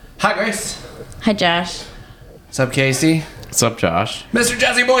Hi, Grace. Hi, Josh. What's up, Casey? What's up, Josh? Mr.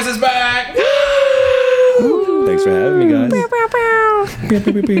 Jesse Boyce is back. Thanks for having me, guys.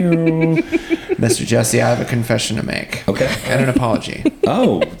 Mr. Jesse, I have a confession to make. Okay. And an apology.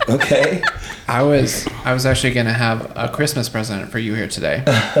 Oh, okay. I was actually going to have a Christmas present for you here today.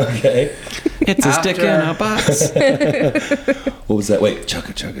 Okay. It's a stick in a box. What was that? Wait,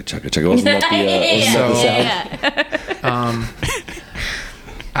 chugga, chugga, chugga, chugga. Wasn't that the sound?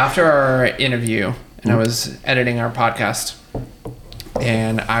 After our interview, and I was editing our podcast,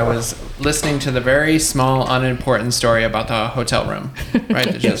 and I was listening to the very small, unimportant story about the hotel room, right?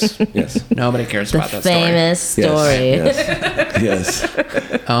 That just Yes. nobody cares The about that story. famous story. Yes.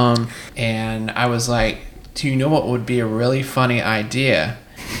 And I was like, do you know what would be a really funny idea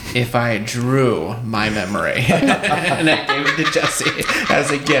if I drew my memory? And I gave it to Jesse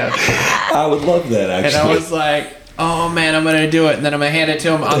as a gift. I would love that, actually. And I was like, oh man, I'm going to do it. And then I'm going to hand it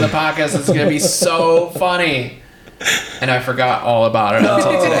to him on the podcast. It's going to be so funny. And I forgot all about it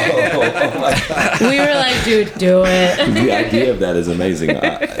until today. Oh my God. We were like, dude, do it. The idea of that is amazing.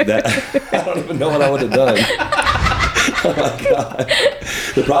 I don't even know what I would have done. Oh my God.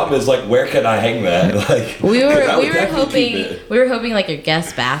 The problem is, like, where can I hang that? Like, We were definitely keep it. hoping like your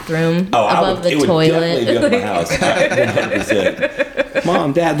guest bathroom Oh, above the it would toilet. definitely be up my house. 100%.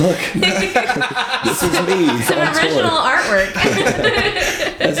 Mom, Dad, look. This is me. Some on tour. original artwork.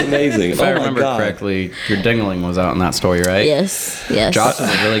 That's amazing. If I remember correctly, your dingling was out in that story, right? Yes. Josh is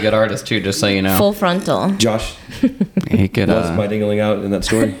a really good artist too, just so you know. Full frontal. Josh, He could. was my dingling out in that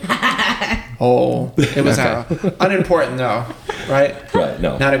story? Oh, it was unimportant though, right? Right,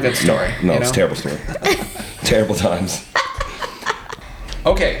 no. Not a good story. No, you it's a know? terrible story. Terrible times.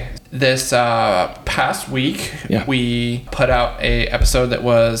 Okay, this past week, Yeah. we put out a episode that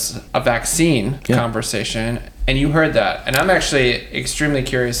was a vaccine conversation, and you heard that. And I'm actually extremely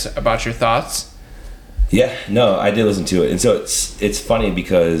curious about your thoughts. Yeah, no, I did listen to it. And so it's funny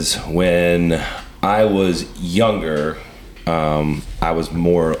because when I was younger, I was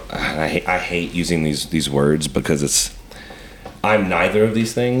more, I hate using these words because I'm neither of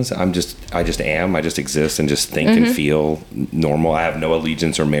these things. I just am. I just exist and just think and feel normal. I have no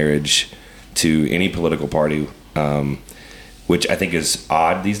allegiance or marriage to any political party, which I think is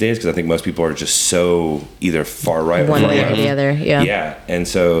odd these days because I think most people are just so either far right or One far way or left. the other. Yeah. Yeah, and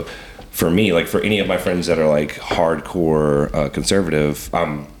so for me, like for any of my friends that are like hardcore conservative,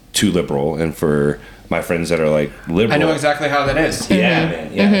 I'm too liberal, and for my friends that are like liberal, I know exactly how that is. yeah,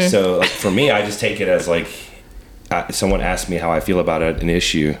 man, yeah. So like, for me, I just take it as like someone asked me how I feel about an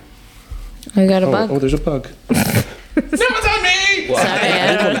issue. I got a bug. Oh, there's a bug. No, it's on me! Well, Sorry,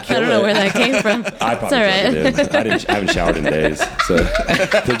 I don't know where that came from. I probably It's all right. did. I haven't showered in days, so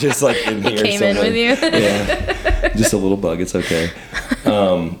they're just like in here. Came in with you. Yeah, just a little bug. It's okay.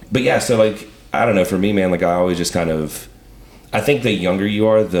 But yeah, so like I don't know. For me, man, like I always just kind of, I think the younger you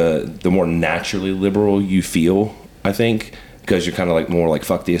are, the more naturally liberal you feel. I think because you're kind of like more like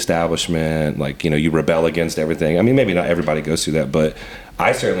fuck the establishment, like you rebel against everything. I mean, maybe not everybody goes through that, but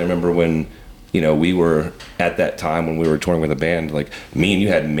I certainly remember when. We were at that time when we were touring with a band, like me and you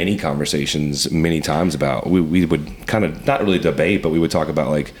had many conversations many times about, we would kind of not really debate, but we would talk about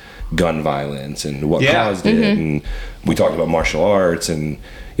like gun violence and what caused it. And we talked about martial arts and,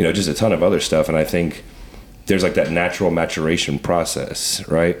 just a ton of other stuff. And I think there's like that natural maturation process,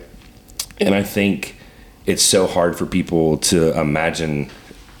 right? And I think it's so hard for people to imagine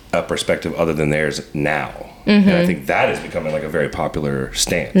a perspective other than theirs now. And I think that is becoming like a very popular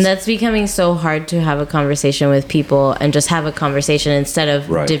stance. And that's becoming so hard to have a conversation with people and just have a conversation instead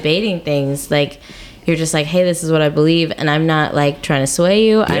of debating things. Like you're just like, hey, this is what I believe, and I'm not like trying to sway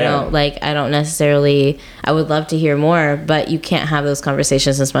you. Yeah. I don't necessarily. I would love to hear more, but you can't have those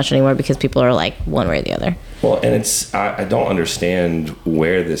conversations as much anymore because people are like one way or the other. Well, and I don't understand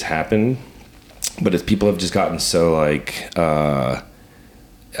where this happened, but it's people have just gotten so like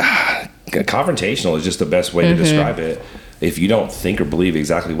confrontational is just the best way to describe it. If you don't think or believe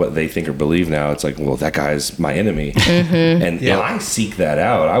exactly what they think or believe now, it's like, well, that guy's my enemy. And I seek that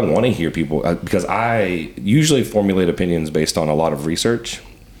out. I want to hear people because I usually formulate opinions based on a lot of research.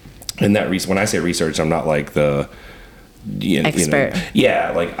 And that when I say research, I'm not like the expert.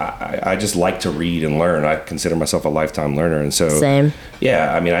 Like I just like to read and learn. I consider myself a lifetime learner, and so Same.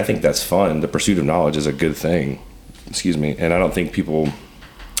 Yeah, I mean, I think that's fun. The pursuit of knowledge is a good thing. Excuse me, and I don't think people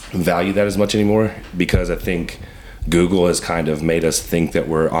value that as much anymore because I think Google has kind of made us think that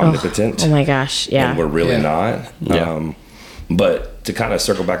we're omnipotent. Oh my gosh, yeah. And we're really not. Yeah. But to kind of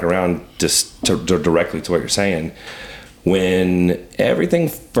circle back around just to directly to what you're saying, when everything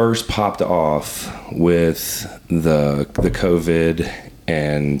first popped off with the COVID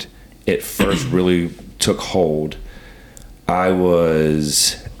and it first really took hold, I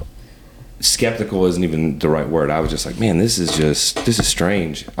was skeptical isn't even the right word. I was just like, man, this is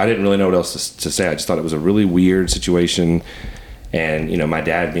strange. I didn't really know what else to say. I just thought it was a really weird situation. And, you know, my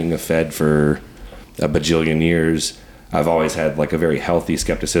dad being a Fed for a bajillion years, I've always had like a very healthy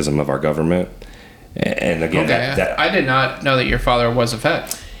skepticism of our government. And again, that I did not know that your father was a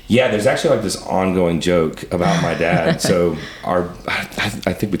Fed. Yeah, there's actually like this ongoing joke about my dad. So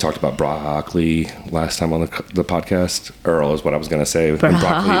I think we talked about broccoli last time on the podcast. Earl is what I was going to say.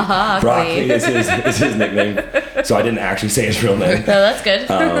 Broccoli is his nickname. So I didn't actually say his real name. No, that's good.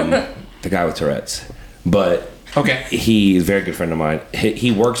 The guy with Tourette's. But okay, he's a very good friend of mine.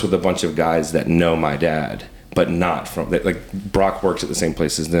 He works with a bunch of guys that know my dad, but not from, like, Brock works at the same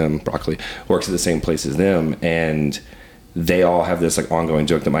place as them. Broccoli works at the same place as them. And they all have this like ongoing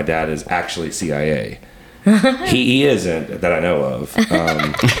joke that my dad is actually CIA. He isn't, that I know of.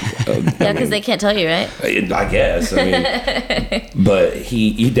 Yeah, because they can't tell you, right? I guess. I mean, but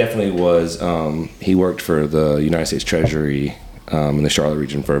he definitely was. He worked for the United States Treasury in the Charlotte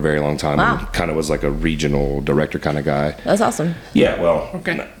region for a very long time. Wow. And kind of was like a regional director kind of guy. That's awesome. Yeah, well,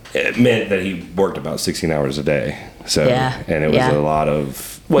 okay. It meant that he worked about 16 hours a day. So, yeah. And it was a lot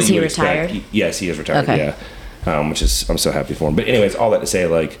of. Is he retired? Yes, he is retired. Okay. Yeah. Which is, I'm so happy for him. But anyways, all that to say,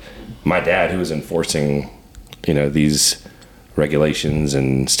 like, my dad, who was enforcing, you know, these regulations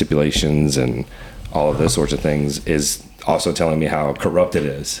and stipulations and all of those sorts of things, is also telling me how corrupt it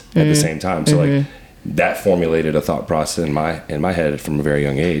is at the same time. So like that formulated a thought process in my head from a very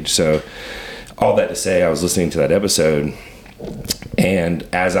young age. So all that to say, I was listening to that episode, and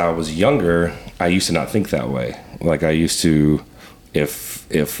as I was younger, I used to not think that way. Like, I used to, if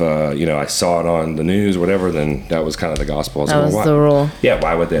you know, I saw it on the news or whatever, then that was kind of the gospel. That was the rule. Yeah,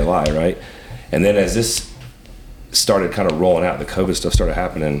 why would they lie, right? And then as this started kind of rolling out, the COVID stuff started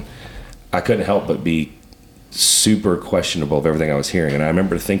happening, I couldn't help but be super questionable of everything I was hearing. And I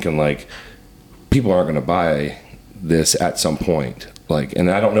remember thinking, like, people aren't going to buy this at some point. Like,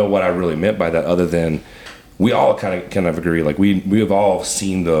 and I don't know what I really meant by that, other than we all kind of agree. Like, we have all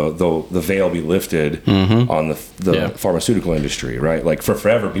seen the veil be lifted on the pharmaceutical industry, right? Like, for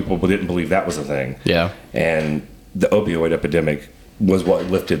forever, people didn't believe that was a thing. Yeah. And the opioid epidemic was what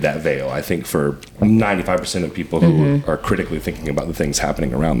lifted that veil, I think, for 95% of people who are critically thinking about the things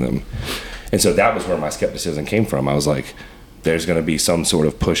happening around them. And so that was where my skepticism came from. I was like, there's going to be some sort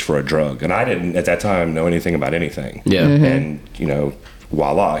of push for a drug. And I didn't, at that time, know anything about anything. Yeah. And, you know,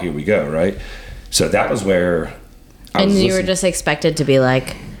 voila, here we go, right? So that was where I was you were just expected to be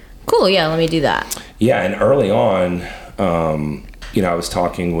like, cool, yeah, let me do that. Yeah, and early on, you know, I was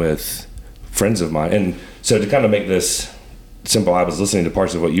talking with friends of mine. And so to kind of make this simple, I was listening to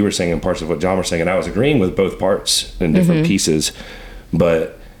parts of what you were saying and parts of what John was saying, and I was agreeing with both parts in different pieces.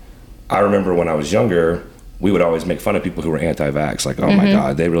 But I remember when I was younger, we would always make fun of people who were anti-vax, like, oh my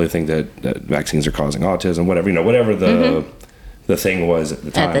God, they really think that vaccines are causing autism, whatever, you know, whatever the thing was at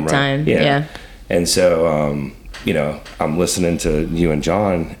the time. At the time, yeah. And so, you know, I'm listening to you and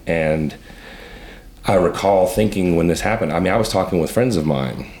John, and I recall thinking when this happened, I mean, I was talking with friends of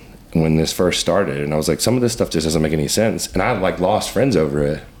mine when this first started, and I was like, some of this stuff just doesn't make any sense. And I like lost friends over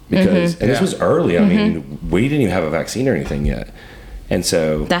it because, and this was early. I mean, we didn't even have a vaccine or anything yet. And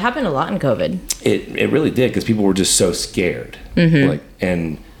so that happened a lot in COVID. It really did, because people were just so scared. Like,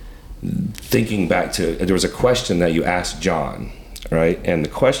 and thinking back to, there was a question that you asked John, right? And the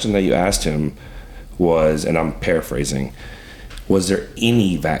question that you asked him was, and I'm paraphrasing, was there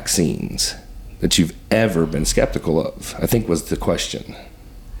any vaccines that you've ever been skeptical of? I think was the question.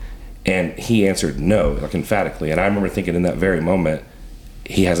 And he answered no, like emphatically. And I remember thinking in that very moment,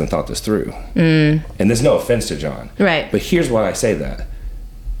 he hasn't thought this through. And there's no offense to John. Right. But here's why I say that.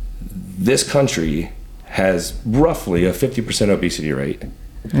 This country has roughly a 50% obesity rate.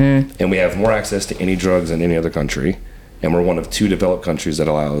 And we have more access to any drugs than any other country. And we're one of 2 developed countries that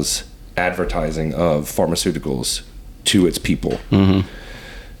allows advertising of pharmaceuticals to its people.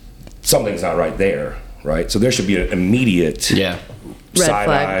 Something's not right there, right? So there should be an immediate side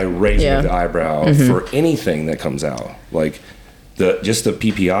eye, raising of the eyebrow for anything that comes out. Like just the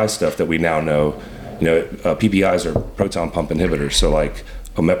PPI stuff that we now know, you know, PPIs are proton pump inhibitors. So like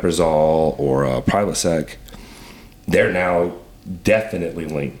omeprazole or Prilosec, they're now definitely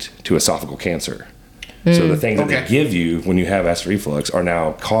linked to esophageal cancer. So the things that they give you when you have acid reflux are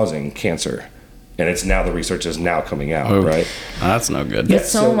now causing cancer. And it's now, the research is now coming out, right? That's no good. But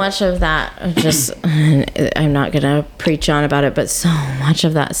so much of that, just, I'm not going to preach on about it, but so much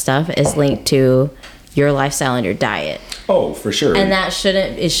of that stuff is linked to your lifestyle and your diet. Oh, for sure. And that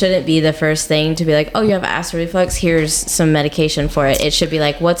shouldn't be the first thing to be like, oh, you have acid reflux, here's some medication for it. It should be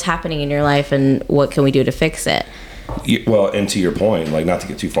like, what's happening in your life and what can we do to fix it? Well, and to your point, like, not to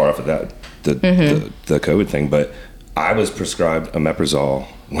get too far off of that, the COVID thing, but I was prescribed omeprazole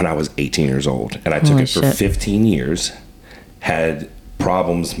when I was 18 years old, and I took it for 15 years, had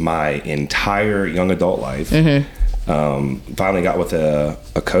problems my entire young adult life. Finally got with a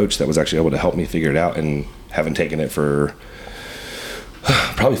coach that was actually able to help me figure it out, and haven't taken it for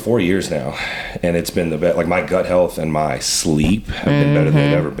probably 4 years now, and it's been the best. Like, my gut health and my sleep have been better than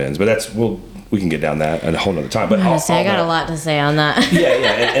they've ever been. But we can get down that a whole nother time. But I got a lot to say on that. Yeah,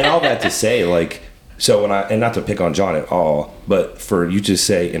 and all that to say, like, so and not to pick on John at all, but for you to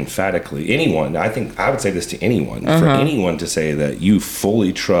say emphatically, anyone, I think I would say this to anyone, for anyone to say that you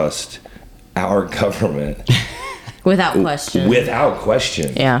fully trust our government without question,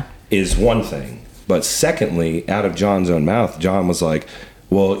 is one thing. But secondly, out of John's own mouth, John was like,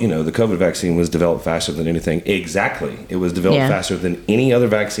 well, the COVID vaccine was developed faster than anything. Exactly. It was developed faster than any other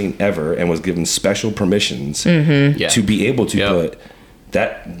vaccine ever, and was given special permissions to be able to put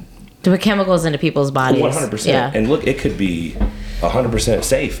that... to put chemicals into people's bodies. 100%. Yeah. And look, it could be 100%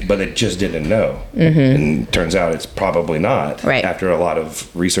 safe, but it just didn't know. And turns out it's probably not. Right. After a lot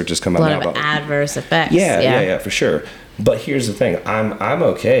of research has come out now about adverse effects. Yeah, for sure. But here's the thing: I'm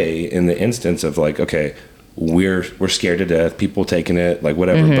okay in the instance of, like, okay, we're scared to death, people taking it, like,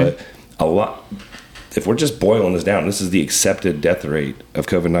 whatever. But if we're just boiling this down, this is the accepted death rate of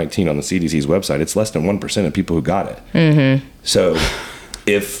COVID-19 on the CDC's website. It's less than 1% of people who got it. So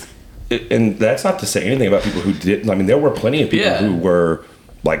and that's not to say anything about people who didn't. I mean, there were plenty of people who were,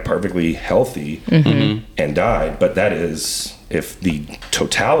 like, perfectly healthy and died. But that is, if the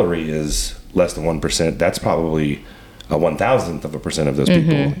totality is less than 1%, that's probably a 1,000th of a percent of those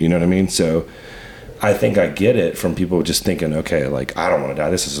people. You know what I mean? So I think I get it from people just thinking, okay, like, I don't want to die.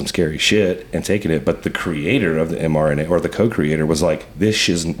 This is some scary shit, and taking it. But the creator of the mRNA, or the co-creator, was like, this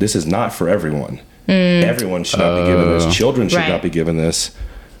is not for everyone. Everyone should not be given this. Children should not be given this.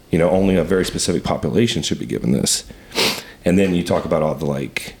 Only a very specific population should be given this. And then you talk about all the,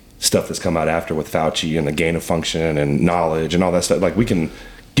 like, stuff that's come out after with Fauci and the gain of function and knowledge and all that stuff. Like, you can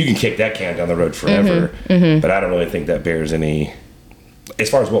kick that can down the road forever, but I don't really think that bears any, as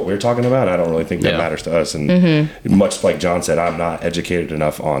far as what we're talking about, I don't really think that matters to us. And much like John said, I'm not educated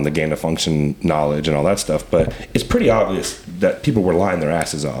enough on the gain of function knowledge and all that stuff, but it's pretty obvious that people were lying their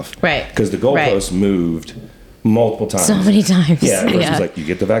asses off. Right. Because the goalposts moved multiple times. So many times. Yeah. It was like, you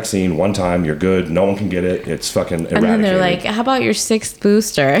get the vaccine one time, you're good. No one can get it. It's fucking eradicated. And then they're like, how about your 6th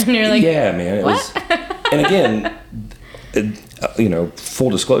booster? And you're like, yeah, man. It was, and again,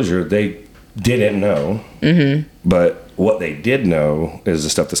 full disclosure, they didn't know. But what they did know is the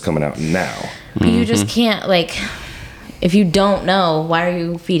stuff that's coming out now. But you just can't, like, if you don't know, why are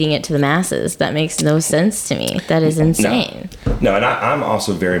you feeding it to the masses? That makes no sense to me. That is insane. No, and I'm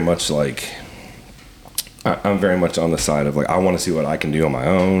also very much like, I'm very much on the side of, like, I want to see what I can do on my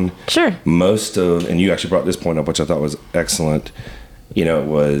own. Sure. And you actually brought this point up, which I thought was excellent. It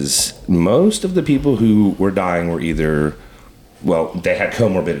was most of the people who were dying were either, well, they had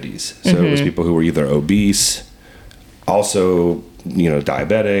comorbidities. So it was people who were either obese, also,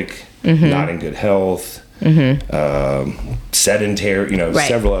 diabetic, not in good health, sedentary,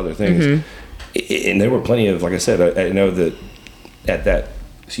 several other things. And there were plenty of, like I said, I know that at that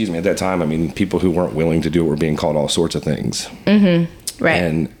time, I mean, people who weren't willing to do it were being called all sorts of things. Right.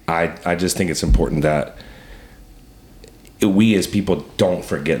 And I just think it's important that we as people don't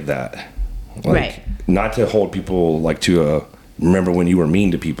forget that. Like, not to hold people, like, to remember when you were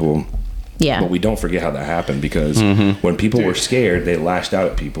mean to people. Yeah. But we don't forget how that happened, because when people were scared, they lashed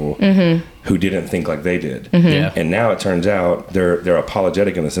out at people who didn't think like they did. And now it turns out they're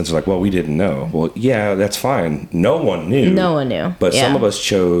apologetic in the sense of, like, well, we didn't know. Well, yeah, that's fine. No one knew. But some of us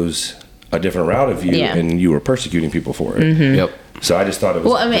chose a different route of view, and you were persecuting people for it. Yep. So I just thought it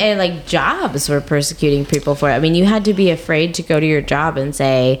was... Well, I mean, and, like, jobs were persecuting people for it. I mean, you had to be afraid to go to your job and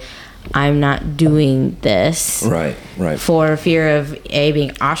say, I'm not doing this. Right. For fear of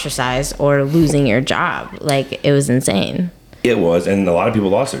being ostracized or losing your job. Like, it was insane. It was, and a lot of people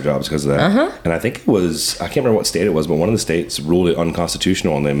lost their jobs because of that. And I think it was, I can't remember what state it was, but one of the states ruled it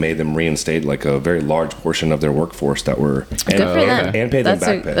unconstitutional, and they made them reinstate, like, a very large portion of their workforce that were... Good for them. And paid them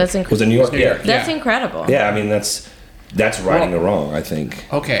back pay. That's incredible. Was it New York? Yeah. That's incredible. Yeah, I mean, that's righting the wrong, I think.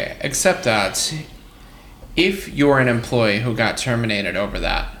 Okay, except that if you're an employee who got terminated over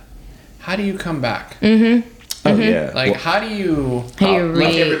that, how do you come back? Oh yeah. Like, how do you look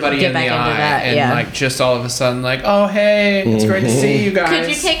everybody get in back the into eye that? and Yeah. like just all of a sudden like, oh hey, it's great to see you guys. Could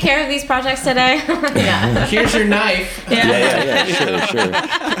you take care of these projects today? Yeah. Here's your knife. Yeah. Sure.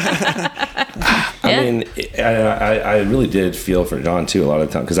 I mean, I really did feel for John too a lot of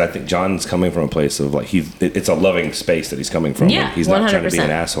the time, because I think John's coming from a place of like it's a loving space that he's coming from. Yeah, like, he's not trying to be 100%.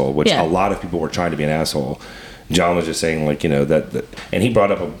 an asshole, which a lot of people were trying to be an asshole. John was just saying, like, you know, that and he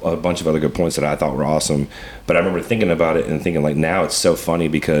brought up a bunch of other good points that I thought were awesome. But I remember thinking about it and thinking, like, now it's so funny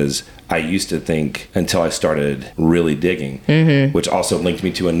because I used to think, until I started really digging, which also linked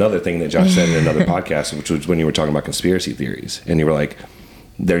me to another thing that Josh said in another podcast, which was when you were talking about conspiracy theories. And you were like,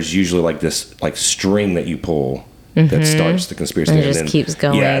 there's usually like this like string that you pull that starts the conspiracy and theory. it just keeps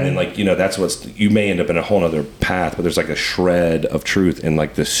going. Yeah, and then, like, you know, that's what's, you may end up in a whole other path, but there's like a shred of truth in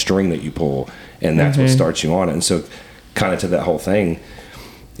like this string that you pull, and that's what starts you on it. And so kind of to that whole thing,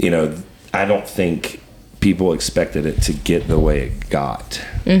 you know, I don't think people expected it to get the way it got.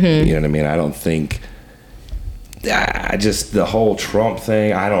 You know what I mean? I don't think, I just, the whole Trump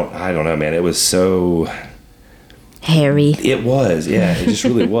thing, I don't know, man. It was so hairy. It was, yeah, it just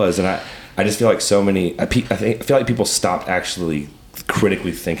really was. And I just feel like so many, I feel like people stopped actually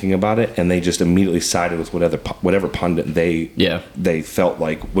critically thinking about it, and they just immediately sided with whatever pundit they felt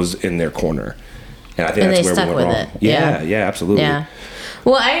like was in their corner. And I think that's where we went wrong. Yeah, absolutely. Yeah.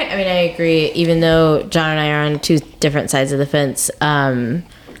 Well, I mean, I agree. Even though John and I are on two different sides of the fence,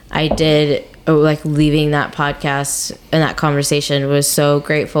 I did, like, leaving that podcast and that conversation was so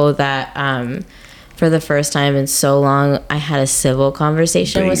grateful that for the first time in so long, I had a civil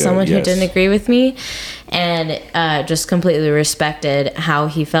conversation with someone who didn't agree with me, and just completely respected how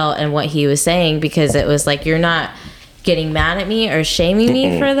he felt and what he was saying, because it was like, you're not getting mad at me or shaming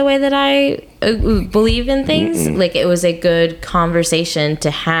me for the way that I believe in things. Like, it was a good conversation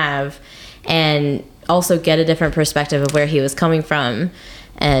to have, and also get a different perspective of where he was coming from,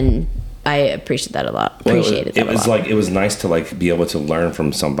 and I appreciate that a lot. It was nice to like be able to learn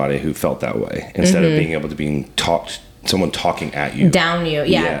from somebody who felt that way, instead of being able to someone talking at you, down to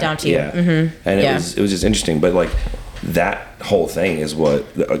you. And it was just interesting. But like, that whole thing is what,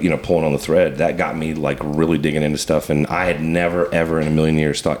 you know, pulling on the thread that got me like really digging into stuff. And I had never ever in a million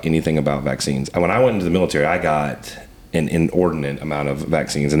years thought anything about vaccines. And when I went into the military, I got an inordinate amount of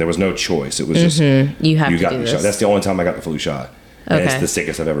vaccines, and there was no choice. It was just you got the shot. That's the only time I got the flu shot. And it's the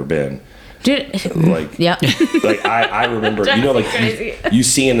sickest I've ever been. Dude, like, like I remember, you know, like you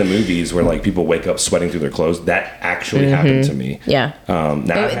see in the movies where like people wake up sweating through their clothes. That actually happened to me. Yeah.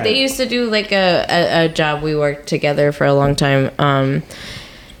 They used to do like a job. We worked together for a long time.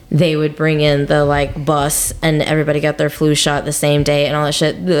 They would bring in the like bus, and everybody got their flu shot the same day and all that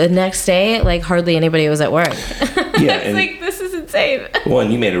shit. The next day, like, hardly anybody was at work. Yeah, it's like, this is insane. Well,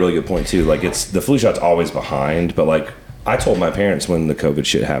 and you made a really good point too. Like, it's the flu shot's always behind, but like, I told my parents when the COVID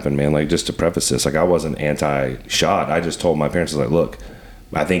shit happened, man, like, just to preface this, like, I wasn't anti-shot. I just told my parents, I was like, look,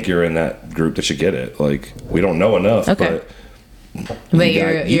 I think you're in that group that should get it. Like, we don't know enough, but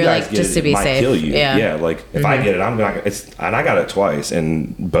you're like, just to be safe. Kill you. Yeah, like, if I get it, I'm not. And I got it twice,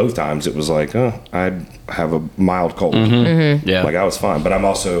 and both times it was like, I have a mild cold. Yeah, like, I was fine, but I'm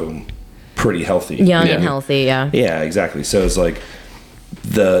also pretty healthy, young and healthy. Yeah, exactly. So it's like,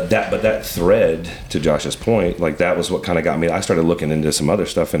 that thread, to Josh's point, like, that was what kind of got me. I started looking into some other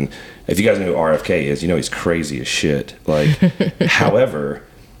stuff, and if you guys know who RFK is, you know he's crazy as shit. Like, however,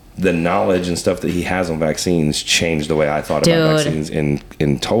 the knowledge and stuff that he has on vaccines changed the way I thought about vaccines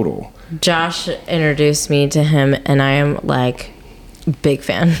in total. Josh introduced me to him, and I am like, big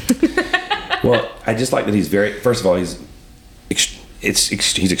fan. Well, I just like that he's first of all, he's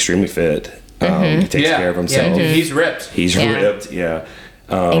extremely fit. He takes care of himself. Yeah, he's ripped. He's ripped. Yeah.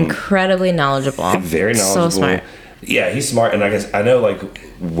 Incredibly knowledgeable. Very knowledgeable. So smart. Yeah, he's smart. And I guess I know, like,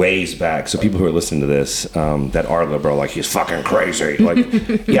 ways back, so people who are listening to this that are liberal, like, he's fucking crazy.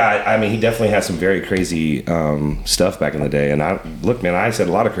 Like, yeah, I mean, he definitely had some very crazy stuff back in the day. And look, man, I said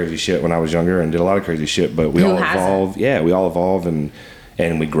a lot of crazy shit when I was younger and did a lot of crazy shit, but we all evolve. Yeah, we all evolve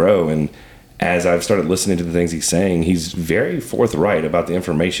and we grow. And as I've started listening to the things he's saying, he's very forthright about the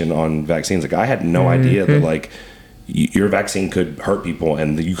information on vaccines. Like, I had no idea that, like, your vaccine could hurt people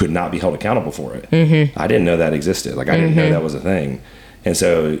and you could not be held accountable for it. I didn't know that existed. Like, I didn't know that was a thing. And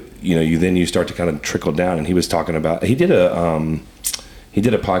so, you know, you start to kind of trickle down. And he was talking about, he did a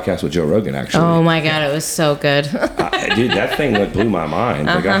podcast with Joe Rogan, actually. Oh my God, it was so good. Dude, that thing like blew my mind.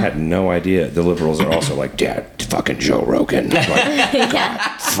 Like, I had no idea. The liberals are also like, Dad, fucking Joe Rogan. Like,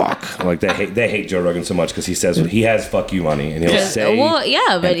 God, fuck. Like they hate Joe Rogan so much because he says he has fuck you money, and he'll say, well,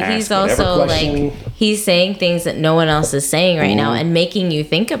 yeah, but he's also like he's saying things that no one else is saying right now and making you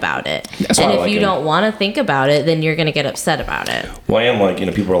think about it. That's and why if I like you him. don't want to think about it, then you're gonna get upset about it. Well, I am like,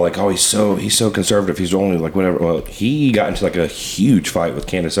 people are like, oh, he's so conservative. He's only like whatever. Well, he got into like a huge fight with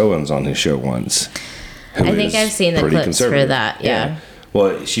Candace Owens on his show once. I think I've seen the clips for that. Yeah.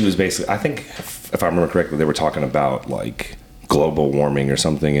 Well, she was basically, I think, if I remember correctly, they were talking about like global warming or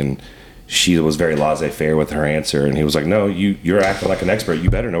something, and she was very laissez-faire with her answer, and he was like, no, you're acting like an expert. You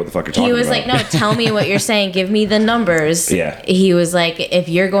better know what the fuck you're talking about. He was like, no, tell me what you're saying. Give me the numbers. Yeah. He was like, if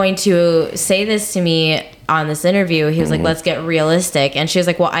you're going to say this to me on this interview, he was like, let's get realistic. And she was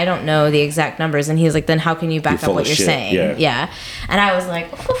like, well, I don't know the exact numbers. And he was like, then how can you back up what you're saying? Yeah. And I was like,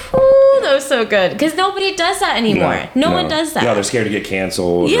 that was so good. Because nobody does that anymore. No one does that. No, they're scared to get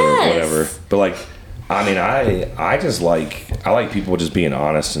canceled or whatever. But like, I mean, I just like people just being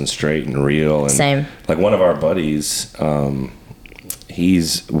honest and straight and real. And same. Like one of our buddies,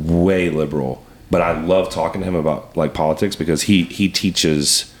 he's way liberal, but I love talking to him about like politics because he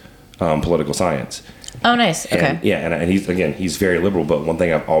teaches political science. Oh, nice. Okay. And, yeah, and he's very liberal. But one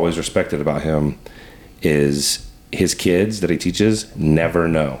thing I've always respected about him is his kids that he teaches never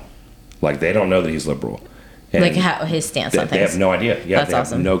know. Like they don't know that he's liberal. And like how his stance on things. They have no idea. Yeah, that's they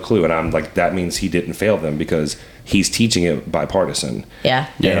awesome. have no clue. And I'm like, that means he didn't fail them because he's teaching it bipartisan. Yeah.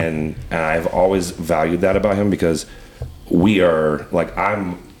 And I've always valued that about him because we are like,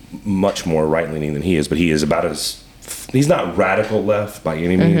 I'm much more right leaning than he is, but he is about as, he's not radical left by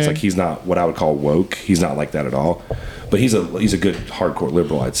any means. Like he's not what I would call woke. He's not like that at all. But he's a good hardcore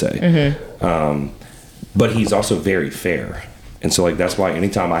liberal, I'd say. But he's also very fair. And so like that's why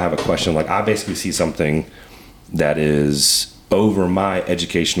anytime I have a question, like I basically see something that is over my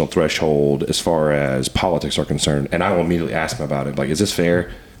educational threshold as far as politics are concerned, and I will immediately ask him about it. Like, is this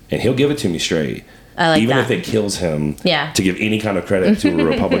fair? And he'll give it to me straight. I like even that. if it kills him to give any kind of credit to a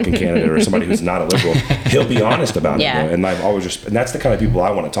Republican candidate or somebody who's not a liberal, he'll be honest about it. Though. And I've always and that's the kind of people I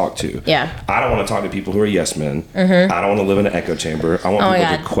want to talk to. Yeah. I don't want to talk to people who are yes men. I don't want to live in an echo chamber. I want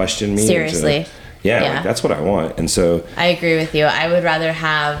people to question me. Seriously. Like, that's what I want. And so I agree with you. I would rather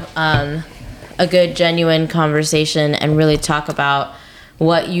have a good, genuine conversation and really talk about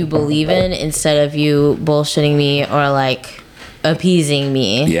what you believe in instead of you bullshitting me or like appeasing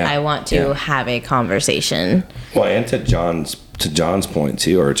me. Yeah. I want to have a conversation. Well, and to John's point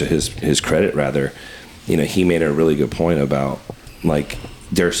too, or to his credit rather, he made a really good point about like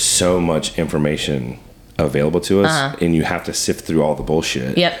there's so much information available to us and you have to sift through all the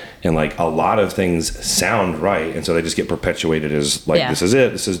bullshit. Yep. And like a lot of things sound right, and so they just get perpetuated as like this is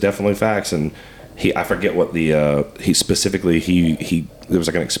it, this is definitely facts. And I forget what the he specifically he there was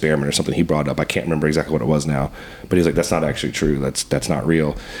like an experiment or something he brought up. I can't remember exactly what it was now, but he's like, that's not actually true, that's not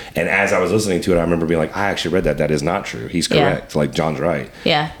real. And as I was listening to it, I remember being like, I actually read that is not true, he's correct. Like John's right.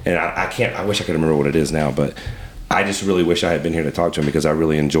 And I wish I could remember what it is now, but I just really wish I had been here to talk to him because I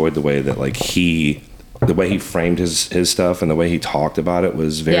really enjoyed the way that like the way he framed his stuff and the way he talked about it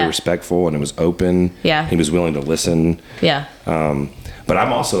was very respectful, and it was open. He was willing to listen. But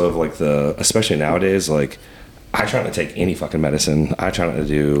I'm also of like especially nowadays, like I try not to take any fucking medicine. I try not to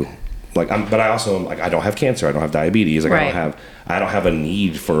do like but I also am like, I don't have cancer, I don't have diabetes, like I don't have a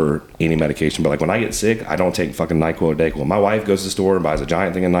need for any medication. But like when I get sick, I don't take fucking NyQuil or Dayquil. My wife goes to the store and buys a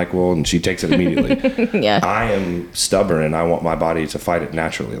giant thing of NyQuil and she takes it immediately. I am stubborn and I want my body to fight it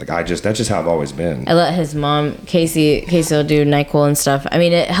naturally. Like that's just how I've always been. I let his mom, Casey will do NyQuil and stuff. I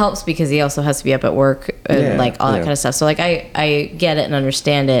mean, it helps because he also has to be up at work and like all that kind of stuff. So like I get it and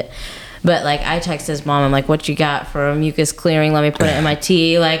understand it. But like I text his mom, I'm like, what you got for mucus clearing? Let me put it in my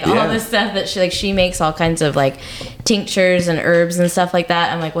tea. Like all this stuff that she makes all kinds of like tinctures and herbs and stuff like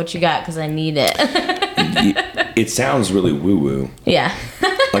that. I'm like, what you got? Because I need it. It sounds really woo woo. Yeah.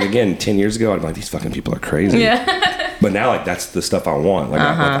 Like again, 10 years ago, I'd be like, these fucking people are crazy. Yeah. But now like that's the stuff I want. Like,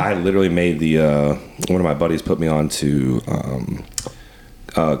 I literally made one of my buddies put me on to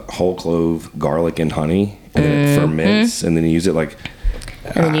whole clove, garlic, and honey, and then it ferments, and then you use it like.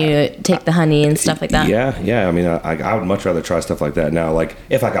 And then you take the honey and stuff like that. Yeah. I mean, I would much rather try stuff like that now. Like,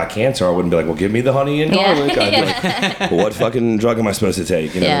 if I got cancer, I wouldn't be like, well, give me the honey and garlic. I'd be like, well, what fucking drug am I supposed to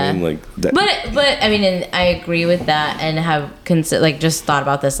take? You know what I mean? Like that. But I mean, and I agree with that, and have just thought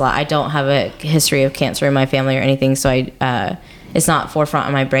about this a lot. I don't have a history of cancer in my family or anything, so it's not forefront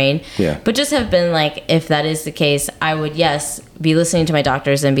in my brain. Yeah. But just have been like, if that is the case, I would, be listening to my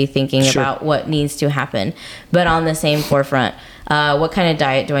doctors and be thinking about what needs to happen. But on the same forefront, what kind of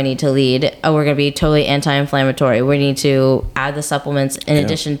diet do I need to lead? We're going to be totally anti-inflammatory. We need to add the supplements in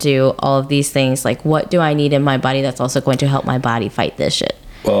addition to all of these things. Like, what do I need in my body that's also going to help my body fight this shit?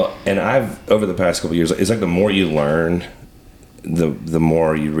 Well, and over the past couple of years, it's like the more you learn, the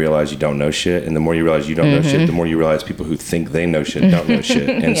more you realize you don't know shit, and the more you realize you don't know shit, the more you realize people who think they know shit don't know shit.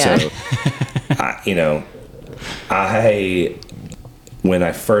 And so, when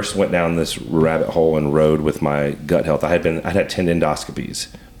I first went down this rabbit hole and rode with my gut health, I'd had 10 endoscopies.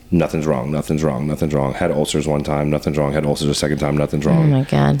 Nothing's wrong. Had ulcers one time. Nothing's wrong. Had ulcers a second time. Nothing's wrong. Oh my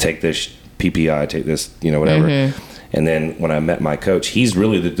God. Take this PPI. Take this, whatever. And then when I met my coach, he's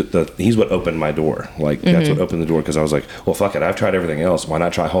really he's what opened my door. Like that's what opened the door, because I was like, well, fuck it. I've tried everything else. Why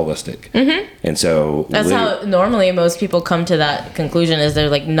not try holistic? And so that's how normally most people come to that conclusion, is they're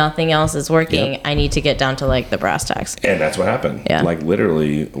like, nothing else is working. Yep. I need to get down to like the brass tacks. And that's what happened. Yeah. Like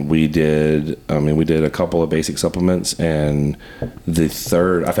literally we did a couple of basic supplements, and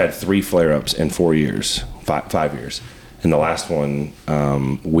I've had 3 flare-ups in 4 years, 5 years. And the last one,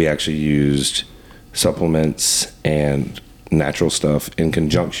 we actually used supplements and natural stuff in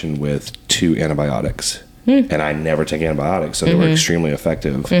conjunction with 2 antibiotics. And I never take antibiotics, so they were extremely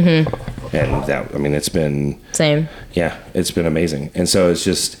effective. And that, it's been same. Yeah, it's been amazing. And so it's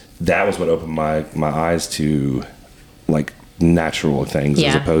just, that was what opened my eyes to like natural things,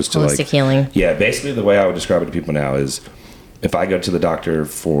 as opposed to holistic like healing. Yeah, basically the way I would describe it to people now is, if I go to the doctor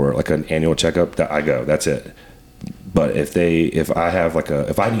for like an annual checkup, I go, that's it. But if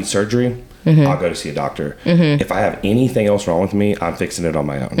I need surgery, I'll go to see a doctor. If I have anything else wrong with me, I'm fixing it on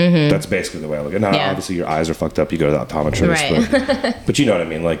my own. That's basically the way I look at it. Now, obviously your eyes are fucked up, you go to the optometrist. Right. But you know what I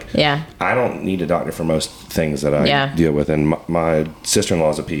mean? Like, I don't need a doctor for most things that I deal with. And my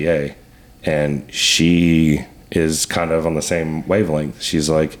sister-in-law is a PA, and she is kind of on the same wavelength. She's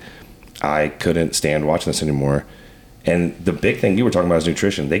like, I couldn't stand watching this anymore. And the big thing you were talking about is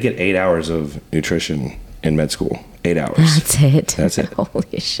nutrition. They get 8 hours of nutrition in med school. 8 hours. That's it.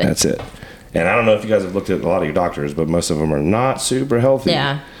 Holy shit. That's it. And I don't know if you guys have looked at a lot of your doctors, but most of them are not super healthy.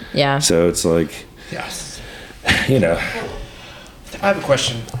 Yeah. So it's like, yes. I have a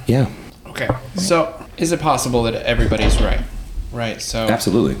question. Yeah. Okay. So is it possible that everybody's right? Right. So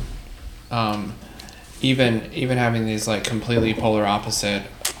absolutely. Even having these like completely polar opposite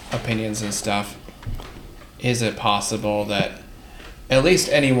opinions and stuff, is it possible that at least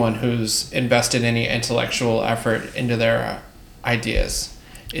anyone who's invested any intellectual effort into their ideas,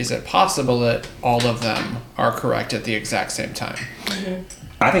 is it possible that all of them are correct at the exact same time?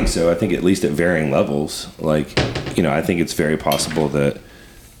 I think so. I think at least at varying levels. Like, I think it's very possible that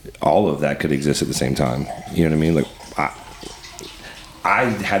all of that could exist at the same time. You know what I mean? Like, I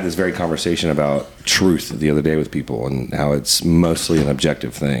had this very conversation about truth the other day with people, and how it's mostly an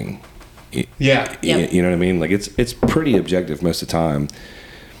objective thing. Yeah. You know what I mean? Like, it's pretty objective most of the time.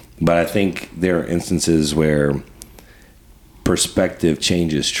 But I think there are instances where perspective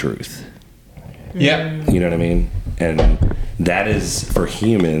changes truth. Yeah. You know what I mean? And that is, for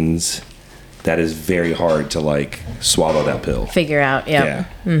humans, that is very hard to like swallow that pill. Figure out. Yep.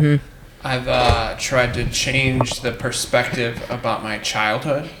 Yeah. I've tried to change the perspective about my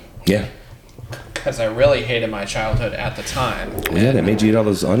childhood. Yeah. Because I really hated my childhood at the time. Yeah, that made you eat all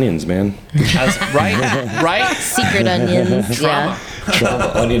those onions, man. Right? Secret onions.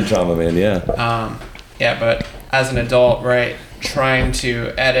 Trauma. Onion trauma, man, yeah. But as an adult, right, trying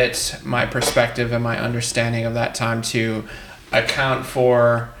to edit my perspective and my understanding of that time to account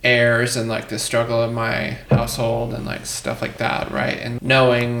for heirs and like the struggle of my household and like stuff like that, right? And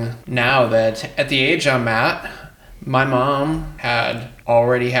knowing now that at the age I'm at, my mom had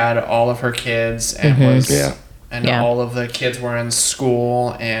already had all of her kids and all of the kids were in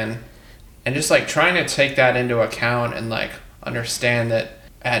school, and just like trying to take that into account and like understand that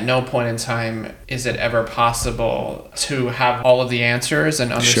at no point in time is it ever possible to have all of the answers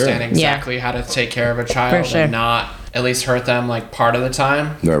and understand exactly how to take care of a child and not at least hurt them like part of the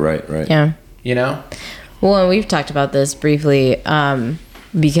time. Right. Yeah. Well, and we've talked about this briefly,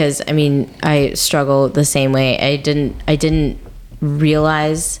 because I struggle the same way. I didn't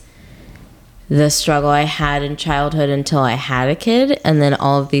realize the struggle I had in childhood until I had a kid, and then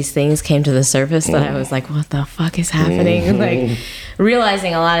all of these things came to the surface that I was like, what the fuck is happening? Like,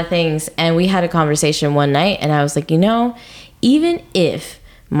 realizing a lot of things. And we had a conversation one night, and I was like, even if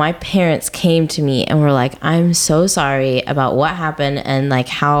my parents came to me and were like, I'm so sorry about what happened and like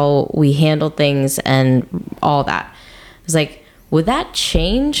how we handled things and all that, I was like, would that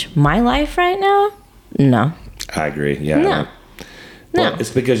change my life right now? No. I agree. Yeah. No. Well, it's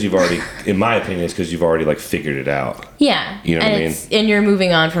because you've already, in my opinion, it's because you've already like figured it out. Yeah. You know what I mean? And you're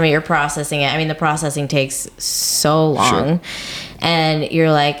moving on from it. You're processing it. The processing takes so long. Sure. And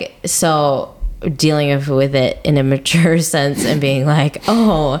you're like, so dealing with it in a mature sense and being like,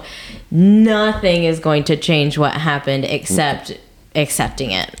 oh, nothing is going to change what happened except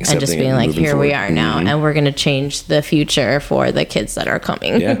accepting it and just being like, here we are now, and we're going to change the future for the kids that are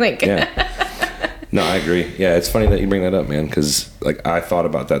coming. Yeah, No, I agree. Yeah, it's funny that you bring that up, man, because like I thought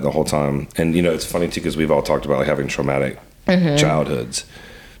about that the whole time. And, you know, it's funny, too, because we've all talked about like, having traumatic childhoods.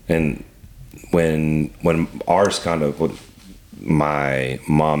 And when ours kind of, when my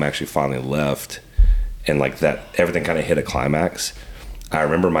mom actually finally left and like that, everything kind of hit a climax, I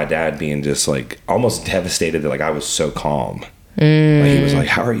remember my dad being just like almost devastated that like I was so calm. Like, he was like,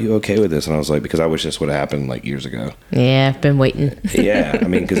 how are you okay with this? And I was like, because I wish this would have happened like years ago. Yeah, I've been waiting. Yeah, I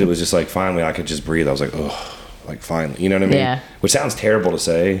mean, because it was just like finally I could just breathe. I was like, oh, like finally, you know what I mean? Yeah. Which sounds terrible to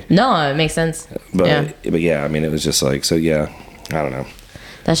say. No, it makes sense. But yeah, I mean, it was just like, so yeah, I don't know.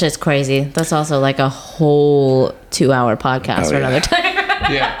 That's just crazy. That's also like a whole 2-hour podcast for another time.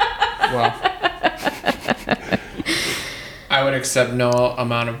 Yeah. Well, I would accept no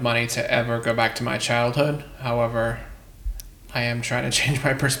amount of money to ever go back to my childhood. However, I am trying to change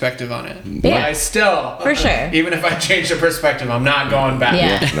my perspective on it. Yeah. But I still, for sure. Even if I change the perspective, I'm not going back.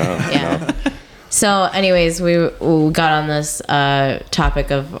 Yeah. No. So, anyways, we got on this topic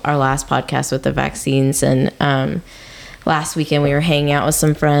of our last podcast with the vaccines, and last weekend we were hanging out with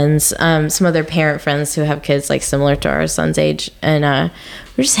some friends, some other parent friends who have kids like similar to our son's age, and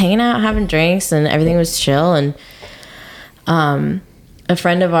we're just hanging out, having drinks, and everything was chill. And a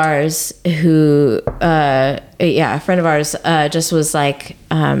friend of ours just was like,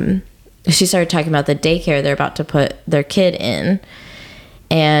 she started talking about the daycare they're about to put their kid in.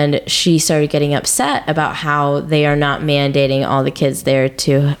 And she started getting upset about how they are not mandating all the kids there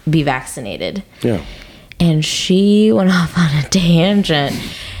to be vaccinated. Yeah. And she went off on a tangent.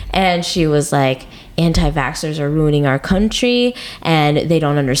 And she was like, anti-vaxxers are ruining our country and they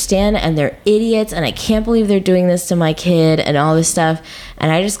don't understand and they're idiots and I can't believe they're doing this to my kid and all this stuff.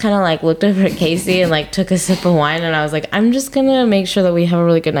 And I just kind of like looked over at Casey and like took a sip of wine and I was like, I'm just gonna make sure that we have a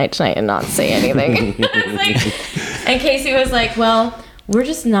really good night tonight and not say anything. And Casey was like, well, we're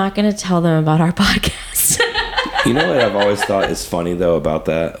just not gonna tell them about our podcast. You know what I've always thought is funny though about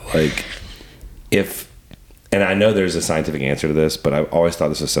that? Like, and I know there's a scientific answer to this, but I've always thought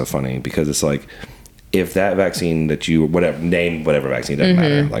this was so funny because it's like, if that vaccine that you, whatever vaccine, doesn't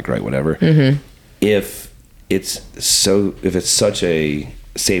matter, like, right, whatever. If it's such a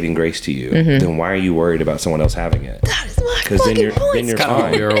saving grace to you, then why are you worried about someone else having it? That is my fucking point. Then you're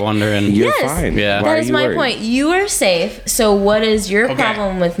fine. We were wondering. You're fine. Yeah. That is my point. You are safe. So what is your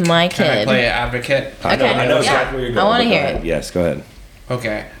problem with my kid? Can I play advocate? I know exactly where you're going. I want to hear it. Yes, go ahead.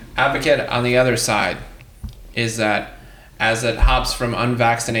 Okay. Advocate on the other side is that as it hops from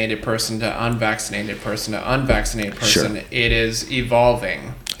unvaccinated person to unvaccinated person to unvaccinated person, it is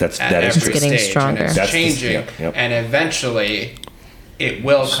evolving. That is it's getting stronger. And it's changing. And eventually it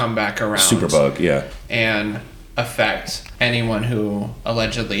will come back around. Superbug, yeah. And affect anyone who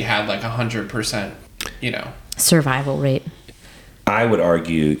allegedly had like 100%, survival rate. I would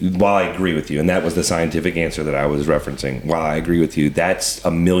argue, while I agree with you, and that was the scientific answer that I was referencing, while I agree with you, that's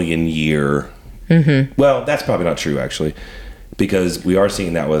a million-year... Well, that's probably not true, actually, because we are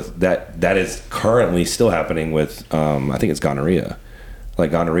seeing that with that is currently still happening with I think it's gonorrhea.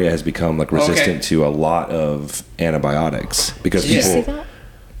 Like, gonorrhea has become like resistant to a lot of antibiotics because people. See that?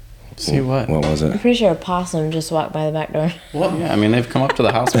 See what? What was it? I'm pretty sure a possum just walked by the back door. Well, yeah, I mean they've come up to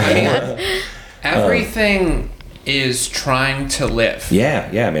the house. Everything is trying to live. Yeah,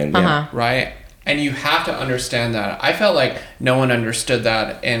 man. Yeah. Right. And you have to understand that. I felt like no one understood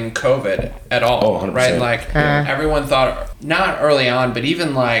that in COVID at all. 100%. Right? Like, everyone thought, not early on, but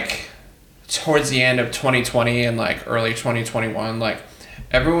even like towards the end of 2020 and like early 2021, like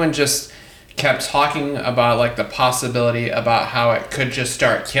everyone just kept talking about like the possibility about how it could just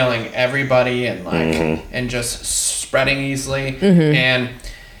start killing everybody and like, and just spreading easily. And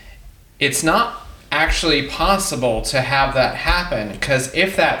it's not actually possible to have that happen, because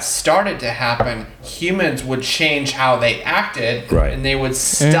if that started to happen, humans would change how they acted, and they would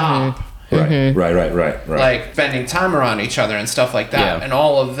stop right like spending time around each other and stuff like that, and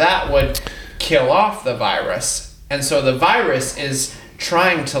all of that would kill off the virus. And so the virus is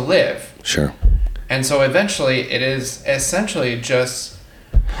trying to live, and so eventually it is essentially just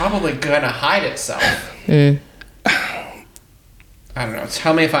probably gonna hide itself. I don't know.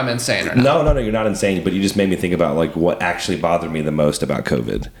 Tell me if I'm insane or not. No, you're not insane, but you just made me think about like what actually bothered me the most about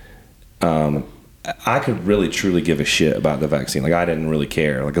COVID. I could really truly give a shit about the vaccine. Like, I didn't really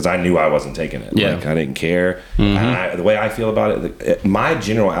care, like, because I knew I wasn't taking it. Like, I didn't care. The way I feel about it, my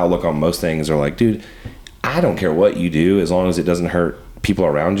general outlook on most things are like, dude, I don't care what you do as long as it doesn't hurt people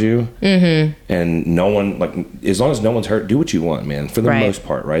around you. And no one, like, as long as no one's hurt, do what you want, man, for the most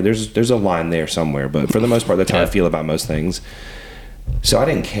part, right? There's a line there somewhere, but for the most part, that's how I feel about most things. So I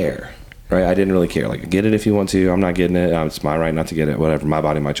didn't care, right? I didn't really care. Like, get it if you want to. I'm not getting it. It's my right not to get it. Whatever. My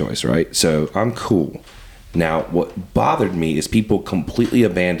body, my choice, right? So I'm cool. Now, what bothered me is people completely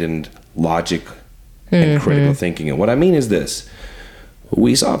abandoned logic and critical thinking. And what I mean is this.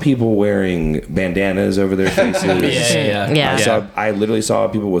 We saw people wearing bandanas over their faces. Yeah. I literally saw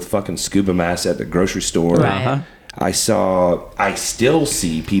people with fucking scuba masks at the grocery store. Right. I still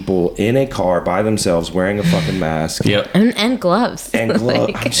see people in a car by themselves wearing a fucking mask. Yep. And gloves. And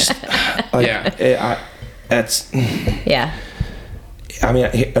gloves. I'm just, that's. Yeah. I mean,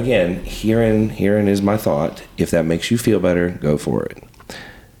 again, herein is my thought. If that makes you feel better, go for it.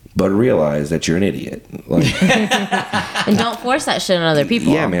 But realize that you're an idiot. Like, and don't force that shit on other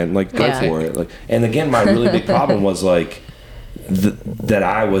people. Yeah, man. Like, go for it. Like, and again, my really big problem was like that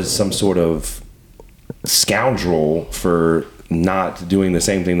I was some sort of scoundrel for not doing the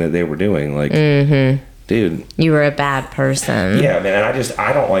same thing that they were doing. Like, dude, you were a bad person. Yeah, man.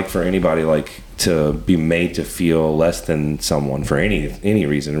 I don't like for anybody like to be made to feel less than someone for any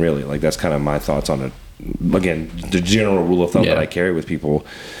reason, really. Like, that's kind of my thoughts on it. Again, the general rule of thumb that I carry with people,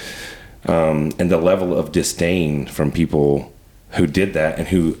 and the level of disdain from people who did that and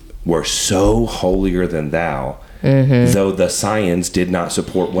who were so holier than thou, though the science did not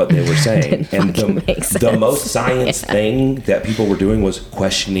support what they were saying. And the most science thing that people were doing was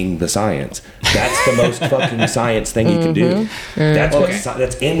questioning the science. That's the most fucking science thing you can do.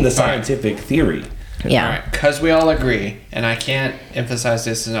 That's in the scientific theory. Yeah, because we all agree, and I can't emphasize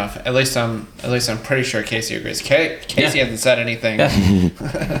this enough. At least I'm pretty sure Casey agrees. Casey hasn't said anything.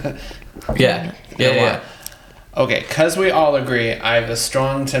 Yeah. Okay, because we all agree, I have a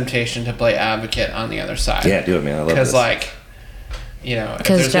strong temptation to play advocate on the other side. Yeah, do it, man. I love this. Because, like, you know, if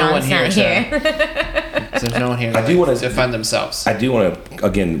there's no one here to defend themselves. I do want to,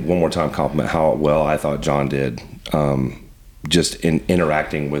 again, one more time compliment how well I thought John did, just in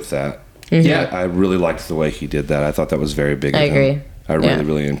interacting with that. Yeah, I really liked the way he did that. I thought that was very big of him. I agree.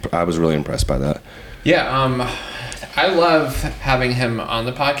 I was really impressed by that. Yeah, I love having him on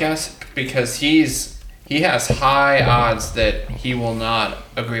the podcast because he has high odds that he will not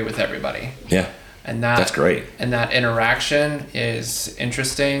agree with everybody. Yeah, and that's great. And that interaction is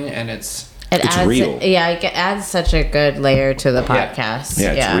interesting, and it's real. It adds such a good layer to the podcast.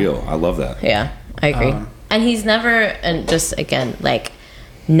 Yeah, it's real. I love that. Yeah, I agree. And he's never, and just again, like,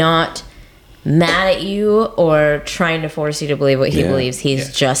 not mad at you or trying to force you to believe what he believes.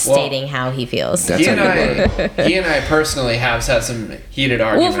 He's just stating how he feels. He and I personally have had some heated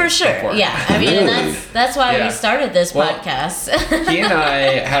arguments. Well, for sure. Before. Yeah. I mean, and that's why we started this podcast. He and I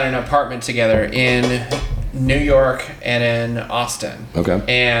had an apartment together in New York and in Austin. Okay.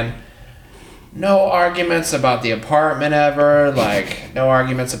 And no arguments about the apartment ever, like no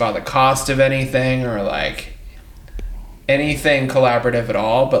arguments about the cost of anything or like anything collaborative at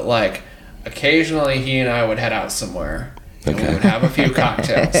all, but like occasionally he and I would head out somewhere and we would have a few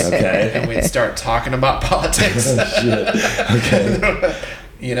cocktails and we'd start talking about politics.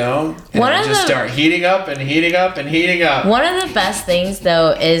 You know, and it just start heating up and heating up and heating up. One of the best things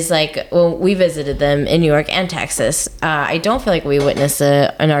though is like, well, we visited them in New York and Texas. I don't feel like we witnessed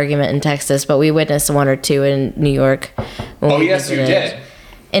an argument in Texas, but we witnessed one or two in New York. Yes, you did.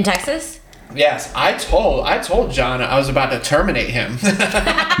 In Texas? Yes, I told John I was about to terminate him.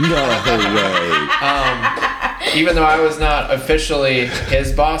 No way. Even though I was not officially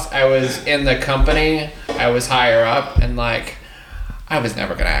his boss, I was in the company. I was higher up, and like, I was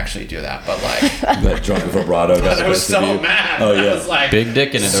never gonna actually do that. But like, that drunk vibrato. I was so mad. Oh yeah, I was like, big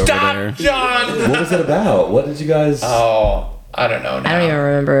dick in it over there. Stop, John. What was it about? What did you guys? I don't know. I don't even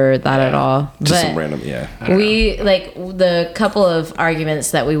remember that at all. Just some random, We like the couple of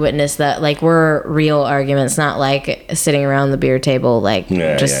arguments that we witnessed that like were real arguments, not like sitting around the beer table like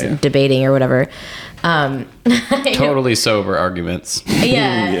debating or whatever. Totally sober arguments.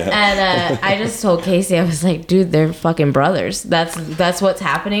 And I just told Casey, I was like, dude, they're fucking brothers. That's what's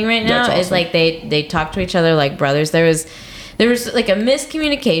happening right now. Awesome. It's like they talk to each other like brothers. There was like a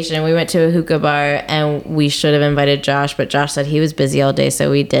miscommunication. We went to a hookah bar and we should have invited Josh, but Josh said he was busy all day, so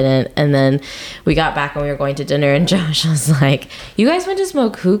we didn't. And then we got back and we were going to dinner and Josh was like, you guys went to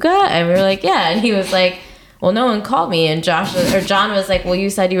smoke hookah? And we were like, yeah. And he was like, well, no one called me. And John was like, well, you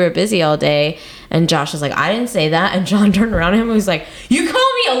said you were busy all day. And Josh was like, I didn't say that. And John turned around at him and was like, you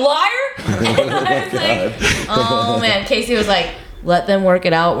call me a liar? And I was like, oh man. Casey was like, let them work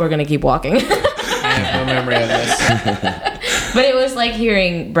it out. We're going to keep walking. I have no memory of this. But it was like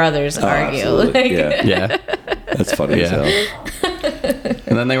hearing brothers argue. Like, yeah. That's funny as hell.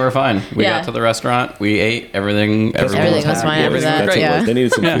 And then they were fine. We got to the restaurant. We ate. Everything was fine after that. They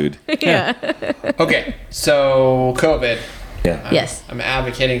needed some food. Yeah. Okay, so COVID. Yeah. Yes. I'm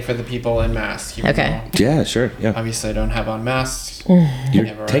advocating for the people in masks. Okay. Yeah, sure. Yeah. Obviously, I don't have on masks.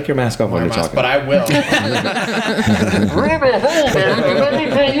 Take your mask off when you're talking. But I will.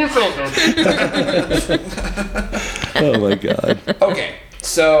 Oh my God. Okay.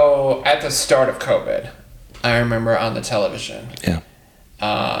 So at the start of COVID, I remember on the television. Yeah.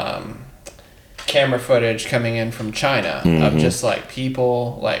 Camera footage coming in from China of just like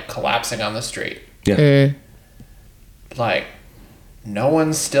people like collapsing on the street. Yeah. Like, no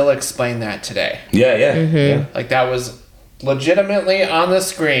one's still explained that today. Yeah. Like, that was legitimately on the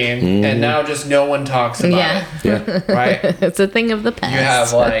screen, and now just no one talks about it. Yeah. Right? It's a thing of the past. You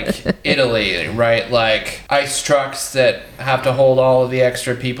have, like, Italy, right? Like, ice trucks that have to hold all of the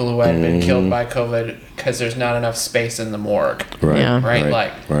extra people who had been killed by COVID because there's not enough space in the morgue. Right. Yeah.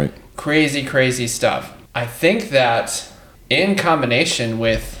 Right? Crazy stuff. I think that in combination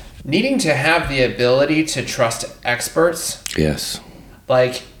with needing to have the ability to trust experts. Yes.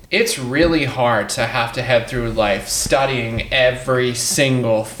 Like, it's really hard to have to head through life studying every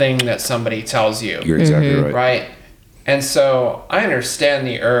single thing that somebody tells you. You're exactly right. Right? And so I understand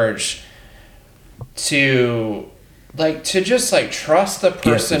the urge to just trust the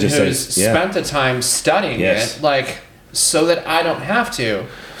person who's spent the time studying it, like, so that I don't have to.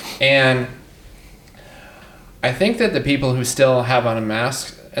 And I think that the people who still have on a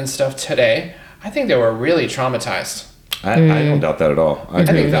mask and stuff today, I think they were really traumatized. I don't doubt that at all. I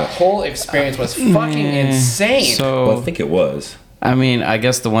think the whole experience was fucking insane. So I think it was. I mean, I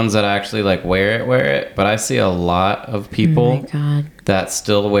guess the ones that actually like wear it, but I see a lot of people that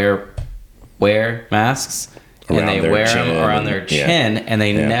still wear masks and they wear them around their chin and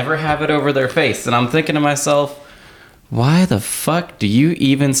they never have it over their face. And I'm thinking to myself, why the fuck do you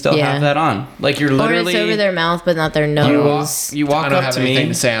even still have that on? Like, you're literally... Or it's over their mouth, but not their nose. You walk up to me... anything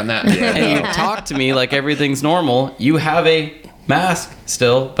to say on that. And you talk to me like everything's normal. You have a mask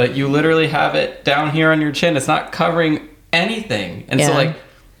still, but you literally have it down here on your chin. It's not covering anything. And so, like,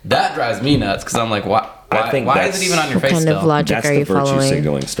 that drives me nuts because I'm like, why is it even on your face still? What kind of logic That's are the you virtue following?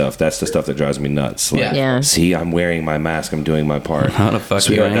 signaling stuff. That's the stuff that drives me nuts. Like, see, I'm wearing my mask. I'm doing my part. How the fuck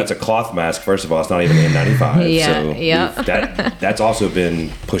Sweetheart, that's a cloth mask. First of all, it's not even N95. Yeah, so that's also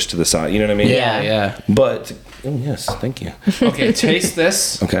been pushed to the side. You know what I mean? Yeah. But, yes, thank you. Okay, taste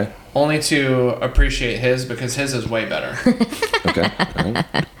this. Okay. Only to appreciate his, because his is way better. Okay. All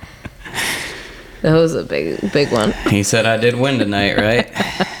right. That was a big one. He said I did win tonight, right?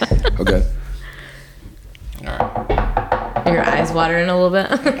 Okay. All right. Your eyes watering a little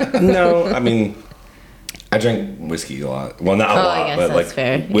bit? No, I mean, I drink whiskey a lot. Well, not a lot, I guess but that's like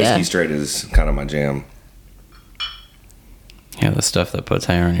fair. whiskey straight is kind of my jam. Yeah, the stuff that puts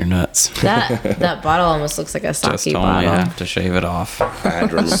hair on your nuts. That bottle almost looks like a sake Just only bottle. have to shave it off. I had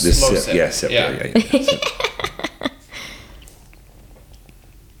to remove this Slow sip. sip. Yeah, sip. Yeah. Sip.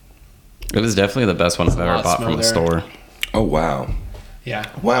 It was definitely the best one I've ever bought from the store. Oh, wow.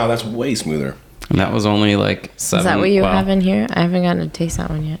 Yeah. Wow, that's way smoother. And that was only like 7. Is that what you have in here? I haven't gotten to taste that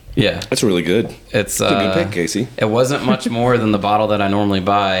one yet. Yeah. That's really good. It's a good pick, Casey. It wasn't much more than the bottle that I normally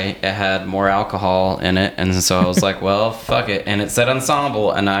buy. It had more alcohol in it. And so I was like, well, fuck it. And it said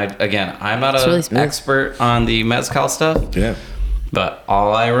ensemble. And I'm not an expert on the mezcal stuff. Yeah. But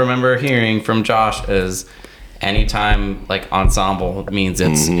all I remember hearing from Josh is anytime like ensemble means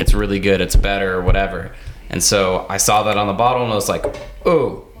it's really good, it's better, or whatever. And so I saw that on the bottle and I was like,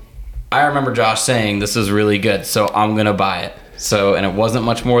 oh, I remember Josh saying this is really good, so I'm gonna buy it. So, and it wasn't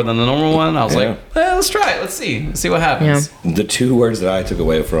much more than the normal one. I was like, well, let's try it. Let's see what happens. Yeah. The two words that I took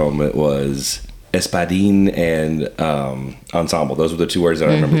away from it was espadín and ensemble. Those were the two words that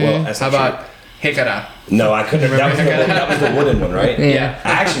I remember. Well, how about jicara? No, I couldn't remember. That was the wooden one, right? Yeah.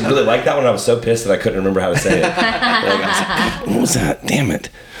 I actually really liked that one. I was so pissed that I couldn't remember how to say it. I was like, what was that? Damn it.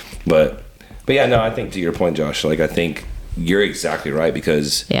 But yeah, no, I think to your point, Josh, like I think you're exactly right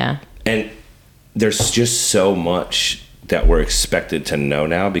because and there's just so much that we're expected to know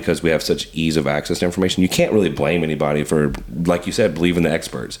now because we have such ease of access to information. You can't really blame anybody for, like you said, believing the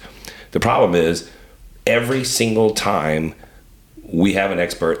experts. The problem is every single time we have an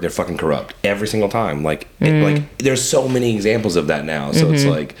expert, they're fucking corrupt. Every single time. Like there's so many examples of that now. So it's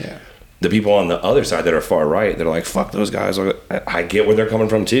like the people on the other side that are far right, they're like, fuck those guys. I get where they're coming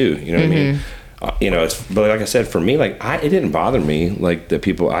from too. You know what I mean? But like I said, for me, like it didn't bother me. Like the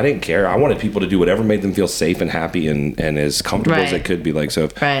people, I didn't care. I wanted people to do whatever made them feel safe and happy and as comfortable as they could be. Like, so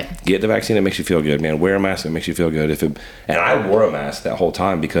get the vaccine that makes you feel good, man. Wear a mask that makes you feel good. And I wore a mask that whole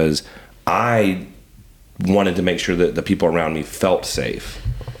time because I wanted to make sure that the people around me felt safe.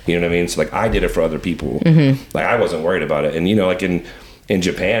 You know what I mean? So like I did it for other people. Like I wasn't worried about it. And like in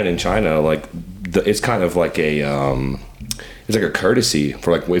Japan and China, like it's kind of like it's like a courtesy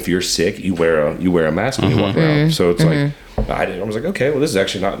for like if you're sick, you wear a mask when you walk around. So it's like I was like, okay, well, this is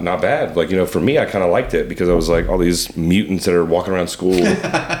actually not bad. Like, for me, I kind of liked it because I was like all these mutants that are walking around school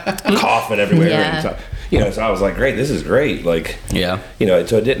coughing everywhere. Yeah. And so I was like, great, this is great. Like, Yeah.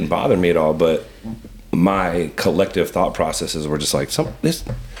 So it didn't bother me at all. But my collective thought processes were just like, this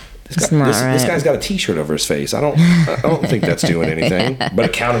guy's got a T-shirt over his face. I don't think that's doing anything. But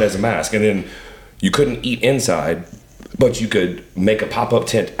it counted as a mask. And then you couldn't eat inside, but you could make a pop-up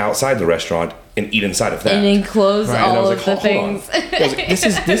tent outside the restaurant and eat inside of that. And enclose all of the things.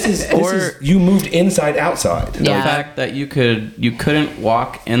 This is you moved inside outside. The fact that you couldn't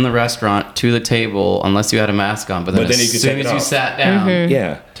walk in the restaurant to the table unless you had a mask on, but then as soon as you sat down,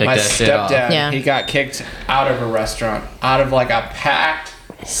 take my that shit off. stepdad, he got kicked out of a restaurant, out of like a packed,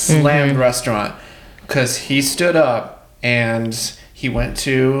 slammed restaurant, because he stood up and he went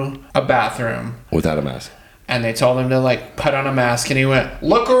to a bathroom without a mask. And they told him to like put on a mask, and he went,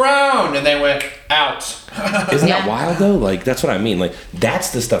 "Look around," and they went out. Isn't that wild though? Like, that's what I mean. Like,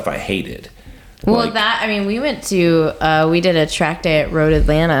 that's the stuff I hated. Well, we went to we did a track day at Road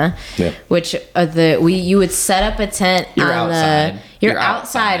Atlanta, which you would set up a tent you're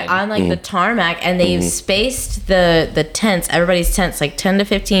outside on like the tarmac, and they've spaced the tents, everybody's tents, like 10 to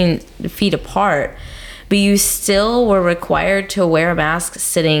 15 feet apart, but you still were required to wear a mask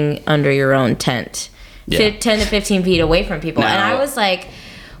sitting under your own tent. 10 to 15 feet away from people. And I was like,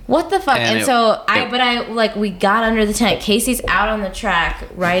 what the fuck? And we got under the tent. Casey's out on the track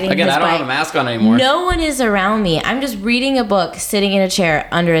riding his bike. I don't have a mask on anymore. No one is around me. I'm just reading a book, sitting in a chair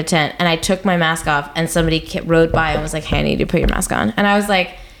under a tent, and I took my mask off, and somebody rode by and was like, hey, I need you to put your mask on. And I was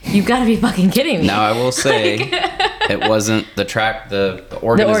like, you've got to be fucking kidding me. Now, I will say, it wasn't the track, the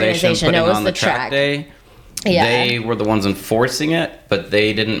organization putting on the track day. Yeah. They were the ones enforcing it, but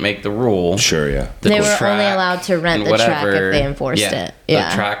they didn't make the rule. Sure, yeah. They were only allowed to rent the track if they enforced it. Yeah.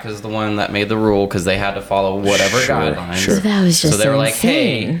 The track is the one that made the rule because they had to follow whatever guidelines. Sure. So that was just so they were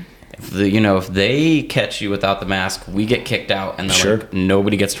insane. Like, hey, if they catch you without the mask, we get kicked out, and they're like,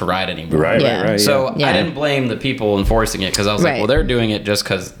 nobody gets to ride anymore. Right. So I didn't blame the people enforcing it because I was like, well, they're doing it just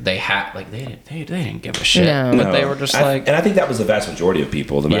because they had, like, they didn't give a shit. But they were just like, and I think that was the vast majority of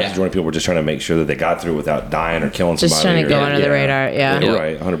people. The vast majority of people were just trying to make sure that they got through without dying or killing somebody. Just trying to go under the radar. Yeah.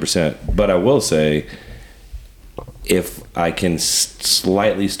 Right, 100%. But I will say, if I can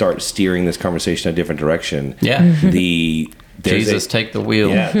slightly start steering this conversation a different direction, Jesus, take the wheel.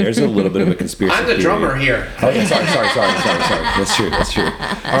 Yeah, there's a little bit of a conspiracy I'm the drummer here. Oh, yeah, sorry. That's true.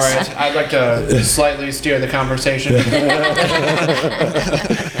 All right, I'd like to slightly steer the conversation.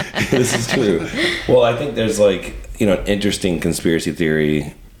 This is true. Well, I think there's an interesting conspiracy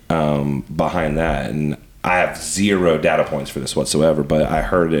theory behind that, and I have zero data points for this whatsoever, but I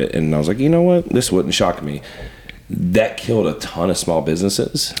heard it and I was like, you know what? This wouldn't shock me. That killed a ton of small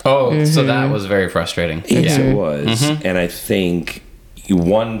businesses. Oh, so that was very frustrating. Yes, it was. And I think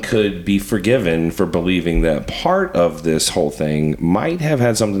one could be forgiven for believing that part of this whole thing might have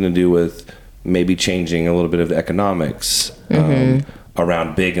had something to do with maybe changing a little bit of the economics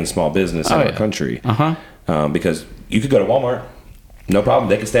around big and small business in our country. Because you could go to Walmart, no problem.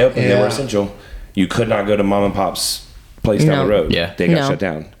 They could stay open. They were essential. You could not go to mom and pop's place down the road. They got shut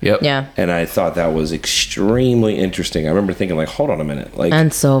down. And I thought that was extremely interesting. I remember thinking, like, hold on a minute, like,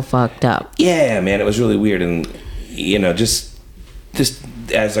 and so fucked up. Yeah, man, it was really weird. And just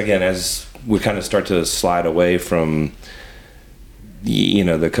as we kind of start to slide away from the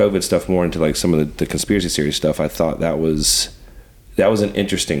COVID stuff more into like some of the conspiracy theory stuff, I thought that was an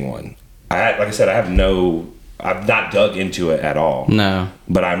interesting one. I've not dug into it at all. No.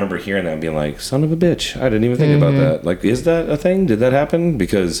 But I remember hearing that and being like, son of a bitch. I didn't even think about that. Like, is that a thing? Did that happen?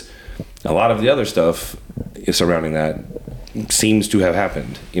 Because a lot of the other stuff surrounding that seems to have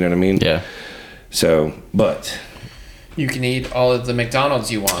happened. You know what I mean? Yeah. So, but... You can eat all of the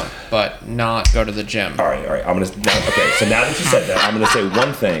McDonald's you want, but not go to the gym. All right. So now that you said that, I'm going to say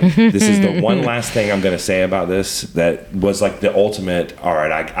one thing. This is the one last thing I'm going to say about this that was like the ultimate, all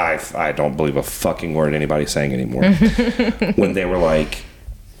right, I don't believe a fucking word anybody's saying anymore. When they were like,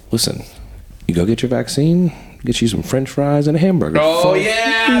 listen, you go get your vaccine, get you some french fries and a hamburger. Oh,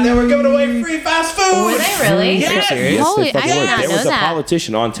 yeah. They were giving away free fast food. Were they really? Yes. Holy, I did not There was know a that.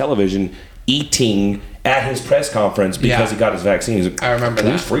 politician on television eating at his press conference because he got his vaccine. He's like, I remember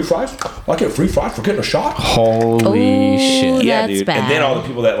that. Free fries? I get free fries for getting a shot? Holy shit. Yeah, that's dude. bad. And then all the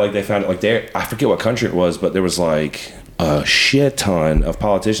people that, like, they found it, like, I forget what country it was, but there was, like, a shit ton of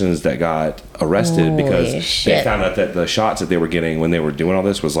politicians that got arrested because they found out that the shots that they were getting when they were doing all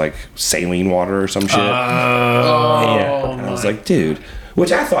this was like saline water or some shit. Yeah. And I was like, dude,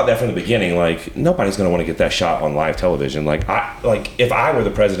 which I thought that from the beginning, like nobody's going to want to get that shot on live television. Like if I were the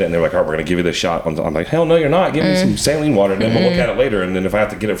president and they're like, all right, we're going to give you this shot, I'm like, hell no, you're not. Give me some saline water and then we'll look at it later. And then if I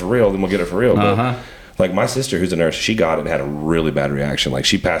have to get it for real, then we'll get it for real. But like my sister, who's a nurse, she got it and had a really bad reaction. Like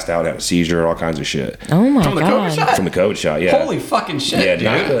she passed out, had a seizure, all kinds of shit. Oh my God! From the COVID shot, yeah. Holy fucking shit! Yeah,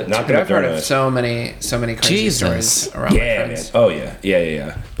 dude. I've heard of so many crazy stories around my friends. Man. Oh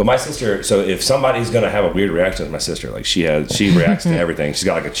yeah. But my sister, so if somebody's gonna have a weird reaction, it's my sister. Like she reacts to everything. She's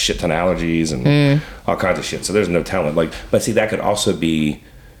got like a shit ton of allergies and all kinds of shit. So there's no telling. Like, but see, that could also be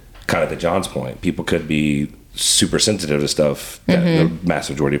kind of to John's point. People could be super sensitive to stuff that the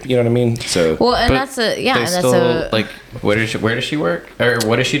massive majority of, you know what I mean? So and that's like where does she work or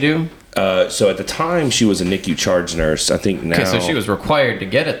what does she do? So at the time she was a NICU charge nurse. I think now. Okay, so she was required to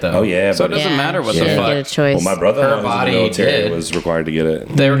get it though. Oh yeah, so it doesn't matter what the fuck. Get a choice. Well, my brother was required to get it.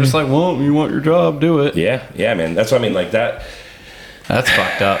 They were just like, well, you want your job, do it. Yeah, man. That's what I mean. Like that. That's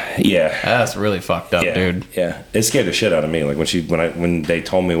fucked up. Yeah, that's really fucked up, dude. Yeah, it scared the shit out of me. Like when they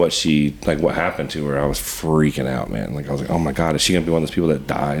told me what happened to her, I was freaking out, man. Like I was like, oh my God, is she gonna be one of those people that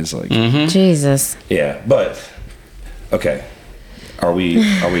dies? Like Jesus. Yeah, but okay, are we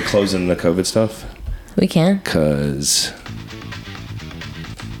closing the COVID stuff? We can. That's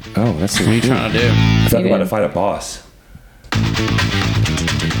what are you trying to do? I thought about to find a boss.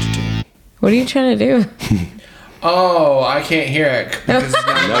 What are you trying to do? Oh, I can't hear it. No, you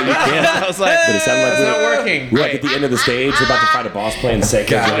can't. I was like, but it sounded like it's not working. We're like at the end of the stage, we're about to fight a boss playing Sega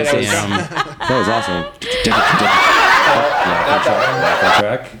Genesis. That was awesome. Laugh on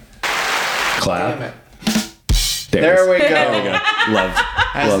track. Clap. Damn it. There we go. Love.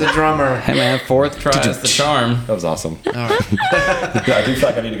 As the drummer. Hey man, fourth try is the charm. That was awesome. All right. I do feel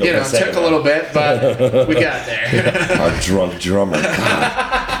like I need to go. It took a little bit, but we got there. Our drunk drummer.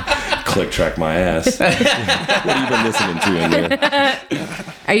 God. Click track my ass. What have you been listening to in there?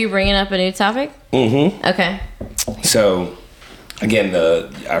 Are you bringing up a new topic? Mm-hmm. Okay. So, again,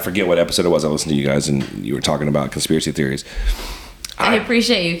 I forget what episode it was. I listened to you guys, and you were talking about conspiracy theories. I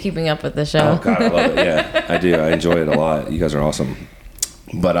appreciate you keeping up with the show. Oh God, I love it. Yeah, I do. I enjoy it a lot. You guys are awesome.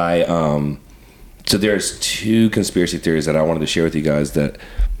 But so there's two conspiracy theories that I wanted to share with you guys that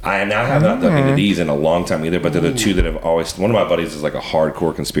I now have not dug into these in a long time either, but they're the two that have always. One of my buddies is like a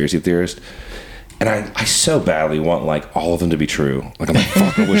hardcore conspiracy theorist, and I so badly want like all of them to be true. Like I'm like,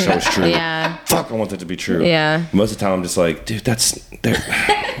 fuck, I wish that was true. Yeah. Fuck, I want that to be true. Yeah. Most of the time, I'm just like, dude,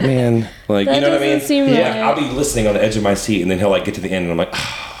 man, like that you know what I mean? Seem yeah. right. I'll be listening on the edge of my seat, and then he'll like get to the end, and I'm like,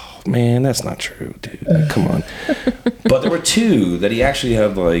 oh man, that's not true, dude. Like, come on. But there were two that he actually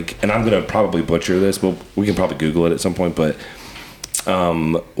had like, and I'm gonna probably butcher this, but we can probably Google it at some point, but.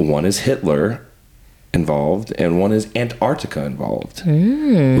 One is Hitler involved, and one is Antarctica involved.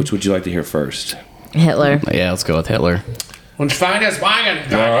 Which would you like to hear first? Hitler. Yeah, let's go with Hitler. Und find us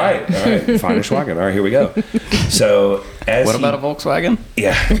wagon. All right. Find a Schwagen. All right, here we go. So, what about a Volkswagen?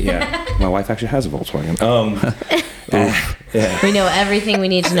 Yeah. My wife actually has a Volkswagen. Yeah. We know everything we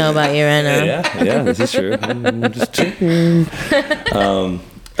need to know about you right now. Yeah, this is true. Just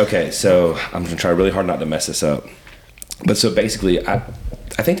okay, so I'm gonna try really hard not to mess this up. But so basically, I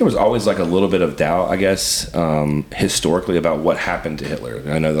think there was always like a little bit of doubt, I guess, historically about what happened to Hitler.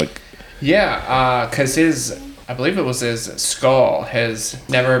 I know, like, because I believe it was his skull has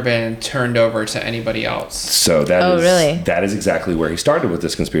never been turned over to anybody else. So that is exactly where he started with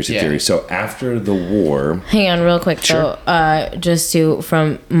this conspiracy theory. So after the war, hang on, real quick sure. though, just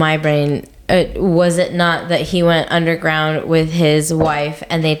from my brain. Was it not that he went underground with his wife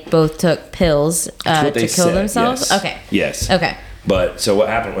and they both took pills to kill themselves? Yes. Okay. Yes. Okay. But so what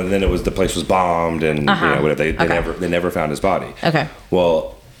happened was then the place was bombed and whatever. They never found his body. Okay.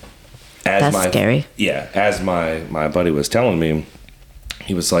 Well, that's scary. Yeah, as my buddy was telling me,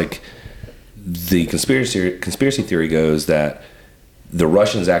 he was like, the conspiracy theory goes that the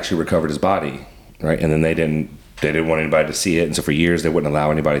Russians actually recovered his body, right? And then they didn't want anybody to see it, and so for years they wouldn't allow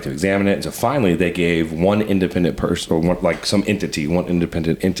anybody to examine it. And so finally they gave one independent person, or one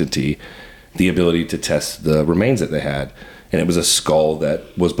independent entity, the ability to test the remains that they had. And it was a skull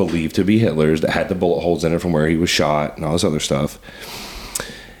that was believed to be Hitler's, that had the bullet holes in it from where he was shot and all this other stuff.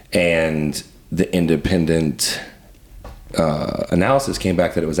 And the independent analysis came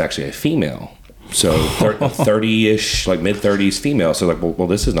back that it was actually a female. So 30-ish, like mid-30s female. So like, well,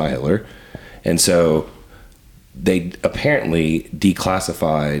 this is not Hitler. And so they apparently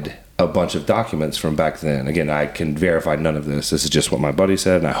declassified a bunch of documents from back then. Again, I can verify none of this. This is just what my buddy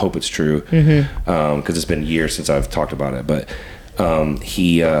said, and I hope it's true, because it's been years since I've talked about it. But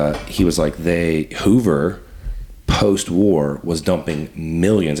he was like, Hoover post-war was dumping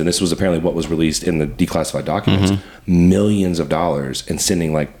millions, and this was apparently what was released in the declassified documents, millions of dollars, and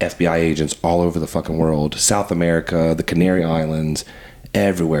sending like FBI agents all over the fucking world, South America, the Canary Islands,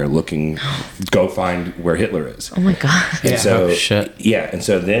 everywhere, looking, go find where Hitler is. Oh my god! And so shit. Yeah, and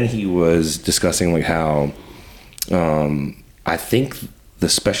so then he was discussing like how, I think the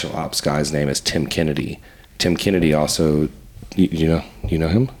special ops guy's name is Tim Kennedy. Tim Kennedy also, you know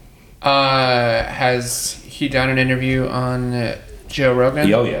him? Has he done an interview on Joe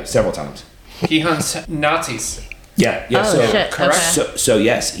Rogan? Oh yeah, several times. He hunts Nazis. Yeah. Oh, So shit. correct. Okay. So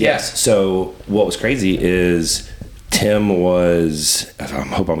yes. Yeah. So what was crazy is Tim was, I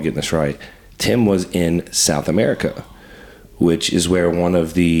hope I'm getting this right, Tim was in South America, which is where one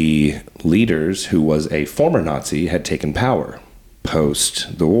of the leaders, who was a former Nazi, had taken power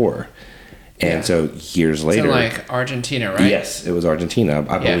post the war. And so years later, in like Argentina, right? yes, it was Argentina,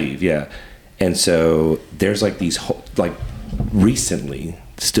 I believe. Yeah. And so there's like these recently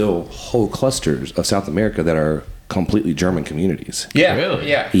still whole clusters of South America that are completely German communities. Yeah. Really?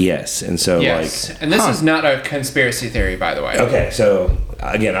 Yeah. Yes. And so Yes. And this is not a conspiracy theory, by the way. okay, so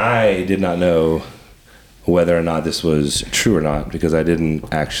again, I did not know whether or not this was true or not, because I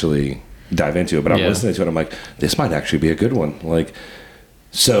didn't actually dive into it, but I'm listening to it, I'm like, this might actually be a good one. Like,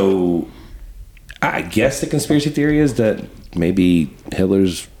 so I guess the conspiracy theory is that maybe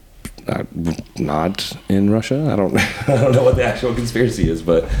Hitler's not in Russia. I don't know what the actual conspiracy is,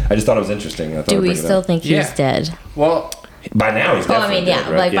 but I just thought it was interesting. I thought Do I'd we bring it still up. think he's dead? Well, By now he's Oh, I definitely mean, yeah,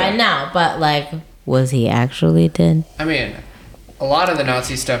 dead, right? like by now, but like, was he actually dead? I mean, a lot of the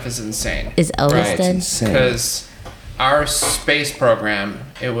Nazi stuff is insane. Is Elvis Right. dead? Insane. Because our space program,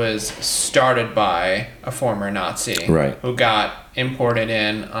 it was started by a former Nazi, Right. who got imported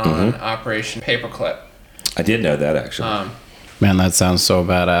in on Operation Paperclip. I did know that actually. Man, that sounds so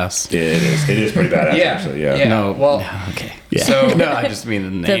badass. It is pretty badass Yeah. actually. Yeah. Yeah. No, well, okay. Yeah. so- no, I just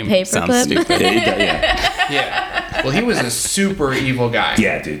mean the name sounds paperclip? stupid. Yeah. Yeah. Well, he was a super evil guy.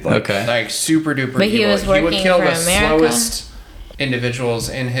 Yeah, dude. Like, Okay. Like super duper But evil. he was would working kill for the America? slowest individuals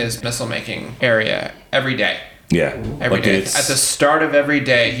in his missile making area every day. Yeah. Every Like, day. it's- At the start of every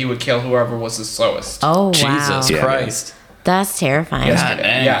day, he would kill whoever was the slowest. Oh wow, Jesus Yeah. Christ. that's terrifying. God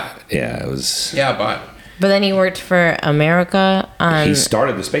dang. Yeah. Yeah, it was. Yeah, but But then he worked for America on. He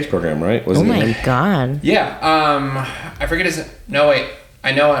started the space program, right? Oh Wasn't my he? god. yeah, I forget his. No wait,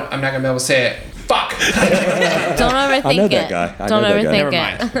 I know it. I'm not gonna be able to say it. Fuck. Don't overthink I know it. that guy. I Don't know that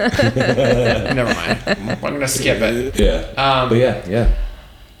guy. overthink Never it. Never mind. I'm gonna skip it. Yeah. But yeah.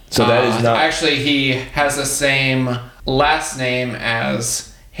 So that is not. Actually, he has the same last name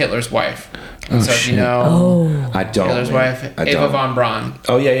as Hitler's wife. So if shit. you know I don't. Hitler's man. wife, I Eva don't. von Braun.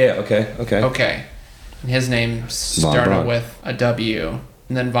 Oh yeah. Okay. Okay. And his name started Braun. with a W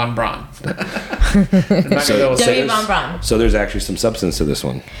and then von Braun. I'm not gonna be able to W. say von Braun. So there's actually some substance to this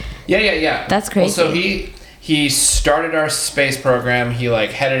one. Yeah. That's Well, crazy. so he started our space program. He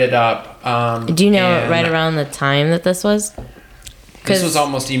like headed it up. Do you know and right around the time that this was? This was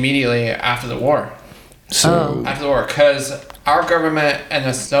almost immediately after the war. So After the war, because our government and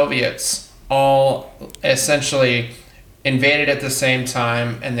the Soviets all essentially invaded at the same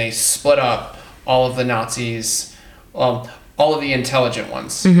time, and they split up all of the Nazis, all of the intelligent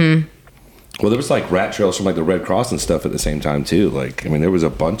ones. well, there was like rat trails from like the Red Cross and stuff at the same time too. Like I mean, there was a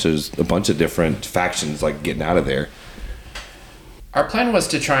bunch of different factions like getting out of there. Our plan was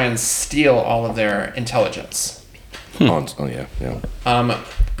to try and steal all of their intelligence. Oh yeah.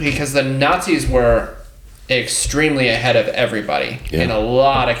 Because the Nazis were extremely ahead of everybody in a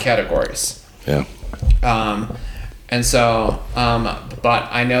lot of categories. Yeah. And so, but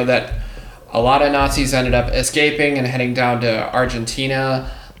I know that a lot of Nazis ended up escaping and heading down to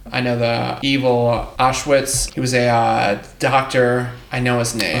Argentina. I know the evil Auschwitz. He was a doctor. I know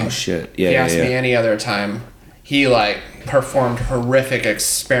his name. Oh shit. If you ask me any other time, he like performed horrific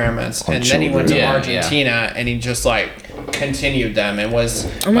experiments, On and then he went to children. Argentina and he just like continued them and was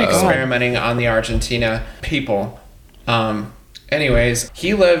my God. experimenting on the Argentina people. Anyways,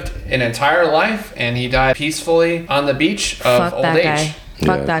 he lived an entire life and he died peacefully on the beach of Fuck old that age. guy.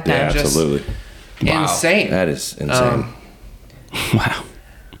 Fuck that guy. Yeah, Just- absolutely. Wow. Insane. That is insane. Wow.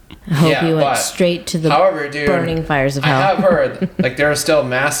 I hope Yeah, he went but straight to the However, dude, burning fires of I hell. have heard like there are still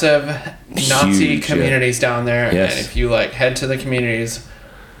massive Nazi Huge, yeah. communities down there, Yes. and if you like head to the communities,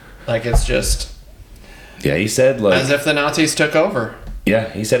 like it's just Yeah, he said like. as if the Nazis took over. Yeah,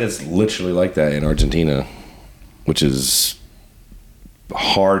 he said it's literally like that in Argentina, which is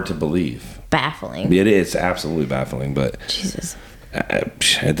hard to believe. Baffling. It is absolutely baffling, but Jesus.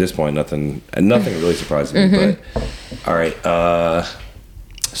 At this point, nothing really surprises me. But all right,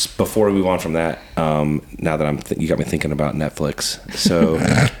 before we move on from that, now that you got me thinking about Netflix. So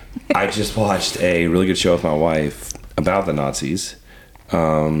I just watched a really good show with my wife about the Nazis,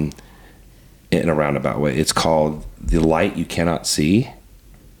 in a roundabout way. It's called The Light You Cannot See.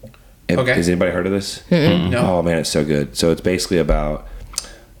 Okay. Has anybody heard of this? No. Oh man, it's so good. So it's basically about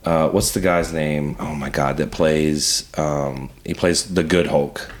what's the guy's name? Oh my God, that plays he plays the good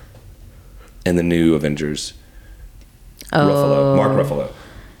Hulk in the new Avengers. Oh. Mark Ruffalo.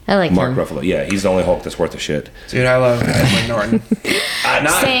 I like Mark him. Ruffalo. Yeah, he's the only Hulk that's worth a shit. Dude, I love Edward Norton.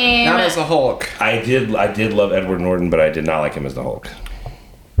 Same. Not as a Hulk. I did love Edward Norton, but I did not like him as the Hulk.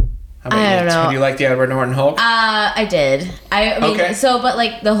 How about I don't know. Do you like the Edward Norton Hulk? I did. I mean, Okay. but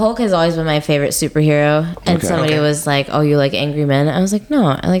like the Hulk has always been my favorite superhero. And Okay. somebody was like, "Oh, you like angry men?" I was like, "No,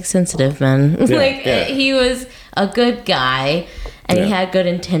 I like sensitive men." Yeah. He was a good guy, and he had good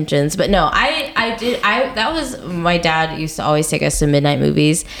intentions. But no, that was my dad used to always take us to midnight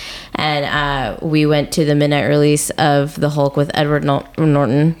movies, and we went to the midnight release of the Hulk with Edward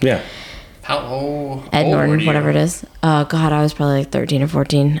Norton. Yeah. How old? Ed old were Norton, you? whatever it is. Oh God, I was probably like 13 or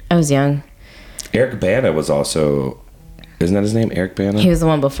 14. I was young. Eric Bana was also, isn't that his name? Eric Bana? He was the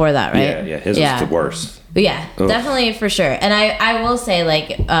one before that, right? Yeah. His was the worst. But yeah, Ugh. definitely for sure. And I will say,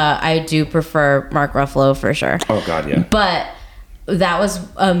 like, I do prefer Mark Ruffalo for sure. Oh God, yeah. But that was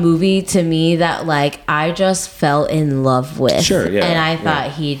a movie to me that, like, I just fell in love with. Sure, yeah. And I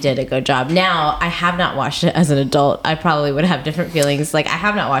thought he did a good job. Now, I have not watched it as an adult. I probably would have different feelings. Like, I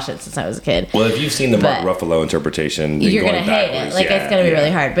have not watched it since I was a kid. Well, if you've seen the Mark But Ruffalo interpretation, then You're going to hate it. backwards, Like, yeah, it's going to be yeah.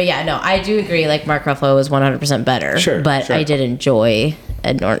 really hard. But yeah, no, I do agree. Like, Mark Ruffalo was 100% better. Sure, But sure. I did enjoy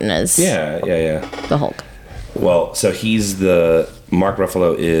Ed Norton as Yeah. the Hulk. Well, so Mark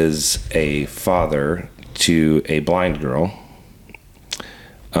Ruffalo is a father to a blind girl.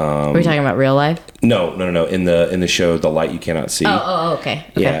 Are we talking about real life? No. In the show, The Light You Cannot See. Oh, okay.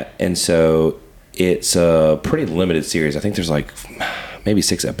 Yeah, and so it's a pretty limited series. I think there's like maybe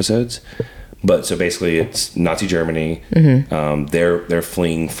 6 episodes. But so basically, it's Nazi Germany. Mm-hmm. They're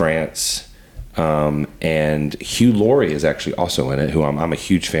fleeing France. And Hugh Laurie is actually also in it, who I'm a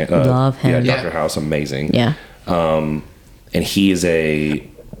huge fan of. Love him. Yeah, Dr. House, amazing. Yeah. And he's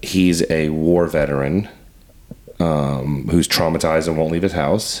a war veteran who's traumatized and won't leave his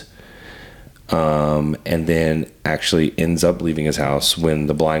house. And then actually ends up leaving his house when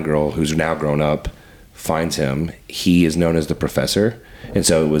the blind girl, who's now grown up, finds him. He is known as the professor. And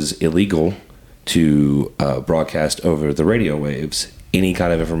so it was illegal to broadcast over the radio waves any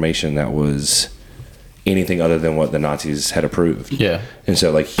kind of information that was anything other than what the Nazis had approved. Yeah. And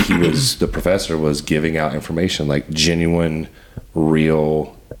so like the professor was giving out information, like genuine,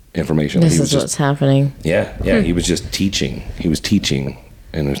 real information. This He is was what's happening. Yeah. He was just teaching. He was teaching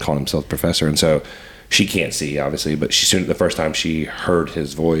and was calling himself professor. And so she can't see, obviously, but the first time she heard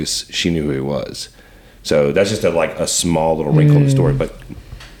his voice, she knew who he was. So that's just a small little wrinkle in the story, but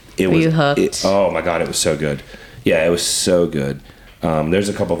it Were was. you hooked? Oh my God, it was so good. Yeah, it was so good. There's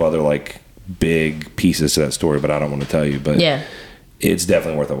a couple of other like big pieces to that story, but I don't want to tell you. But Yeah. it's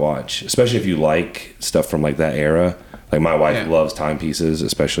definitely worth a watch, especially if you like stuff from like that era. Like my wife loves timepieces,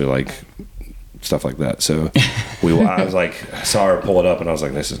 especially like stuff like that. So I was like, I saw her pull it up, and I was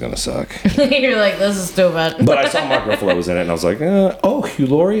like, this is gonna suck. You're like, this is stupid. But I saw Mark Ruffalo was in it, and I was like, oh, Hugh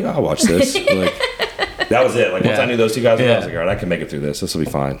Laurie, I'll watch this. Like, that was it. Like once I knew those two guys, I was like, all right, I can make it through this. This will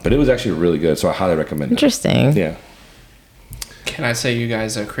be fine. But it was actually really good, so I highly recommend it. Interesting. Yeah. Can I say you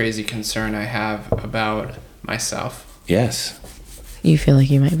guys a crazy concern I have about myself? Yes. You feel like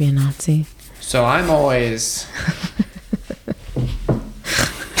you might be a Nazi? So I'm always.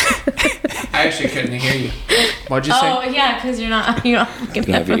 I actually couldn't hear you. What'd you say? Oh yeah, because you're not fucking.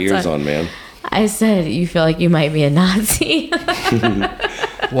 You have your ears on, man. I said you feel like you might be a Nazi.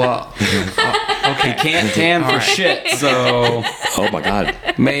 Well, okay. You can't tan for shit, so Oh my God.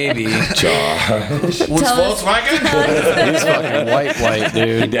 maybe. Josh. What's Tell us- Volkswagen? He's fucking white, He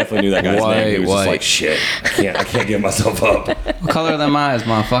dude. definitely knew that guy's name. He was just like, shit, I can't get myself up. What color are them eyes,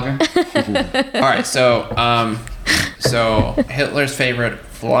 motherfucker? All right, so Hitler's favorite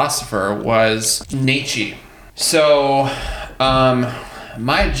philosopher was Nietzsche. So,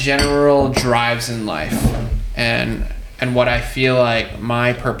 my general drives in life and what I feel like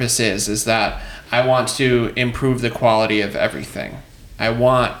my purpose is that I want to improve the quality of everything. I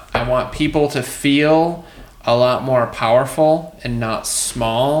want people to feel a lot more powerful and not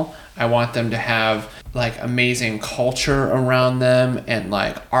small. I want them to have like amazing culture around them and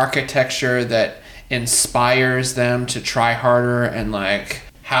like architecture that inspires them to try harder and like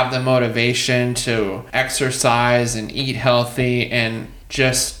have the motivation to exercise and eat healthy and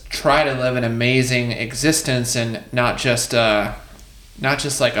just try to live an amazing existence and not just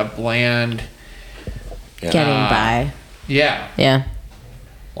like a bland getting by. Yeah.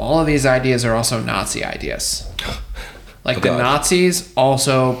 All of these ideas are also Nazi ideas. Like the Nazis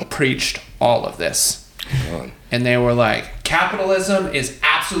also preached all of this. And they were like, capitalism is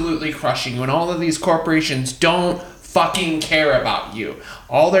absolutely crushing you, and all of these corporations don't fucking care about you.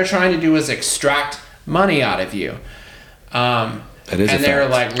 All they're trying to do is extract money out of you. And they're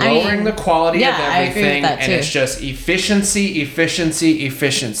like lowering the quality of everything, and it's just efficiency.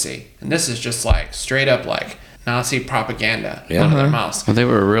 And this is just like straight up like Nazi propaganda out of their mouths. Well, they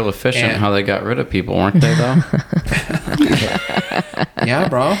were real efficient how they got rid of people, weren't they, though? Yeah,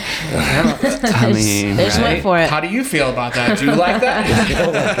 bro. Yeah. I mean, they just went for it. How do you feel about that? Do you like that?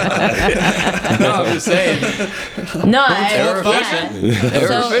 No, I'm just saying. No, they were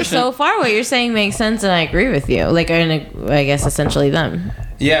efficient. So far, what you're saying makes sense, and I agree with you. Like, I guess essentially them.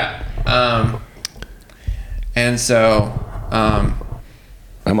 Yeah. And so,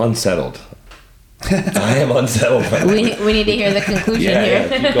 I'm unsettled. I am unsettled. We need to hear the conclusion here.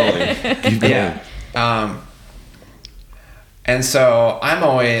 Yeah, keep going. Yeah. And so I'm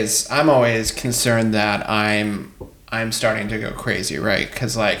always concerned that I'm starting to go crazy, right?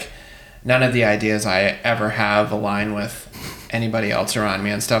 Because like none of the ideas I ever have align with anybody else around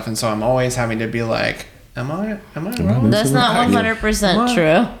me and stuff, and so I'm always having to be like, am I wrong? That's not 100%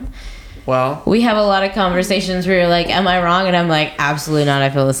 true. Well, we have a lot of conversations where you're like, am I wrong? And I'm like, absolutely not. I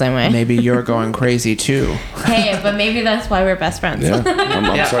feel the same way. Maybe you're going crazy too. Hey, but maybe that's why we're best friends. Yeah,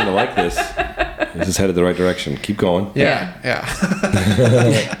 I'm starting to like this. This is headed the right direction. Keep going. Yeah.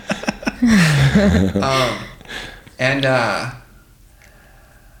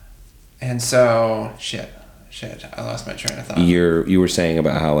 And so shit, I lost my train of thought. You were saying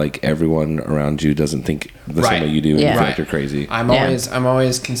about how like everyone around you doesn't think the same way you do, and you feel like you're crazy. I'm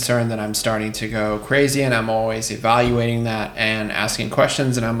always concerned that I'm starting to go crazy, and I'm always evaluating that and asking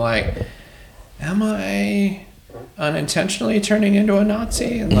questions, and I'm like, am I unintentionally turning into a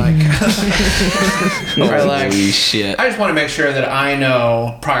Nazi? And like, or like, holy shit. I just want to make sure that I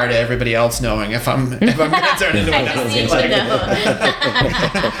know prior to everybody else knowing if I'm gonna turn into a Nazi. Like,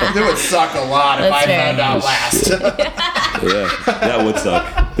 it would suck a lot if I found out last. Yeah, that would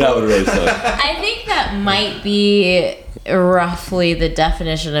suck. That would really suck. I think that might be roughly the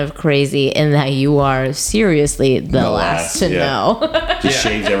definition of crazy, in that you are seriously the last to know. Just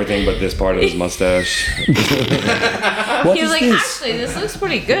shaves everything but this part of his mustache. He was like, actually, this looks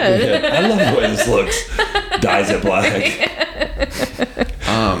pretty good. Yeah, I love the way this looks. Dyes it black.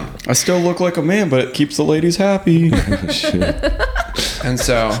 I still look like a man, but it keeps the ladies happy. And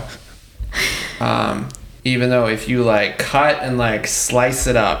so, even though if you like cut and like slice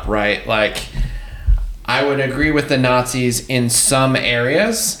it up, right, like I would agree with the Nazis in some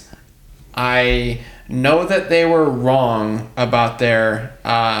areas. I know that they were wrong about their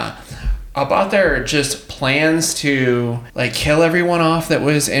just plans to like kill everyone off that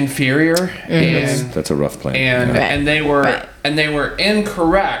was inferior. And that's a rough plan. And they were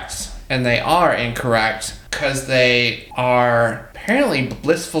incorrect, and they are incorrect because they are apparently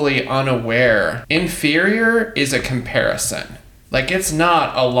blissfully unaware. Inferior is a comparison. Like, it's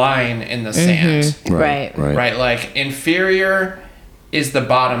not a line in the sand. Right. Like, inferior is the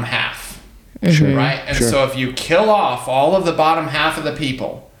bottom half. Mm-hmm. Right? And so if you kill off all of the bottom half of the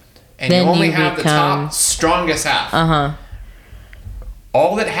people, and then you only have the top strongest half,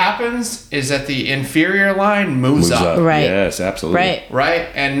 all that happens is that the inferior line moves up. Right. Yes, absolutely. Right?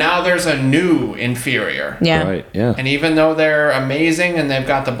 And now there's a new inferior. Yeah. Right, yeah. And even though they're amazing, and they've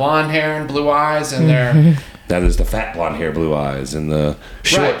got the blonde hair and blue eyes, and they're... That is the fat blonde hair, blue eyes, and the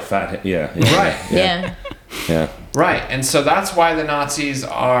short fat hair. Yeah. Right, and so that's why the Nazis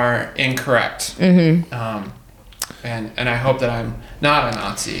are incorrect. And I hope that I'm not a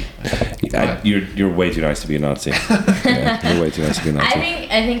Nazi. You're way too nice to be a Nazi. You're way too nice to be a Nazi.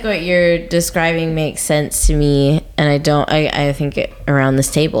 I think what you're describing makes sense to me, and I think around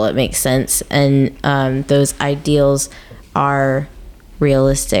this table it makes sense, and those ideals are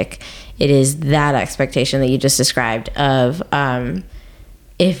realistic. It is that expectation that you just described of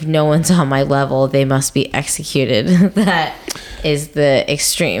if no one's on my level, they must be executed. That is the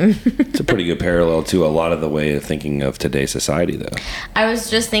extreme. It's a pretty good parallel to a lot of the way of thinking of today's society, though. I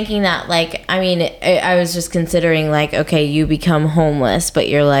was just thinking that, like, I mean, I was just considering, like, okay, you become homeless, but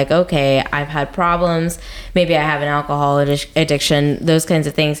you're like, okay, I've had problems. Maybe I have an alcohol addiction, those kinds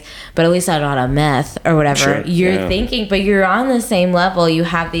of things, but at least I'm not on meth or whatever. Sure, You're thinking, but you're on the same level. You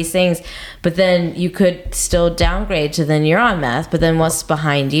have these things, but then you could still downgrade to then you're on meth, but then what's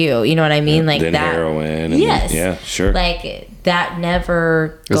behind you? You know what I mean? Like then that. Heroin. And Yes. yeah, sure. Like that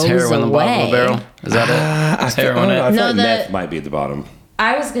never goes Is heroin the bottom of the away. barrel? Is that it? Is heroin I it? feel No, like the- meth might be at the bottom.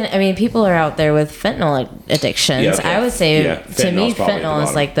 I mean, people are out there with fentanyl addictions. Yeah, okay. I would say, Yeah, to me, fentanyl's probably at the fentanyl is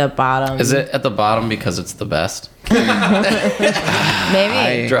bottom. like the bottom. Is it at the bottom because it's the best?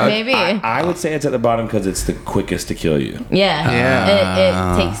 Maybe. Drug. Maybe. I would say it's at the bottom because it's the quickest to kill you.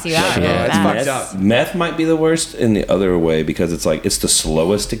 Yeah. It takes you out. Yeah, really it's fast. fucked up. Meth might be the worst in the other way because it's like it's the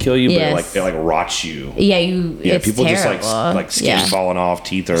slowest to kill you, Yes. but it like rots you. Yeah, it's people terrible. just like skin Yeah. falling off,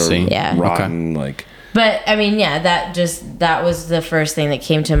 teeth are See? Yeah. rotten. Like But I mean, yeah, that was the first thing that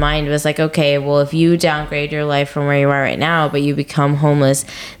came to mind was like, okay, well, if you downgrade your life from where you are right now, but you become homeless,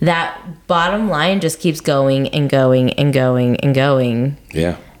 that bottom line just keeps going and going and going and going,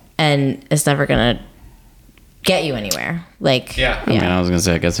 yeah. and it's never gonna get you anywhere. Like, Yeah. I mean, I was gonna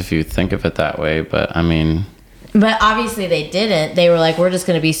say, I guess if you think of it that way, but I mean, But obviously they didn't. They were like, we're just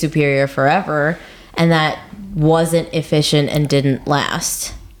gonna be superior forever, and that wasn't efficient and didn't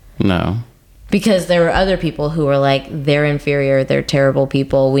last. no. Because there were other people who were like, they're inferior, they're terrible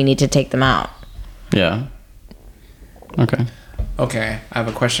people, we need to take them out. Yeah. Okay. Okay, I have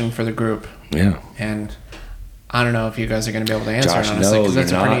a question for the group, Yeah. and I don't know if you guys are going to be able to answer Josh, it honestly, no, because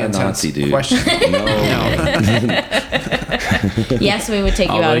that's you're a pretty not a intense Nazi, dude. question. No. Yes, we would take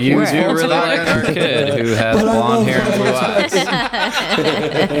you Although out if you you do were. really like our kid who has blonde hair and blue eyes.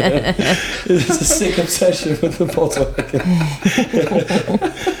 It's a sick obsession with the Volkswagen.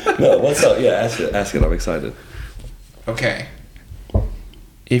 No, what's up? Yeah, ask it. I'm excited. Okay.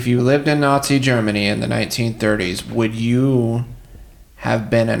 If you lived in Nazi Germany in the 1930s, would you have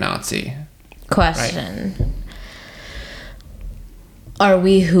been a Nazi? Question. Are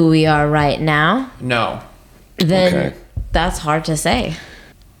we who we are right now? No. Then Okay. that's hard to say.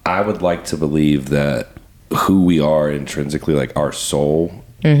 I would like to believe that who we are intrinsically, like our soul,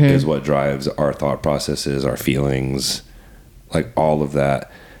 is what drives our thought processes, our feelings, like all of that.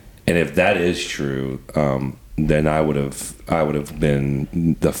 And if that is true, then I would have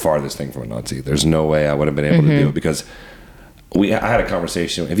been the farthest thing from a Nazi. There's no way I would have been able to do it because I had a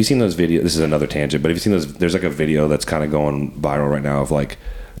conversation. Have you seen those videos? This is another tangent, but have you seen those? There's like a video that's kind of going viral right now of like,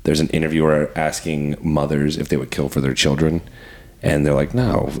 there's an interviewer asking mothers if they would kill for their children. And they're like,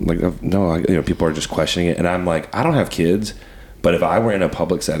 no, people are just questioning it. And I'm like, I don't have kids, but if I were in a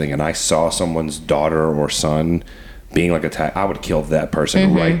public setting and I saw someone's daughter or son being like attacked, I would kill that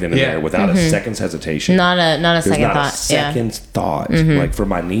person right then and there without a second's hesitation. Not a There's second not thought. a second's thought. Like for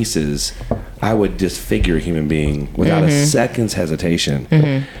my nieces, I would disfigure a human being without a second's hesitation.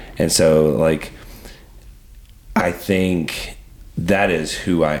 And so, like, I think that is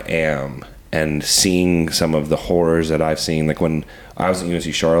who I am. And seeing some of the horrors that I've seen, like when I was at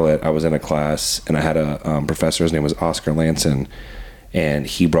UNC Charlotte, I was in a class and I had a professor, his name was Oscar Lanson, and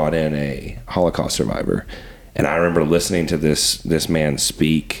he brought in a Holocaust survivor. And I remember listening to this man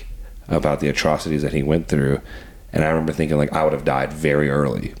speak about the atrocities that he went through. And I remember thinking, like, I would have died very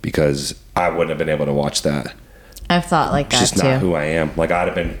early because I wouldn't have been able to watch that. I've thought like that It's just too. not who I am. Like, I'd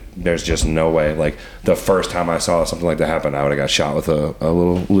have been, there's just no way. Like, the first time I saw something like that happen, I would have got shot with a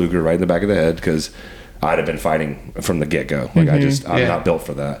little Luger right in the back of the head because I'd have been fighting from the get-go. Like, I'm not built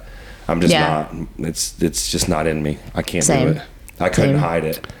for that. I'm just not. It's just not in me. I can't do it. I couldn't hide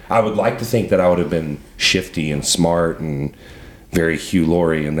it. I would like to think that I would have been shifty and smart and very Hugh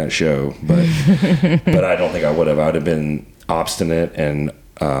Laurie in that show, but I don't think I would have. I would have been obstinate and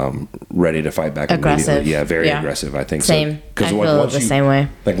ready to fight back. Aggressive. Yeah, very aggressive. I think Same. so. Because I feel the same way.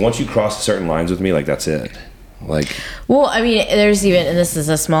 Like once you cross certain lines with me, like that's it. Like, well, I mean, there's even, and this is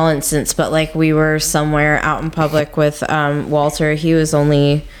a small instance, but like we were somewhere out in public with Walter. He was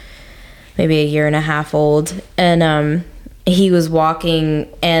only maybe a year and a half old, and he was walking,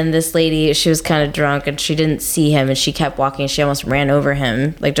 and this lady, she was kind of drunk and she didn't see him, and she kept walking. She almost ran over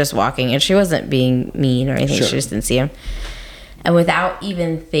him, like just walking, and she wasn't being mean or anything. She just didn't see him. And without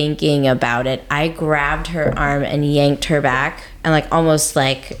even thinking about it, I grabbed her arm and yanked her back and like almost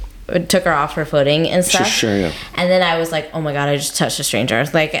like took her off her footing and stuff. Sure, yeah. And then I was like, oh my God, I just touched a stranger.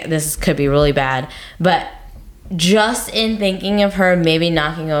 Like, this could be really bad. But just in thinking of her maybe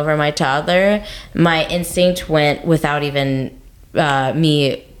knocking over my toddler, my instinct went without even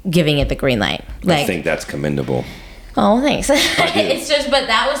me giving it the green light. I think that's commendable. Oh, thanks. It's just, but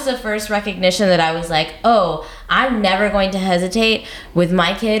that was the first recognition that I was like, oh, I'm never going to hesitate with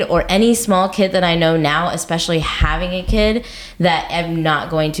my kid or any small kid that I know now, especially having a kid, that I'm not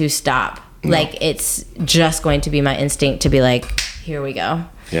going to stop. No. Like, it's just going to be my instinct to be like, here we go.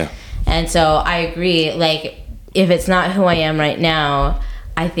 Yeah. And so I agree. Like, if it's not who I am right now,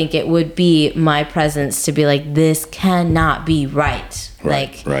 I think it would be my presence to be like, this cannot be right.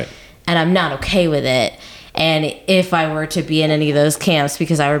 Right. And I'm not okay with it. And if I were to be in any of those camps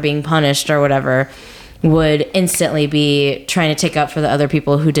because I were being punished or whatever, would instantly be trying to take up for the other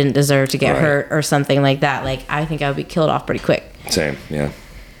people who didn't deserve to get hurt or something like that. Like, I think I would be killed off pretty quick. Same, yeah.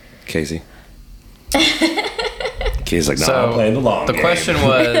 Casey? Casey's like, no, I'm playing the long game. The question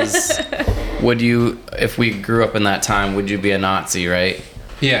was, would you, if we grew up in that time, would you be a Nazi, right?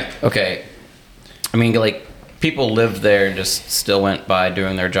 Yeah. Okay. I mean, like, people lived there and just still went by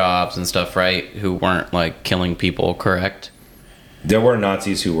doing their jobs and stuff, right? Who weren't, like, killing people, correct? There were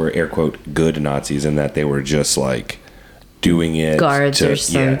Nazis who were, air quote, good Nazis in that they were just, like, doing it. Guards or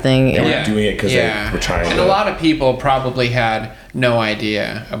something. Yeah. They were doing it because they were trying and a lot of people probably had no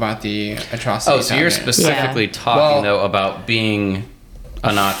idea about the atrocities. Oh, so you're specifically talking, though, about being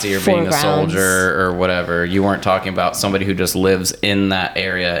a Nazi or being a soldier or whatever. You weren't talking about somebody who just lives in that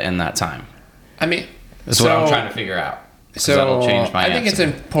area in that time. I mean... That's what I'm trying to figure out. So that'll change my answer. I think it's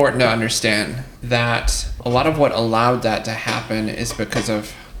important to understand that a lot of what allowed that to happen is because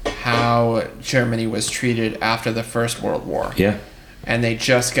of how Germany was treated after the First World War. Yeah. And they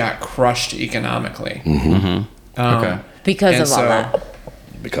just got crushed economically. Okay. Because of all that.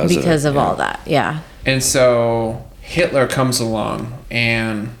 Because of all that, yeah. And so Hitler comes along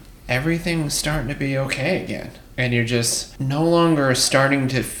and everything's starting to be okay again. And you're just no longer starting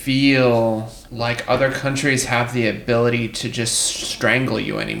to feel like other countries have the ability to just strangle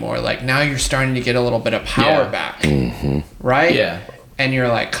you anymore. Like, now you're starting to get a little bit of power back, right? Yeah. And your,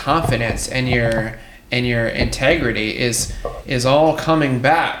 like, confidence and your integrity is all coming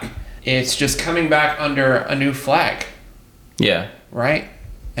back. It's just coming back under a new flag. Yeah. Right?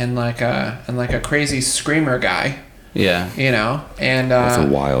 And like a crazy screamer guy. Yeah. You know, and that's a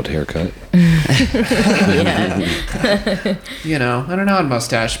wild haircut. You know, and an odd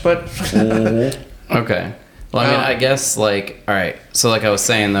mustache, but okay. Well, I mean, I guess, like, all right. So, like I was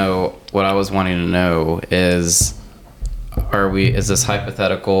saying, though, what I was wanting to know is, is this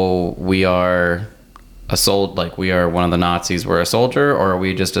hypothetical? We are we are one of the Nazis. We're a soldier, or are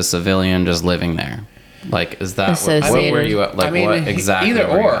we just a civilian just living there? Like, is that what were you like? I mean, what exactly either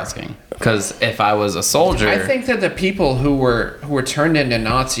were you or. Asking? Because if I was a soldier, I think that the people who were turned into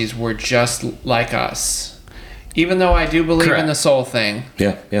Nazis were just like us. Even though I do believe in the soul thing.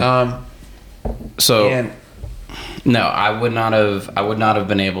 Yeah. No, I would not have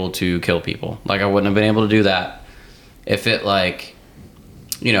been able to kill people. Like, I wouldn't have been able to do that if it, like,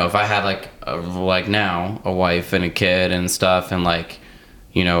 you know, if I had like now a wife and a kid and stuff, and, like,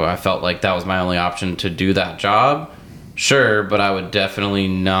 you know, I felt like that was my only option to do that job. Sure, but I would definitely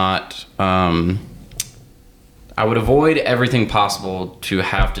not. I would avoid everything possible to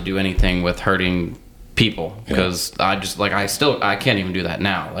have to do anything with hurting people, because I can't even do that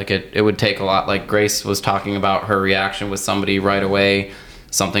now. Like, it would take a lot. Like, Grace was talking about her reaction with somebody right away,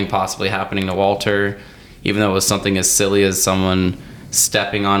 something possibly happening to Walter, even though it was something as silly as someone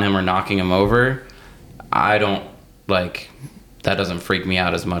stepping on him or knocking him over. I don't like. That doesn't freak me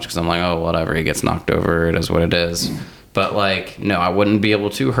out as much, because I'm like, oh, whatever, he gets knocked over, it is what it is. But, like, no, I wouldn't be able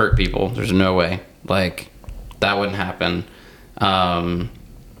to hurt people. There's no way. Like, that wouldn't happen. And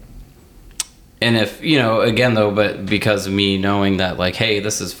if, you know, again, though, but because of me knowing that, like, hey,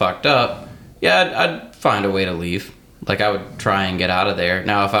 this is fucked up, yeah, I'd find a way to leave. Like, I would try and get out of there.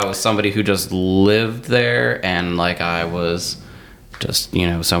 Now, if I was somebody who just lived there and, like, I was just, you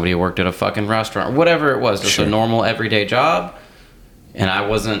know, somebody who worked at a fucking restaurant, or whatever it was, just a normal everyday job, and I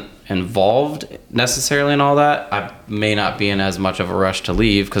wasn't involved necessarily in all that, I may not be in as much of a rush to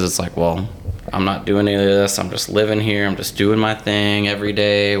leave, because it's like, well, I'm not doing any of this, I'm just living here, I'm just doing my thing every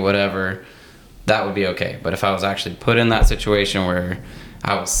day, whatever. That would be okay. But if I was actually put in that situation where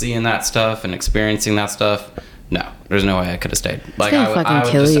I was seeing that stuff and experiencing that stuff, no, there's no way I could have stayed. Like, I would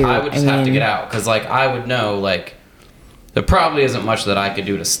just have to get out, because, like, I would know, like, there probably isn't much that I could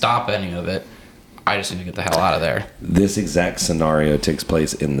do to stop any of it. I just need to get the hell out of there. This exact scenario takes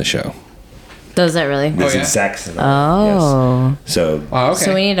place in the show. Does it really? This exact scenario. Oh. Yes. So, okay.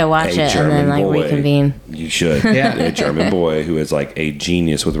 So we need to watch it and then, like, reconvene. You should. Yeah. A German boy who is, like, a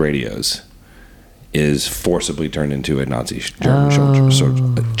genius with radios is forcibly turned into a Nazi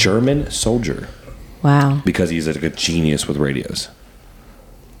German soldier. Wow. Because he's like a genius with radios.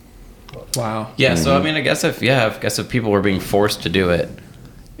 Wow. Yeah. So I mean, I guess if people were being forced to do it,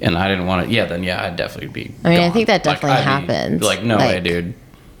 and I didn't want to, then I'd definitely be. I mean, gone. I think that definitely I'd happens. Be like, no way, dude.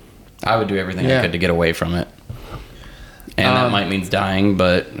 I would do everything I could to get away from it. And that might mean dying,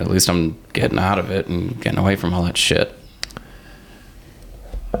 but at least I'm getting out of it and getting away from all that shit.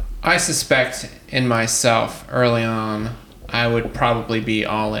 I suspect in myself early on, I would probably be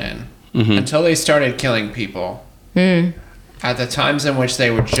all in until they started killing people. At the times in which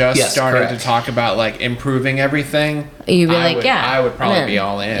they were just starting to talk about like improving everything, you'd be like, I would probably be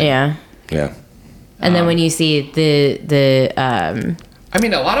all in. Yeah. Yeah. And then when you see the I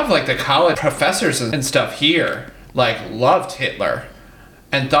mean, a lot of like the college professors and stuff here like loved Hitler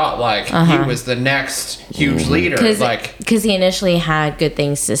and thought like he was the next huge leader. Because he initially had good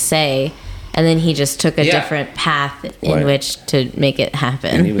things to say, and then he just took a different path in which to make it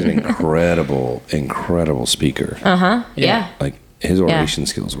happen. And he was an incredible speaker. Yeah. Like his oration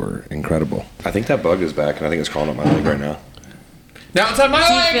skills were incredible. I think that bug is back, and I think it's crawling up my leg right now. Now it's on my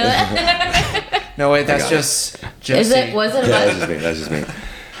Do you leg. feel it? No, wait, that's just Is it? Was it? Yeah, that's just me.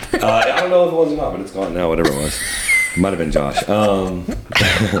 I don't know if it was or not, but it's gone now. Whatever it was, it might have been Josh. It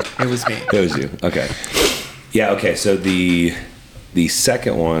was me. It was you. Okay. Yeah. Okay. So the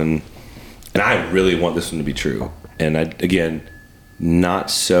second one, and I really want this one to be true. And I not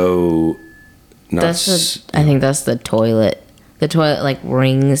so. I think that's the toilet. The toilet like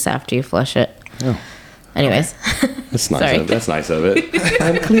rings after you flush it. Oh. Anyways. That's nice. Sorry. That's nice of it.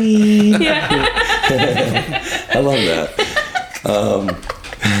 I'm clean. Yeah. I love that.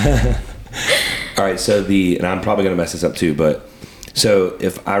 All right. So and I'm probably going to mess this up too, but so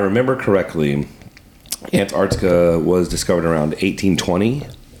if I remember correctly, Antarctica was discovered around 1820.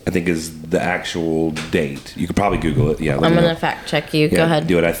 I think is the actual date. You could probably Google it. Yeah. I'm going to fact check you. Go ahead.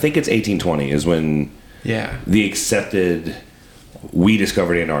 Do it. I think it's 1820 is when the accepted we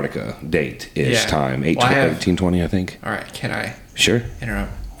discovered Antarctica date-ish time. 1820, I think. All right. Can I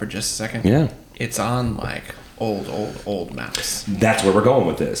interrupt for just a second? Yeah. It's on like old maps. That's where we're going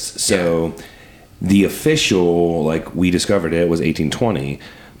with this. So the official, like, we discovered it was 1820,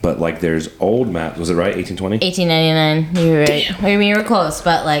 but like there's old maps. Was it right? 1820? 1899. You were right. I mean, you were close,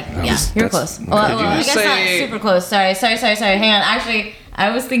 but like, you were close. Well, I guess not super close. Sorry. Hang on. Actually, I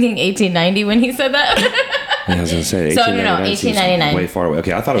was thinking 1890 when he said that. Yeah, I was going to say 1899. So, 1899. Way far away.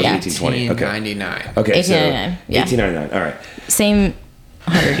 Okay, I thought it was 1820. Okay. 1899. Okay, 1899. So 1899. All right. Same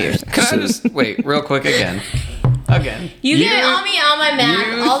 100 years. Can I just wait real quick again? You get on me on my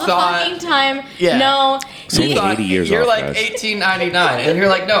math all the fucking time. Yeah. No. So You thought 80 years you're off, like guys. 1899, and you're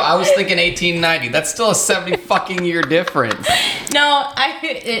like, no, I was thinking 1890. That's still a 70 fucking year difference. No,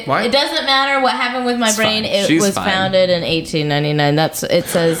 it doesn't matter what happened with my brain. fine. It She's was fine. founded in 1899. It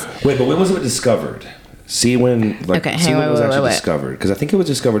says. Wait, but when was it discovered? See when, like, Okay, see when it was actually wait. discovered? Because I think it was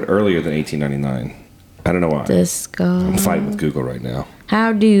discovered earlier than 1899. I don't know why. Discovered. I'm fighting with Google right now.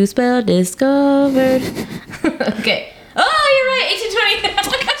 How do you spell discovered? Okay. Oh, you're right.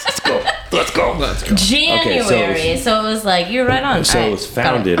 1820. Let's go. January. So it was like, you're right on. So All it right, was got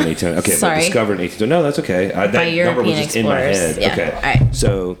founded it. in 18. Okay, Sorry. but discovered in 18. No, that's okay. That number was European just in my explorers. head. Yeah. Okay. All right.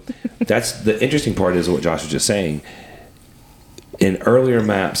 So that's the interesting part is what Josh was just saying. In earlier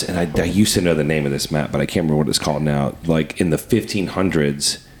maps, and I used to know the name of this map, but I can't remember what it's called now. Like in the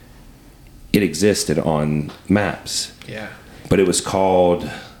 1500s, it existed on maps. Yeah. But it was called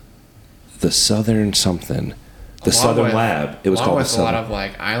the Southern something. The Southern Lab. It was called the Southern. A lot of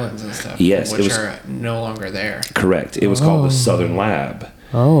like islands and stuff. Yes, which are no longer there. Correct. It was called the Southern Lab.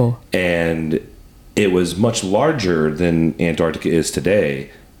 Oh. And it was much larger than Antarctica is today.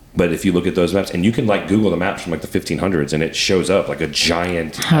 But if you look at those maps, and you can like Google the maps from like the 1500s, and it shows up like a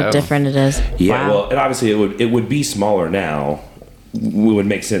giant. How different it is. Yeah. Wow. Well, and obviously it would be smaller now. It would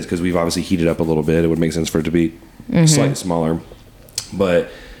make sense because we've obviously heated up a little bit. It would make sense for it to be slightly smaller.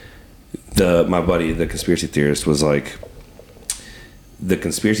 But my buddy, the conspiracy theorist, was like, the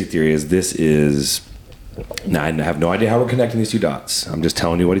conspiracy theory is this is. Now I have no idea how we're connecting these two dots. I'm just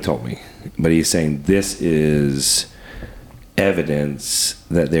telling you what he told me. But he's saying this is evidence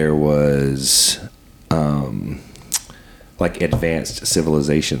that there was like advanced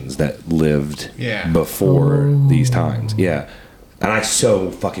civilizations that lived before these times. Yeah. And I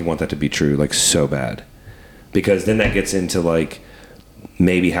so fucking want that to be true, like so bad. Because then that gets into like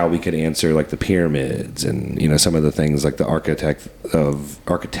maybe how we could answer like the pyramids and, you know, some of the things like the architecture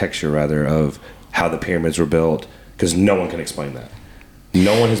of how the pyramids were built, because no one can explain that.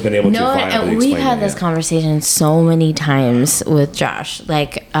 No one has been able to viably explain we've had that this yet. conversation so many times with Josh.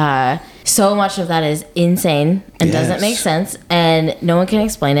 Like, So much of that is insane and doesn't make sense, and no one can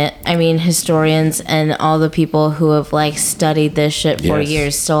explain it. I mean, historians and all the people who have like studied this shit for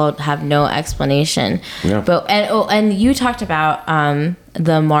years still have no explanation. Yeah. But and you talked about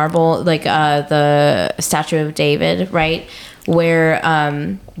the marble, like the Statue of David, right? Where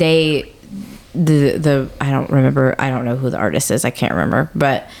they I don't know who the artist is. I can't remember,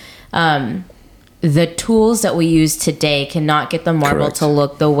 but the tools that we use today cannot get the marble to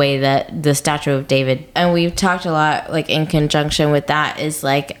look the way that the Statue of David. And we've talked a lot, like in conjunction with that, is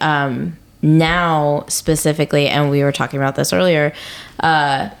like now specifically, and we were talking about this earlier,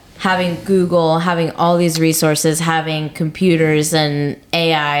 having Google, having all these resources, having computers and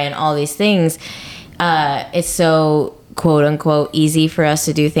AI and all these things, it's so quote unquote easy for us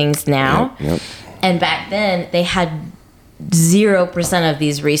to do things now. Yep. And back then they had 0% of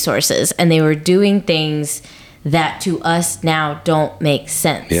these resources, and they were doing things that to us now don't make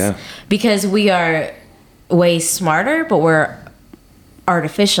sense. Yeah. Because we are way smarter, but we're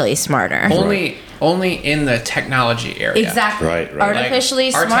artificially smarter. Only in the technology area. Exactly. Right.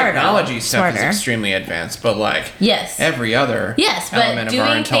 Artificially like, smarter. Our technology stuff is extremely advanced, but like every other element of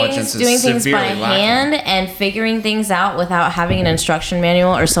our intelligence is severely lacking. Doing things by hand and figuring things out without having an instruction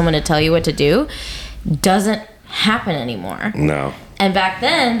manual or someone to tell you what to do doesn't happen anymore. No. And back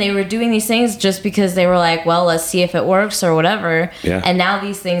then they were doing these things just because they were like, well, let's see if it works or whatever. Yeah. And now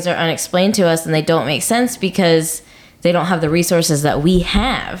these things are unexplained to us and they don't make sense because they don't have the resources that we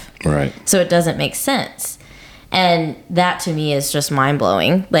have. Right. So it doesn't make sense. And that to me is just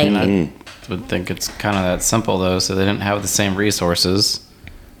mind-blowing. Like I would think it's kind of that simple though. So they didn't have the same resources.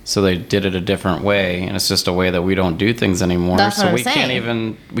 So they did it a different way, and it's just a way that we don't do things anymore. That's what so I'm we saying. can't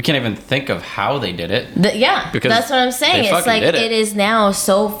even think of how they did it. Because that's what I'm saying. It's like it is now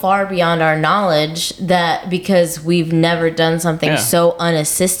so far beyond our knowledge that because we've never done something so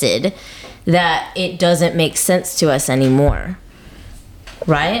unassisted that it doesn't make sense to us anymore.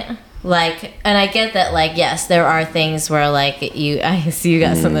 Right? Like, and I get that, like, yes, there are things where, like, I see you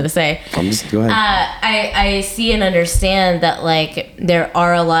got something to say. Go ahead. I see and understand that, like, there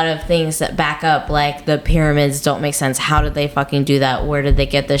are a lot of things that back up, like, the pyramids don't make sense. How did they fucking do that? Where did they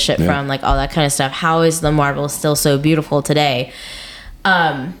get this shit from? Like, all that kind of stuff. How is the marble still so beautiful today?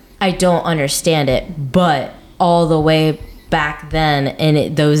 I don't understand it, but all the way back then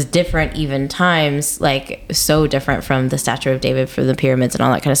in those different even times, like so different from the Statue of David, for the pyramids and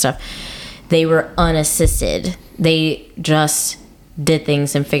all that kind of stuff, they were unassisted. They just did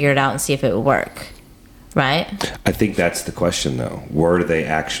things and figured it out and see if it would work. Right? I think that's the question though. Were they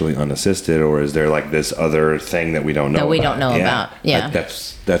actually unassisted, or is there like this other thing that we don't know about? That we don't know about. Yeah.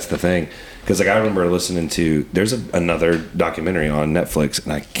 That's the thing. Because like I remember listening to another documentary on Netflix,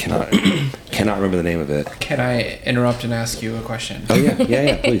 and I cannot remember the name of it. Can I interrupt and ask you a question? Oh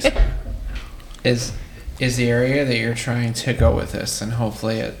yeah, please. Is the area that you're trying to go with this, and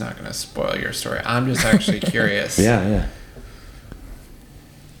hopefully it's not going to spoil your story. I'm just actually curious. Yeah.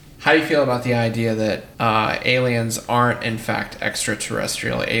 How do you feel about the idea that aliens aren't in fact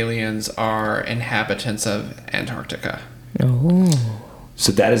extraterrestrial? Aliens are inhabitants of Antarctica. Oh.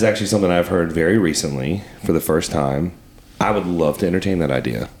 So that is actually something I've heard very recently for the first time. I would love to entertain that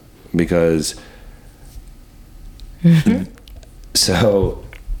idea because so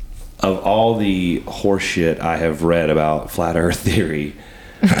of all the horse shit I have read about flat earth theory,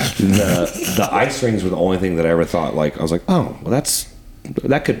 the ice rings were the only thing that I ever thought, like, I was like, oh, well,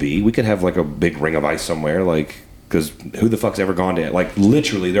 that could be. We could have like a big ring of ice somewhere, like, because who the fuck's ever gone to it? Like,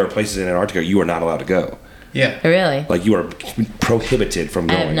 literally, there are places in Antarctica you are not allowed to go. Yeah. Really? Like, you are prohibited from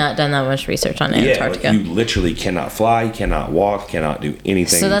going. I have not done that much research on Antarctica. Like, you literally cannot fly, cannot walk, cannot do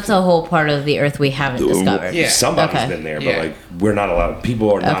anything. So that's a whole part of the Earth we haven't discovered. Yeah. Somebody's been there, but like, we're not allowed.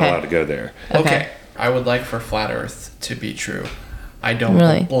 People are not allowed to go there. Okay. I would like for flat Earth to be true. I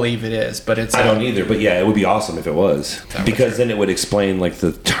don't believe it is, but it's... I don't either, but yeah, it would be awesome if it was. Because then it would explain, like,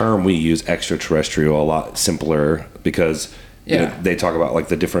 the term we use, extraterrestrial, a lot simpler, because... You know, they talk about like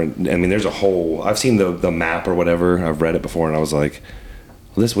the different. I mean, there's a whole. I've seen the map or whatever. I've read it before, and I was like,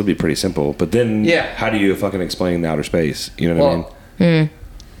 well, this would be pretty simple. But then, how do you fucking explain outer space? You know what I mean?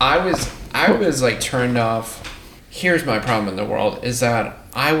 I was like turned off. Here's my problem in the world is that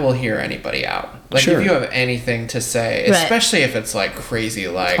I will hear anybody out. Like if you have anything to say, especially if it's like crazy,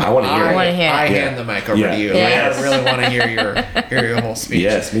 like I want to hear. I hand the mic over to you. Like, I really want to hear your whole speech.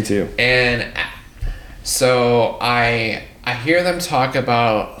 Yes, me too. And so I hear them talk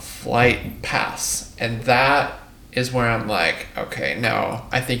about flight paths, and that is where I'm like, okay, no,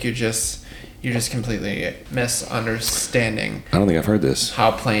 I think you're just completely misunderstanding. I don't think I've heard this.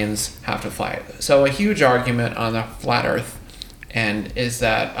 How planes have to fly. So a huge argument on the flat Earth, and is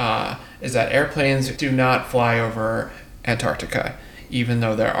that is that airplanes do not fly over Antarctica, even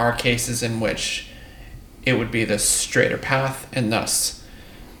though there are cases in which it would be the straighter path, and thus...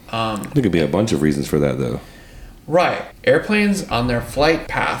 there could be a bunch of reasons for that, though. Right. Airplanes on their flight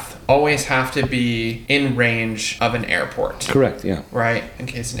path always have to be in range of an airport. Correct, yeah. Right? In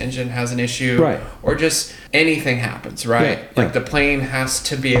case an engine has an issue. Right. Or just anything happens, right? Yeah, like the plane has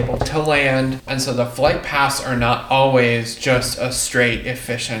to be able to land. And so the flight paths are not always just a straight,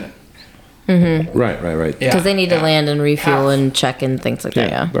 efficient... Mm-hmm. Right. Yeah. Because they need to land and refuel and check and things like that,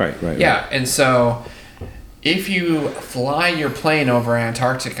 yeah. Right. Yeah, and so if you fly your plane over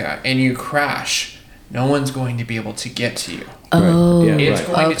Antarctica and you crash, no one's going to be able to get to you. Oh. Yeah, It's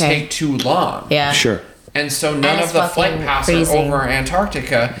going to take too long. Yeah. Sure. And so none of the flight paths are over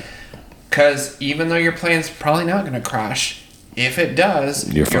Antarctica, because even though your plane's probably not going to crash, if it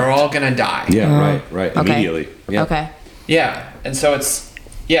does, you're all going to die. Yeah, right. Okay. Immediately. Yeah. Okay. Yeah, and so it's,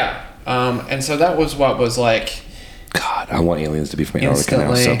 and so that was what was like... God, I want aliens to be from Antarctica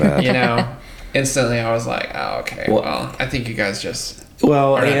now so bad. Instantly I was like, oh, okay, well I think you guys just...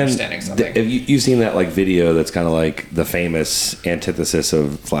 Well, are not and understanding something. have you've seen that like video that's kind of like the famous antithesis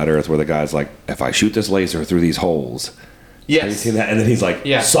of flat Earth, where the guy's like, "If I shoot this laser through these holes," yes, have you seen that? And then he's like,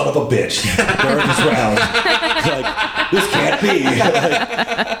 "Son of a bitch, the Earth is round." Like, this can't be.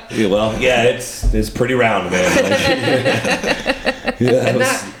 It's pretty round, man.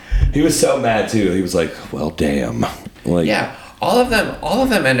 He was so mad too. He was like, "Well, damn." Like, all of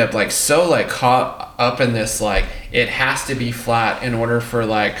them end up like so like caught up in this like it has to be flat in order for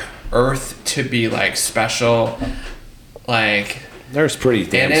like Earth to be like special, like Earth's pretty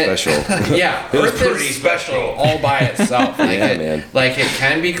damn special. Earth is special all by itself. Like man. Like it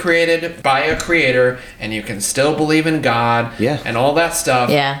can be created by a creator, and you can still believe in God, and all that stuff.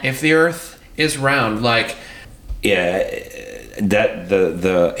 Yeah. If the Earth is round, like that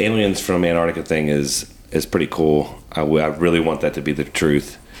the aliens from Antarctica thing is pretty cool. I really want that to be the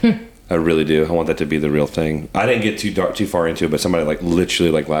truth. I really do. I want that to be the real thing. I didn't get too far into it, but somebody like literally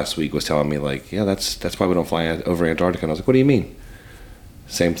like last week was telling me like, that's why we don't fly over Antarctica. And I was like, what do you mean?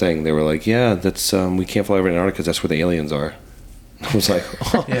 Same thing. They were like, that's we can't fly over Antarctica because that's where the aliens are. I was like,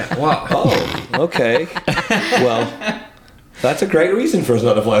 okay. Well, that's a great reason for us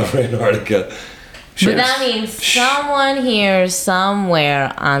not to fly over Antarctica. Sure. But that means someone here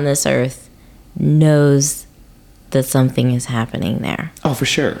somewhere on this earth knows that something is happening there. Oh, for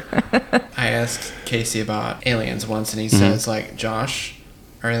sure. I asked Casey about aliens once, and he says, like, Josh,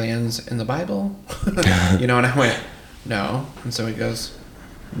 are aliens in the Bible? And I went, no. And so he goes,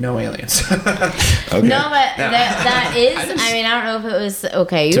 no aliens. Okay. No, but that is, I don't know if it was,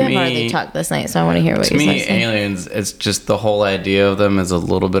 okay, you have hardly talked this night, so I want to hear what you say. To me, aliens, it's just the whole idea of them is a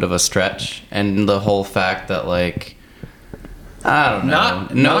little bit of a stretch, and the whole fact that, like, I don't know.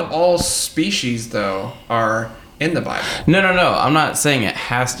 Not all species, though, are in the Bible. No. I'm not saying it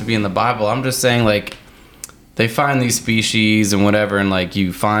has to be in the Bible. I'm just saying, like, they find these species and whatever, and, like,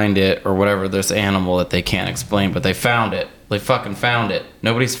 you find it or whatever, this animal that they can't explain, but they found it. They fucking found it.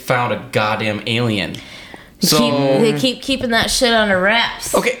 Nobody's found a goddamn alien. So they keep keeping that shit under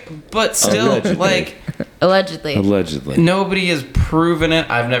wraps. Okay, but still, Allegedly. Nobody has proven it.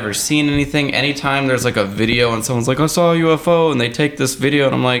 I've never seen anything. Anytime there's like a video and someone's like, I saw a UFO, and they take this video,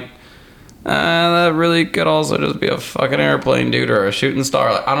 and I'm like, that really could also just be a fucking airplane, dude, or a shooting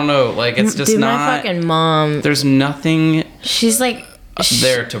star. Like, I don't know. Like, it's just not. My fucking mom. There's nothing. She's like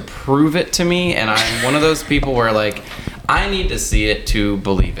there to prove it to me, and I'm one of those people where like I need to see it to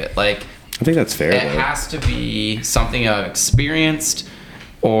believe it. Like, I think that's fair. It has to be something I've experienced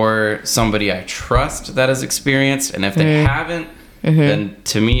or somebody I trust that has experienced, and if they haven't, then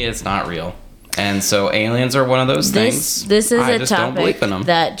to me it's not real. And so aliens are one of those things. This is a topic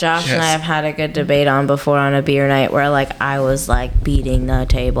that Josh and I have had a good debate on before on a beer night, where like I was like beating the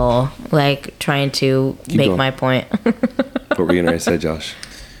table, like trying to make my point. What were you gonna say, Josh?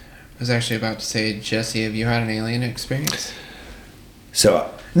 I was actually about to say, Jesse, have you had an alien experience? So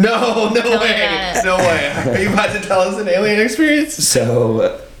No way. Are you about to tell us an alien experience?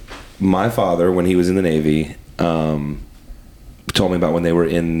 So my father, when he was in the Navy, told me about when they were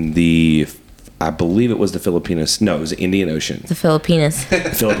in the, I believe it was the Filipinas. No, it was the Indian Ocean. The Filipinas.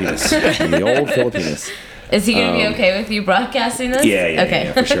 The old Filipinas. Is he going to be okay with you broadcasting this? Yeah, okay.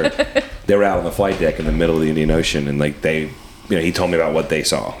 Yeah, for sure. They were out on the flight deck in the middle of the Indian Ocean, and like he told me about what they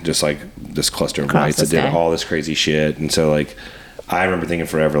saw, just like this cluster of lights that did all this crazy shit. And so like, I remember thinking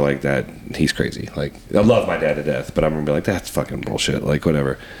forever like that, he's crazy. Like, I love my dad to death, but I remember like, that's fucking bullshit, like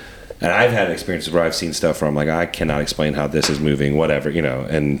whatever. And I've had experiences where I've seen stuff where I'm like, I cannot explain how this is moving, whatever,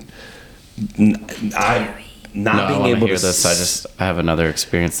 and not being I able to hear this. I have another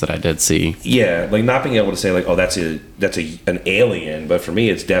experience that I did see. Yeah, like not being able to say like, oh, that's an alien, but for me,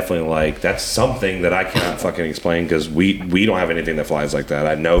 it's definitely like that's something that I cannot fucking explain because we don't have anything that flies like that.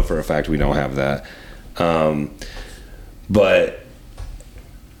 I know for a fact we don't have that, but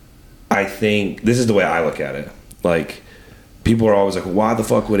I think this is the way I look at it. Like, people are always like, why the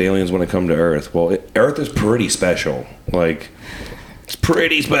fuck would aliens want to come to Earth? Well, Earth is pretty special. Like, it's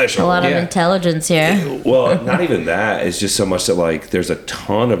pretty special. A lot of intelligence here. Well, not even that. It's just so much that, like, there's a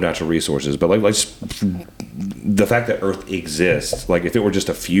ton of natural resources. But, like the fact that Earth exists, like, if it were just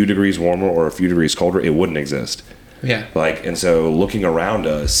a few degrees warmer or a few degrees colder, it wouldn't exist. Yeah. Like, and so looking around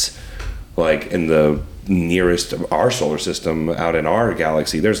us, like, in the nearest of our solar system out in our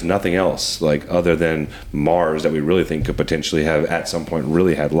galaxy, there's nothing else like other than Mars that we really think could potentially have at some point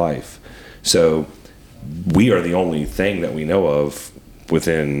really had life. So we are the only thing that we know of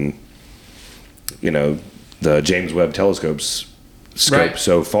within, you know, the James Webb telescope's scope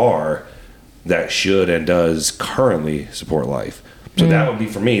so far that should and does currently support life. So that would be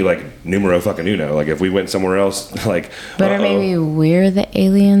for me like numero fucking uno. Like if we went somewhere else, like but or maybe we're the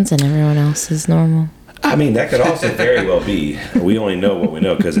aliens and everyone else is normal. I mean, that could also very well be. We only know what we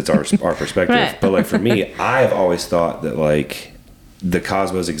know because it's our perspective. Right. But like for me, I've always thought that like the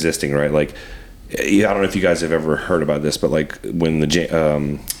cosmos existing, right? Like, I don't know if you guys have ever heard about this, but like when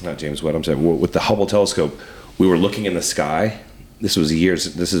the not James Webb, I'm sorry, with the Hubble telescope, we were looking in the sky. This was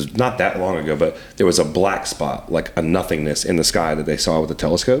years. This is not that long ago, but there was a black spot, like a nothingness in the sky that they saw with the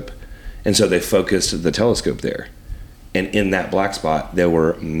telescope, and so they focused the telescope there, and in that black spot there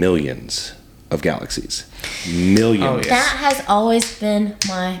were millions of galaxies. Millions. Oh, yes. That has always been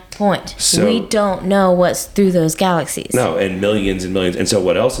my point. So, we don't know what's through those galaxies. No, and millions and millions. And so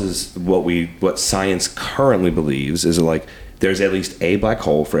what science currently believes is like there's at least a black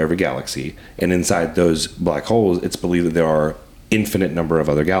hole for every galaxy, and inside those black holes it's believed that there are infinite number of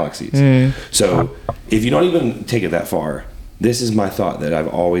other galaxies. So if you don't even take it that far, this is my thought that I've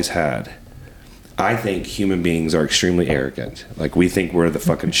always had. I think human beings are extremely arrogant. Like, we think we're the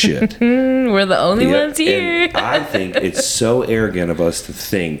fucking shit. We're the only ones here. And I think it's so arrogant of us to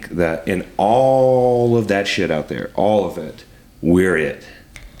think that in all of that shit out there, all of it, we're it.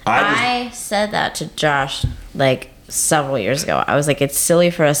 I said that to Josh, like, several years ago. I was like, it's silly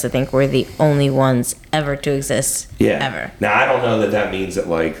for us to think we're the only ones ever to exist. Ever. Now, I don't know that means that,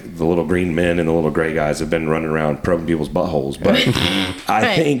 like, the little green men and the little gray guys have been running around probing people's buttholes, but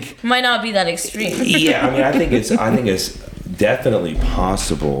I think... Might not be that extreme. Yeah, I mean, I think it's definitely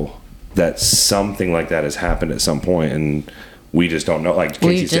possible that something like that has happened at some point, and we just don't know. Like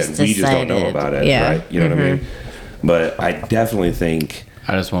Casey said, we just don't know about it, right? You know what I mean? But I definitely think...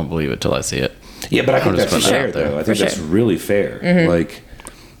 I just won't believe it till I see it. Yeah, but I think that's fair, though. I think that's really fair. Like,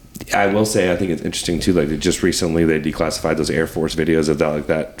 I will say, I think it's interesting, too. Like, just recently, they declassified those Air Force videos of that, like,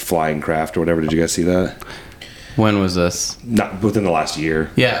 that flying craft or whatever. Did you guys see that? When was this? Not within the last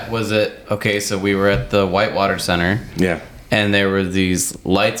year. Yeah, was it? Okay, so we were at the Whitewater Center. Yeah. And there were these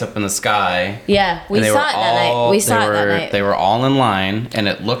lights up in the sky. Yeah, we saw it that night. We saw it that night. They were all in line, and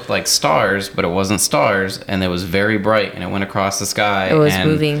it looked like stars, but it wasn't stars, and it was very bright, and it went across the sky. It was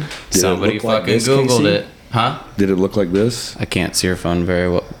moving. Somebody fucking Googled it. Huh? Did it look like this? I can't see your phone very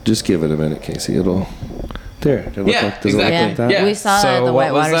well. Just give it a minute, Casey. It'll... There. Does it look exactly. like that? Yeah. We saw that at the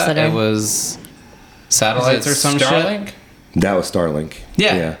Whitewater Center. It was satellites or some Starlink? shit? That was Starlink.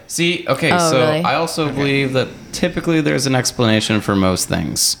 Yeah. See, okay, so really? I also believe that typically there's an explanation for most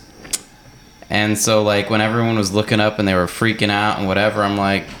things. And so, like, when everyone was looking up and they were freaking out and whatever, I'm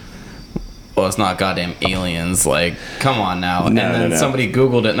like, well, it's not goddamn aliens. Like, come on now. And then somebody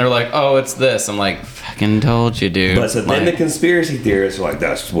Googled it and they're like, oh, it's this. I'm like, fucking told you, dude. But so then the conspiracy theorists are like,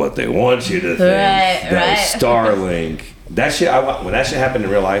 that's what they want you to think. That was Starlink. That shit, when that shit happened in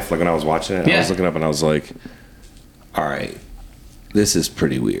real life, like when I was watching it, I was looking up and I was like, all right, this is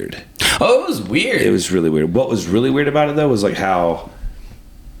pretty weird. Oh, it was weird. It was really weird. What was really weird about it, though, was like how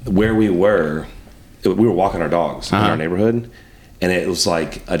where we were walking our dogs in our neighborhood, and it was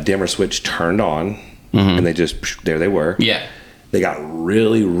like a dimmer switch turned on, and they just, there they were. Yeah. They got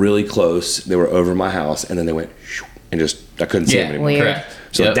really, really close. They were over my house, and then they went, and just, I couldn't see them anymore. Weird. Correct.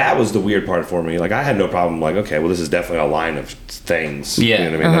 So that was the weird part for me. Like, I had no problem, like, okay, well, this is definitely a line of things. Yeah.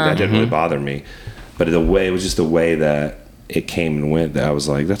 You know what I mean? Like, that didn't really bother me. But it was just the way that it came and went that I was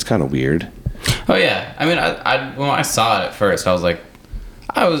like, that's kind of weird. Oh, yeah. I mean, I when I saw it at first, I was like,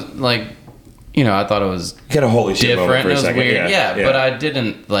 you know, I thought it was Get a holy shit different. moment for It a was second. weird. Yeah, but I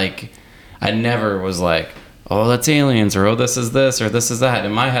didn't, like, I never was like, oh, that's aliens, or oh, this is this, or this is that.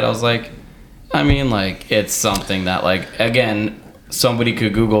 In my head, I was like, I mean, like, it's something that, like, again, somebody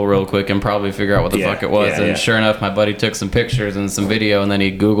could Google real quick and probably figure out what the fuck it was. And sure enough, my buddy took some pictures and some video, and then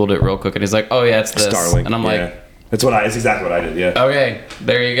he Googled it real quick, and he's like, "Oh yeah, it's this." Starlink. And I'm like, It's exactly what I did. Yeah. "Okay,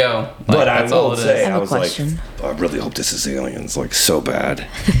 there you go." Like, But that's I all will it is. say, I have I a was question. like, I really hope this is aliens, like so bad.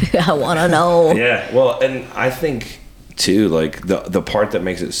 I want to know. Yeah. Well, and I think too, like the part that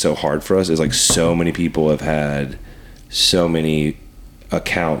makes it so hard for us is like so many people have had so many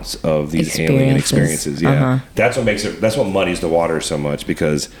accounts of these alien experiences. Yeah. That's what muddies the water so much,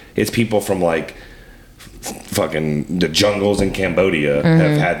 because it's people from like fucking the jungles in Cambodia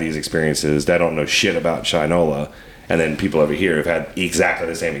have had these experiences that don't know shit about Shinola, and then people over here have had exactly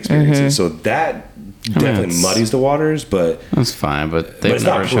the same experiences. So that definitely muddies the waters, but that's fine. But they've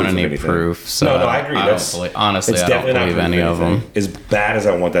never shown any proof. So no, I agree. Honestly, I don't believe any of them. As bad as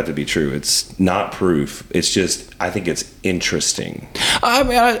I want that to be true, it's not proof. It's just, I think it's interesting. I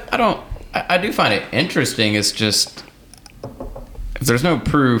mean, I do find it interesting. It's just, if there's no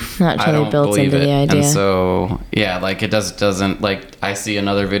proof, Not I totally don't built believe into it. the idea. And so, yeah, like it doesn't, like I see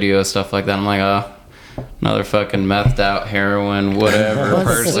another video, stuff like that. I'm like, another fucking methed out heroin, whatever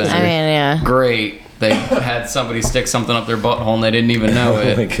person. I mean, yeah. Great. They had somebody stick something up their butthole and they didn't even know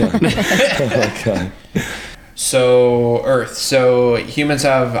it. Oh my God. So Earth. So humans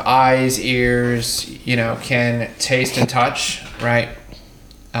have eyes, ears, can taste and touch, right?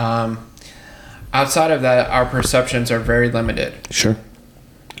 Outside of that, our perceptions are very limited. Sure.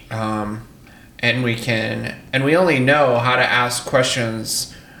 And we only know how to ask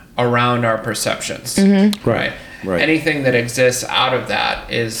questions around our perceptions. Right. Anything that exists out of that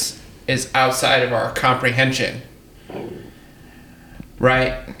is outside of our comprehension.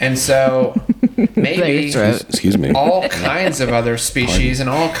 Right. And so maybe excuse me, all kinds of other species and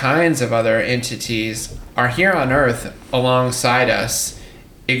all kinds of other entities are here on Earth alongside us,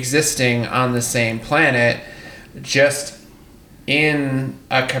 existing on the same planet, just in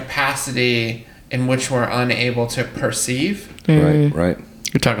a capacity in which we're unable to perceive. Right.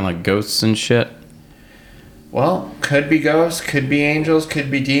 You're talking like ghosts and shit? Well, could be ghosts, could be angels,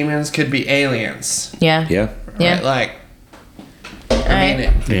 could be demons, could be aliens. Yeah. Right? Like, I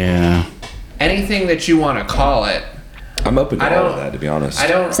mean, yeah. Anything that you want to call it. I'm open to all of that, to be honest.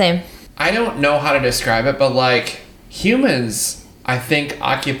 Same. I don't know how to describe it, but like humans, I think,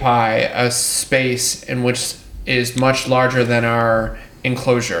 occupy a space in which is much larger than our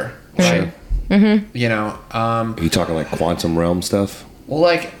enclosure. Right? Are you talking like quantum realm stuff? Well,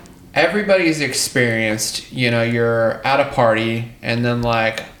 like everybody's experienced, you're at a party and then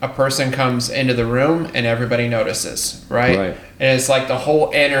like a person comes into the room and everybody notices, right? And it's like the whole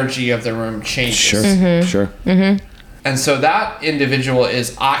energy of the room changes. Sure. And so that individual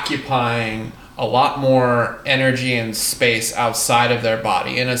is occupying a lot more energy and space outside of their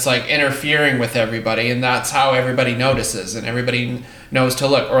body, and it's like interfering with everybody, and that's how everybody notices and everybody knows to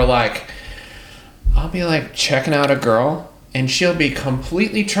look. Or like I'll be like checking out a girl and she'll be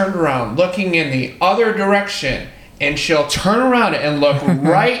completely turned around looking in the other direction, and she'll turn around and look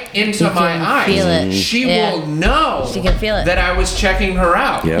right into my eyes. Feel it. She will know she can feel it. that I was checking her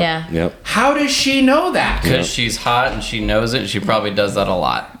out. Yep. How does she know that? Because she's hot and she knows it, and she probably does that a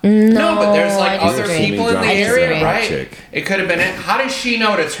lot. No, but there's like I other disagree. people in the area, right? Chick. It could have been it. How does she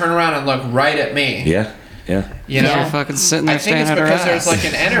know to turn around and look right at me? Yeah. You know, Yeah. Fucking sitting there I think it's staring at her because there's ass. like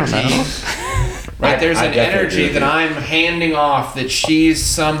an energy. Right, there's I an definitely energy agree that with I'm handing off that she's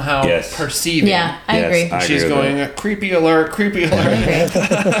somehow perceiving. Yeah, I agree. She's going, creepy alert, creepy alert.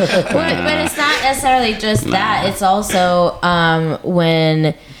 But it's not necessarily just that. It's also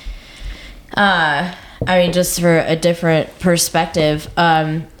when, just for a different perspective,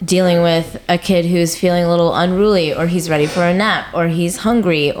 dealing with a kid who's feeling a little unruly, or he's ready for a nap, or he's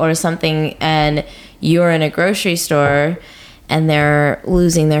hungry or something, and you're in a grocery store and they're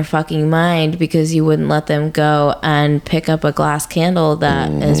losing their fucking mind because you wouldn't let them go and pick up a glass candle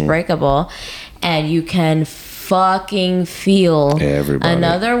that is breakable, and you can fucking feel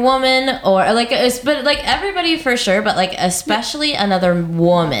another woman, or but everybody for sure, but like especially another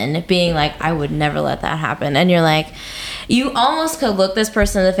woman being like, I would never let that happen. And you're like, you almost could look this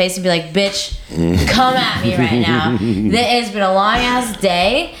person in the face and be like, bitch, come at me right now. It has been a long ass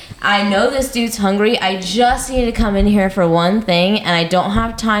day. I know this dude's hungry. I just need to come in here for one thing, and I don't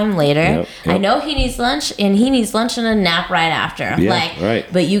have time later. Yep. I know he needs lunch, and he needs lunch and a nap right after. Right.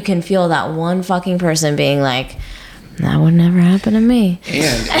 But you can feel that one fucking person being like, that would never happen to me.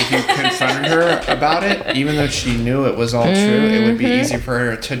 And if you confronted her about it, even though she knew it was all true, it would be easy for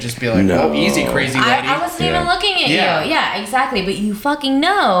her to just be like, oh, easy, crazy lady. I wasn't even looking at you. Yeah, exactly. But you fucking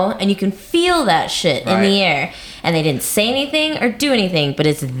know, and you can feel that shit in the air. And they didn't say anything or do anything, but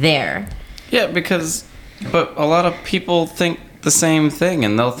it's there. Yeah, but a lot of people think the same thing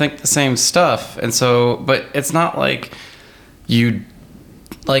and they'll think the same stuff. And so, but it's not like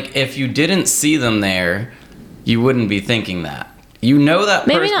if you didn't see them there, you wouldn't be thinking that. You know that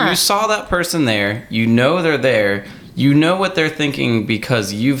person, you saw that person there, you know they're there, you know what they're thinking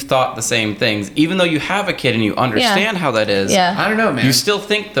because you've thought the same things. Even though you have a kid and you understand how that is, I don't know, man. You still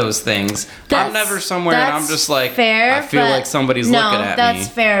think those things. I'm never somewhere and I'm just like, fair, I feel like somebody's looking at me. No, that's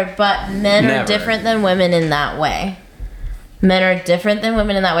fair, but men are different than women in that way. Men are different than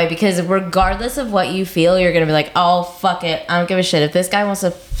women in that way because regardless of what you feel, you're going to be like, oh, fuck it. I don't give a shit. If this guy wants to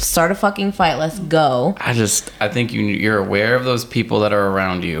start a fucking fight, let's go. I think you're aware of those people that are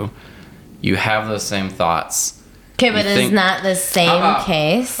around you. You have those same thoughts. Okay, but it's not the same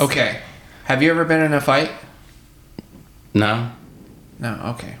case. Okay. Have you ever been in a fight? No.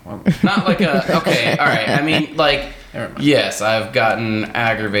 No, okay. Well, not like okay, all right. I mean, like, yes, I've gotten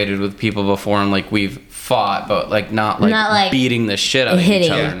aggravated with people before and, like, we've fought, but, like, not like beating the shit out of each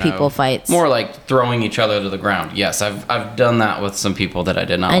other. Hitting people fights. More like throwing each other to the ground. Yes, I've done that with some people that I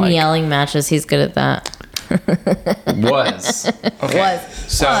did not like. And yelling matches, he's good at that. Was. Okay.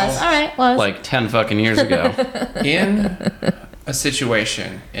 So, was. Like 10 fucking years ago. In a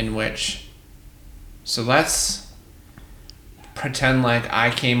situation in which, so let's pretend like I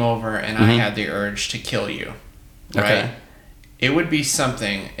came over and I had the urge to kill you, right? Okay. It would be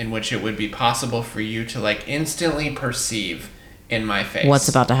something in which it would be possible for you to, like, instantly perceive in my face what's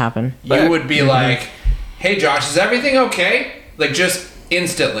about to happen. You would be like, hey Josh, is everything okay? Like, just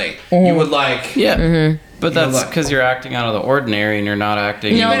instantly. You would, like... Yeah. But that's because you're acting out of the ordinary and you're not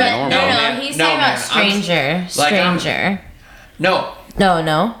acting normal. No, he's talking about stranger. No.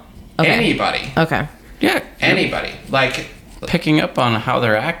 Okay. Anybody. Okay. Yeah. Anybody. Like... Picking up on how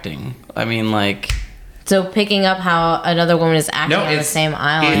they're acting. I mean, like... So picking up how another woman is acting on the same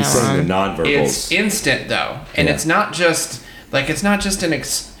aisle. He's saying the nonverbals. It's instant, though. And it's not just... Like, it's not just an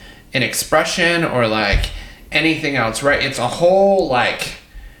expression or, like, anything else, right? It's a whole, like...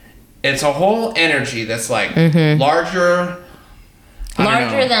 It's a whole energy that's, like, larger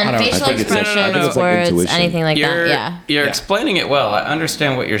than facial expressions, words, anything like that. Yeah. You're explaining it well. I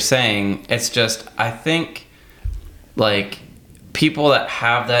understand what you're saying. It's just, I think, like, people that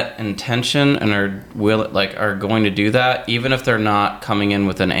have that intention and are going to do that, even if they're not coming in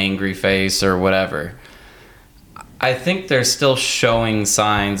with an angry face or whatever, I think they're still showing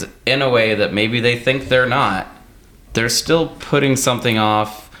signs in a way that maybe they think they're not. They're still putting something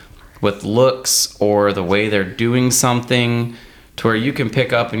off with looks or the way they're doing something to where you can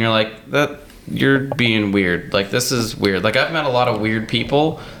pick up and you're like, that you're being weird. Like, this is weird. Like, I've met a lot of weird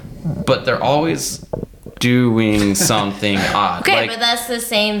people, but they're always doing something odd. Okay, like, but that's the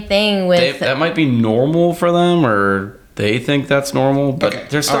same thing with... that might be normal for them, or they think that's normal, but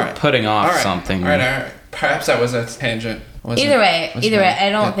they're still putting off something. All right. Perhaps that was a tangent. Either way,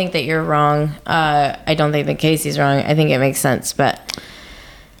 I don't think that you're wrong. I don't think that Casey's wrong. I think it makes sense, but...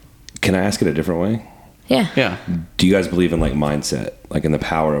 Can I ask it a different way? Yeah. Do you guys believe in, like, mindset? Like, in the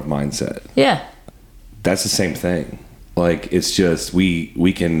power of mindset? Yeah. That's the same thing. Like, it's just we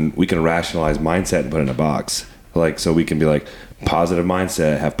can rationalize mindset and put it in a box. Like, so we can be like, positive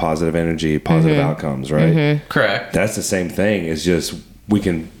mindset, have positive energy, positive outcomes, right? Correct. That's the same thing. It's just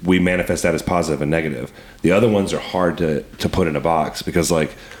we manifest that as positive and negative. The other ones are hard to put in a box because,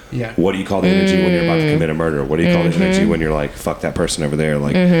 like, what do you call the energy when you're about to commit a murder? What do you call the energy when you're like, fuck that person over there?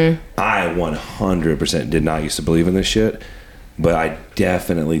 Like, I 100% did not used to believe in this shit, but I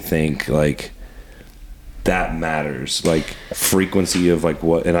definitely think, like, that matters. Like, frequency of, like,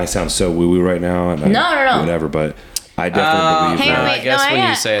 what, and I sound so woo-woo right now. And no. Whatever, but I definitely believe that. I guess when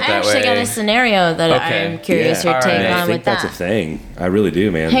you say it that way. I actually got a scenario that I'm curious your take on with that. I think that's a thing. I really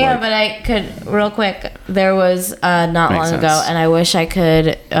do, man. Hang on, but I could, real quick, there was not long ago, and I wish I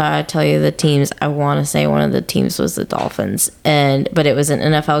could tell you the teams. I want to say one of the teams was the Dolphins, but it was an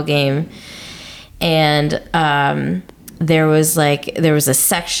NFL game, and there was a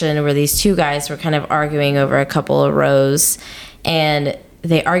section where these two guys were kind of arguing over a couple of rows, and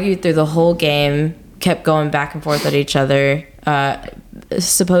they argued through the whole game, kept going back and forth at each other,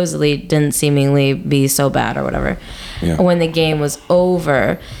 supposedly didn't seemingly be so bad or whatever. When the game was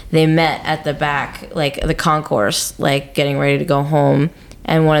over, they met at the back, like the concourse, like getting ready to go home,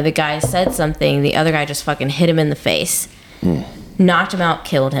 and one of the guys said something, the other guy just fucking hit him in the face, knocked him out,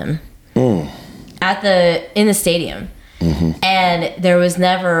 killed him in the stadium. And there was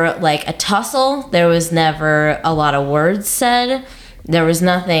never like a tussle, there was never a lot of words said, there was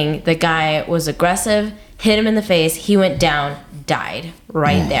nothing. The guy was aggressive, hit him in the face, he went down, died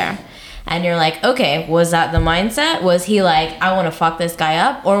right there. And you're like, okay, was that the mindset? Was he like, I want to fuck this guy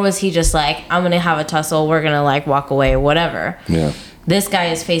up? Or was he just like, I'm going to have a tussle, we're going to like walk away or whatever? Yeah. This guy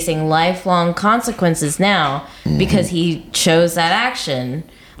is facing lifelong consequences now because he chose that action.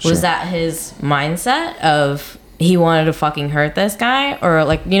 Was that his mindset of he wanted to fucking hurt this guy? Or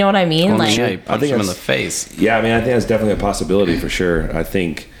like, you know what I mean? Well, like, yeah, he punched him in the face. Yeah, I mean, I think that's definitely a possibility for sure. I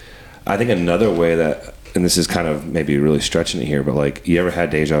think another way that, and this is kind of maybe really stretching it here, but like, you ever had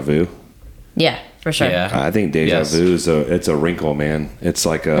deja vu? yeah, for sure. Yeah. I think deja vu is it's a wrinkle, man. It's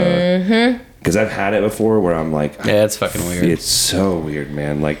like a, because I've had it before where I'm like, Yeah, it's fucking weird. It's so weird,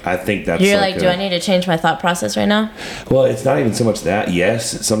 man. Like, I think that's You're like, do I need to change my thought process right now? Well, it's not even so much that.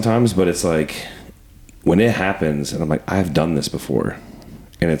 Yes, sometimes, but it's like when it happens and I'm like, I've done this before.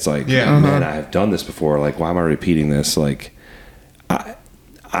 And it's like, man, I have done this before. Like, why am I repeating this? Like,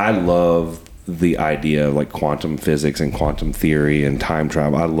 I love the idea of like quantum physics and quantum theory and time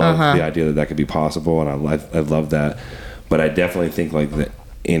travel. I love the idea that could be possible, and I love that. But I definitely think like the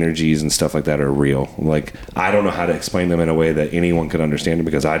energies and stuff like that are real. Like, I don't know how to explain them in a way that anyone could understand it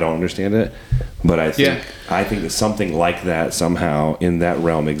because I don't understand it. But I think that something like that somehow in that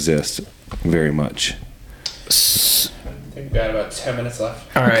realm exists very much. I think we've got about 10 minutes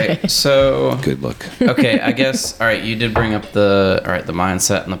left. All right, so Good luck. okay, I guess. All right, you did bring up the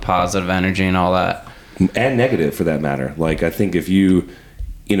mindset and the positive energy and all that, And negative for that matter. Like, I think if you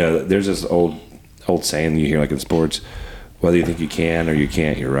know, there's this old saying you hear like in sports, whether you think you can or you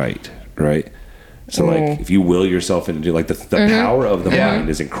can't, you're right. So like, if you will yourself into like the power of the mind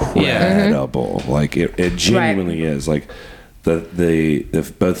is incredible. Like it genuinely is. Like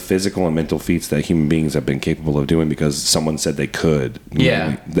the both physical and mental feats that human beings have been capable of doing because someone said they could.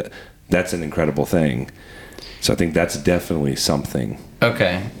 That's an incredible thing. So I think that's definitely something.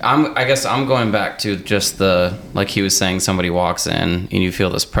 Okay, I guess I'm going back to just the, like he was saying, somebody walks in and you feel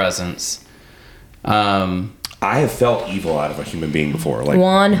this presence. I have felt evil out of a human being before, like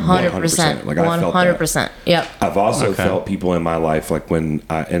 100%. Like I felt that. 100%. Yep. I've also felt people in my life, like and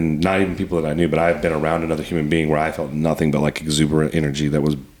not even people that I knew, but I've been around another human being where I felt nothing but like exuberant energy that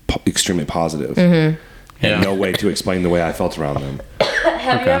was extremely positive. And no way to explain the way I felt around them.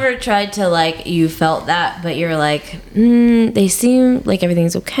 Have you ever tried to like, you felt that, but you're like, they seem like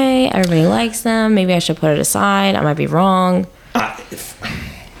everything's okay. Everybody likes them. Maybe I should put it aside. I might be wrong.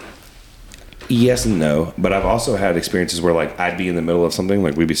 Yes and no, but I've also had experiences where like I'd be in the middle of something,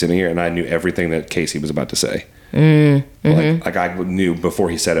 like we'd be sitting here and I knew everything that Casey was about to say. Like I knew before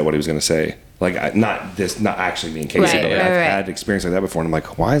he said it what he was going to say. Like not actually being Casey, but I've had experience like that before, and I'm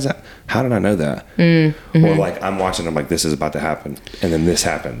like, why is that? How did I know that? Or like I'm watching, I'm like, this is about to happen, and then this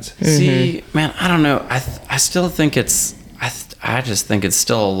happens. See, man, I don't know. I still think it's. I just think it's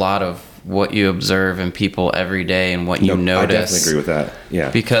still a lot of what you observe in people every day and what you notice. I definitely agree with that.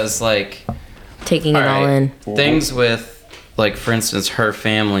 Yeah, because like. Taking it all in. Things with, like, for instance, her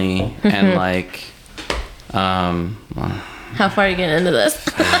family and, like, how far are you getting into this?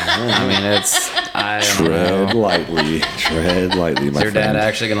 I mean, it's... Tread lightly, my friend. Is your dad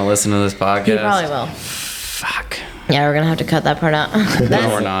actually going to listen to this podcast? He probably will. Fuck. Yeah, we're going to have to cut that part out. No,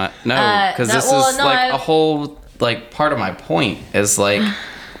 we're not. No, because a whole, like, part of my point is, like,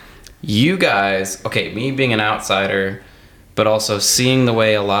 you guys... Okay, me being an outsider... but also seeing the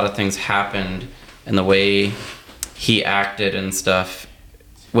way a lot of things happened and the way he acted and stuff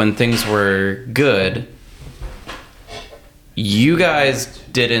when things were good, you guys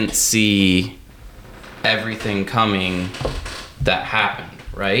didn't see everything coming that happened,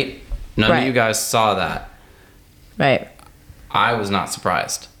 right? None of you guys saw that. Right. I was not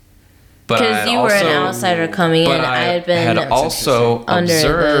surprised. Because you were an outsider coming in. I had been also under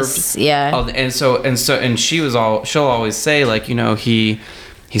observed, this, and she'll always say, like, you know, he's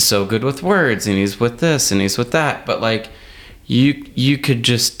so good with words and he's with this and he's with that, but like you could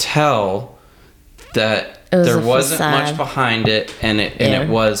just tell that there wasn't much behind it, and it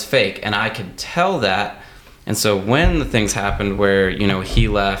was fake, and I could tell that. And so when the things happened where, you know, he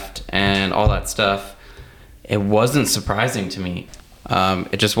left and all that stuff, it wasn't surprising to me.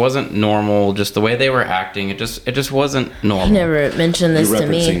 It just wasn't normal. Just the way they were acting, it just wasn't normal. You never mentioned this to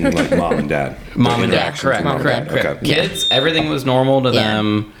me. You're referencing like mom and dad. Mom and dad, correct. Okay. Kids, everything was normal to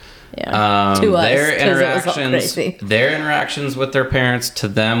them. Yeah. To us, their interactions with their parents to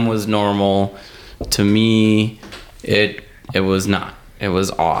them was normal. To me, it was not. It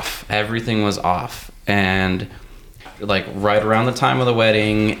was off. Everything was off. And like right around the time of the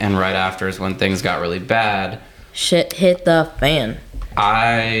wedding and right after is when things got really bad. Shit hit the fan.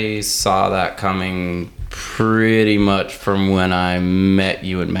 I saw that coming pretty much from when I met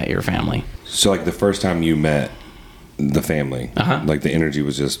you and met your family. So like the first time you met the family. Like the energy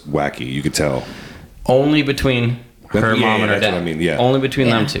was just wacky. You could tell. Only between her mom and her dad. What I mean, yeah. Only between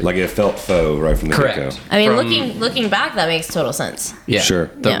them two. Like it felt faux right from the get-go. I mean, looking back, that makes total sense. Yeah. Sure.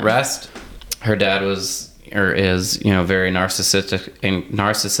 The rest, her dad was or is, very narcissistic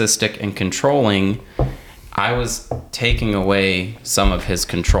and controlling. I was taking away some of his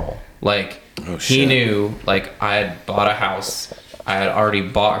control. Like he knew, like I had bought a house, I had already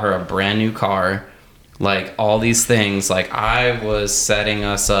bought her a brand new car, like all these things. Like I was setting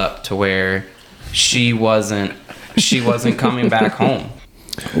us up to where she wasn't coming back home.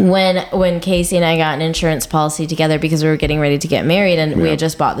 When Casey and I got an insurance policy together because we were getting ready to get married and we had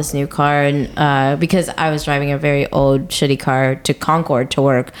just bought this new car, and because I was driving a very old shitty car to Concord to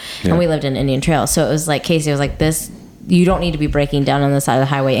work, and we lived in Indian Trail, so it was like Casey was like, this, you don't need to be breaking down on the side of the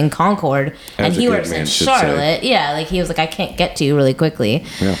highway in Concord. And he works in Charlotte. Yeah, like he was like, I can't get to you really quickly.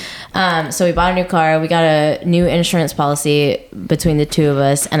 So we bought a new car, we got a new insurance policy between the two of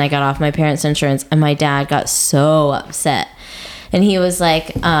us, and I got off my parents' insurance, and my dad got so upset. And he was like,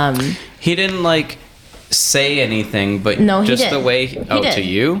 he didn't like say anything, but no, just did. The way he did. To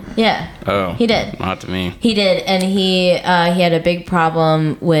you? Yeah. Oh. He did. Not to me. He did, and he had a big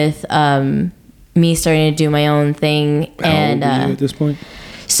problem with me starting to do my own thing. How old were you at this point?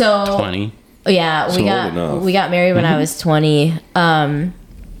 So 20. Yeah, we got married when I was 20.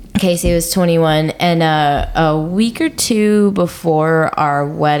 Casey was 21, and a week or two before our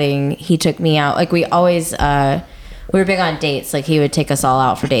wedding, he took me out. Like we always we were big on dates. Like he would take us all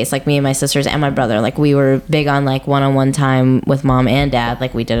out for dates, like me and my sisters and my brother. Like we were big on like one-on-one time with mom and dad.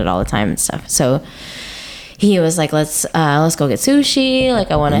 Like we did it all the time and stuff. So he was like, let's go get sushi.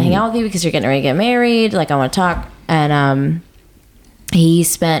 Like I want to hang out with you because you're getting ready to get married. Like I want to talk. And he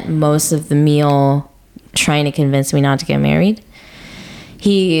spent most of the meal trying to convince me not to get married.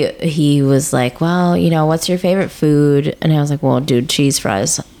 He was like, well, what's your favorite food? And I was like, well, dude, cheese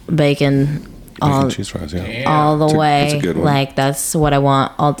fries, bacon cheese fries, all the way. That's a good one. Like that's what I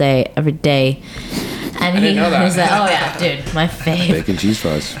want all day, every day. And he was like, oh yeah, dude, my favorite. Bacon cheese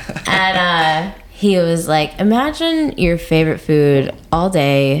fries. And he was like, imagine your favorite food all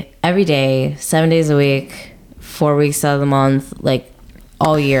day, every day, 7 days a week, 4 weeks out of the month, like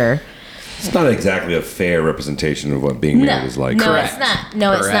all year. It's not exactly a fair representation of what being married is like. No, Correct. it's not. No,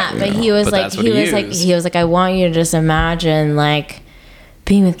 Correct. it's not. But he was like, he was like, I want you to just imagine like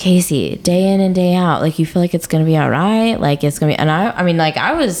being with Casey day in and day out. Like you feel like it's gonna be all right. Like it's gonna be. And I mean, like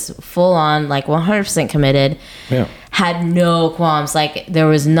I was full on, like 100% committed. Yeah. Had no qualms. Like there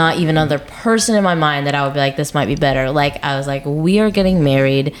was not even another person in my mind that I would be like, this might be better. Like I was like, we are getting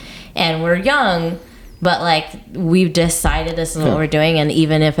married, and we're young. But, like, we've decided this is what we're doing, and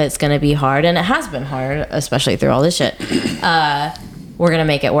even if it's going to be hard, and it has been hard, especially through all this shit, we're going to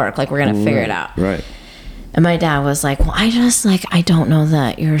make it work. Like, we're going to figure it out. Right. And my dad was like, well, I don't know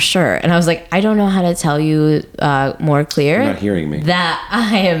that you're sure. And I was like, I don't know how to tell you more clear. You're not hearing me. That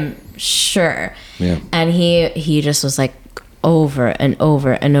I am sure. Yeah. And he just was like, over and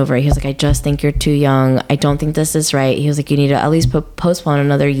over and over. He was like, I just think you're too young. I don't think this is right. He was like, you need to at least postpone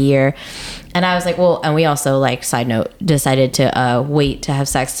another year. And I was like, well, and we also, like, side note, decided to wait to have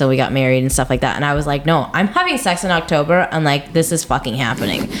sex till we got married and stuff like that. And I was like, no, I'm having sex in October, and like, this is fucking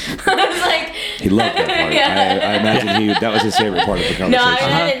happening. I was like, he loved that part. I imagine that was his favorite part of the conversation. No,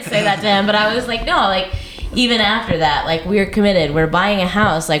 I didn't say that to him, but I was like, no, like, even after that, like, we're committed. We're buying a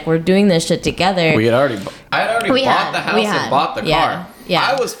house. Like, we're doing this shit together. I had already bought the house and bought the car. Yeah.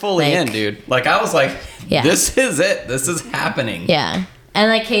 I was fully in, dude. Like, I was like, Yeah. This is it. This is happening. Yeah. And,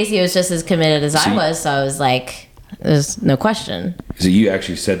 like, Casey was just as committed as I was, so I was like, there's no question. So you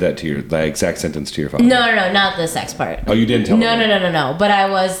actually said that to the exact sentence to your father? No, not the sex part. Oh, you didn't tell him? No. But I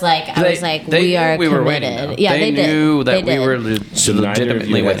was like, we are we committed. were waiting, yeah, they did. knew that They we were did. So neither of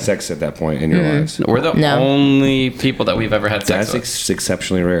you had sex at that point in your lives? We're the only people that we've ever had sex with. That's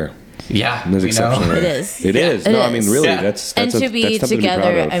exceptionally rare. Yeah, That's exceptionally rare. It is. It is. It No, is. I mean, really, Yeah. that's And to be something together, to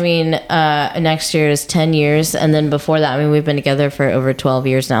be proud of. I mean, next year is 10 years, and then before that, I mean, we've been together for over 12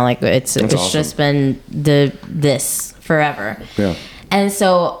 years now. Like it's awesome. just been this forever. Yeah. And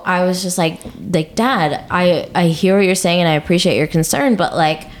so I was just like, Dad, I hear what you're saying, and I appreciate your concern, but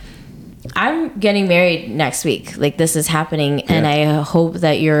like, I'm getting married next week. Like this is happening, and I hope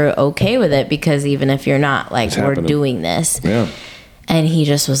that you're okay with it, because even if you're not, like, we're doing this. Yeah. And he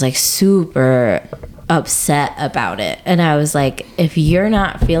just was like super upset about it. And I was like, if you're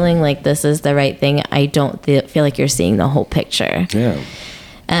not feeling like this is the right thing, I don't feel like you're seeing the whole picture. Yeah.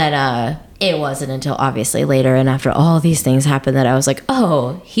 And it wasn't until obviously later, and after all these things happened, that I was like,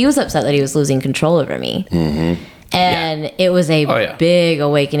 oh, he was upset that he was losing control over me. Mm-hmm. And it was a big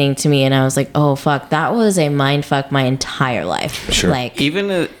awakening to me, and I was like, "Oh fuck, that was a mind fuck my entire life." Sure. Like even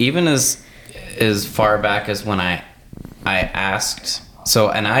as far back as when I asked. So,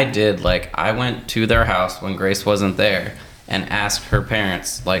 and I did, like, I went to their house when Grace wasn't there and asked her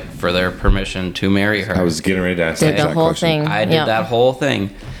parents, like, for their permission to marry her. I was getting ready to ask did that the whole question. thing. I did that whole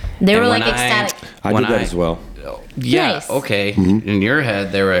thing. They And were when like ecstatic. I did that as well. Yeah, Nice. okay. In your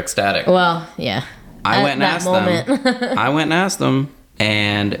head, they were ecstatic. Well, yeah. I went and asked them. I went and asked them,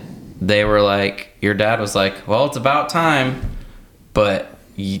 and they were like, your dad was like, well, it's about time. But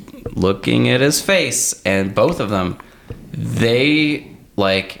looking at his face, and both of them, they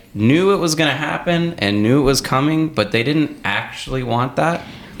like knew it was going to happen and knew it was coming, but they didn't actually want that.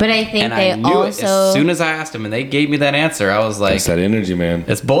 But I think And they I knew also. it as soon as I asked them, and they gave me that answer. I was like, That's that energy, man.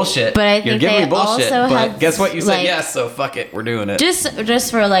 it's bullshit. But I You're think giving they me bullshit. also But had, guess what? You said like- yes, so fuck it. We're doing it.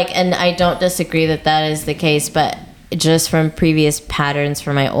 Just for like, and I don't disagree that that is the case, but just from previous patterns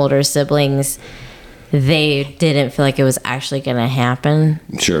for my older siblings, they didn't feel like it was actually going to happen.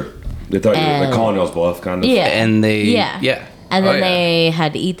 Sure. They thought you were like calling y'all's bluff, kind of. Yeah. And they, Yeah. And then Oh, yeah. they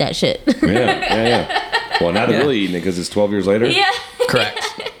had to eat that shit. Yeah. Well, now they're really eating it because it's 12 years later. Yeah. Correct.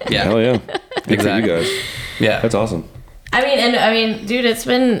 Yeah. Hell yeah. Good Exactly. for you guys. Yeah. That's awesome. I mean, dude, it's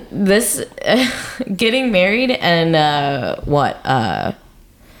been this getting married and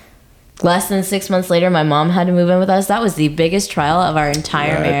less than 6 months later, my mom had to move in with us. That was the biggest trial of our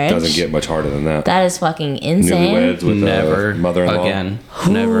entire marriage. It doesn't get much harder than that. That is fucking insane. Newlyweds with Never mother-in-law. again.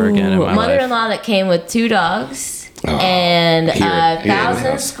 Never again in my life. Mother-in-law that came with 2 dogs Oh, and here a it is.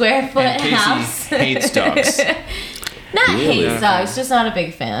 1,000 square foot And Casey house. hates dogs. Not hates dogs, just not a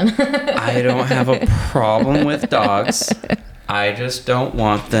big fan. I don't have a problem with dogs. I just don't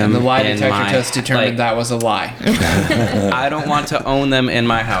want them. And the lie in detector my, test determined like, that was a lie. I don't want to own them in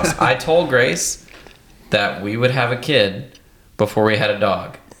my house. I told Grace that we would have a kid before we had a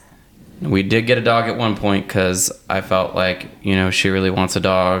dog. We did get a dog at one point because I felt like, she really wants a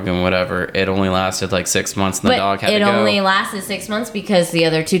dog and whatever. It only lasted like 6 months and the dog had to it go. only lasted 6 months because the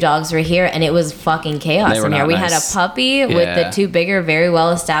other 2 dogs were here and it was fucking chaos They were in here. not We nice. had a puppy with the 2 bigger, very well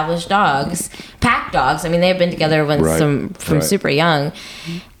established dogs, pack dogs. I mean, they've been together from super young,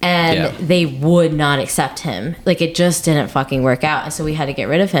 and they would not accept him. Like, it just didn't fucking work out, and so we had to get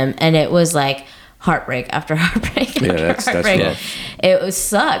rid of him. And it was like heartbreak after heartbreak after that's heartbreak. rough. It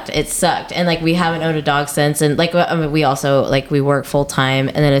sucked, and like we haven't owned a dog since. And like, I mean, we also like we work full time,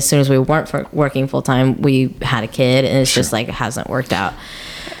 and then as soon as we weren't working full time, we had a kid, and it's just like it hasn't worked out.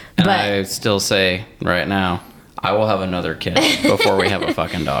 And But I still say right now, I will have another kid before we have a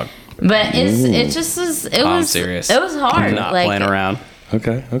fucking dog. but it just was I'm serious. It was hard. I'm not like, playing around.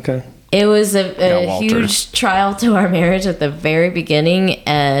 Okay. It was a Walter. huge trial to our marriage at the very beginning,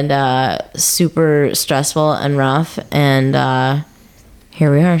 and super stressful and rough. And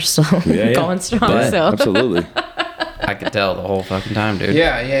here we are, still going strong. Yeah, so absolutely. I could tell the whole fucking time, dude.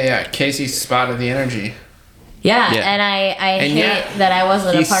 Yeah. Casey spotted the energy. yeah, Yeah. and I And hate yet, that I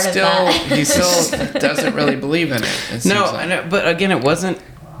wasn't a part of that. He still doesn't really believe in it. It No, seems like. I know, but again, it wasn't.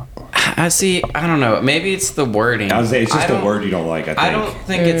 I see. I don't know. Maybe it's the wording. I was saying, it's just I the don't- word you don't like, I think. I don't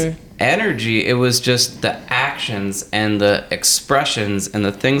think it's energy. It was just the actions and the expressions and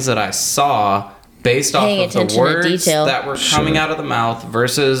the things that I saw based off Paying of the attention to words detail. that were coming out of the mouth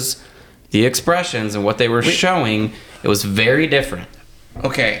versus the expressions and what they were showing. It was very different.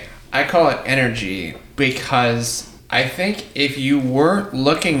 Okay, I call it energy because I think if you weren't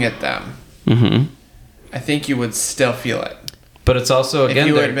looking at them, I think you would still feel it. But it's also, again, If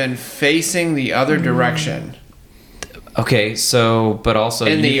you they're- had been facing the other direction, okay, so, but also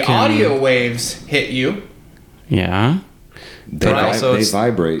and you the can- audio waves hit you, Yeah. They, But also they it's-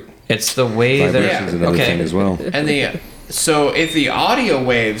 vibrate. It's the way Vibration's they're, another okay. thing as well. and so if the audio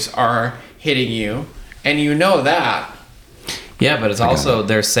waves are hitting you, and you know that, Yeah, but it's also,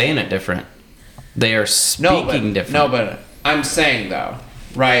 they're saying it different. They are speaking different. No, but I'm saying though,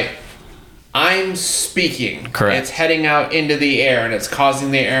 right? I'm speaking. Correct. It's heading out into the air and it's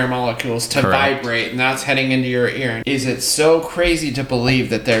causing the air molecules to Correct. vibrate, and that's heading into your ear. Is it so crazy to believe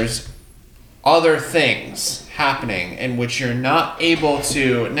that there's other things happening in which you're not able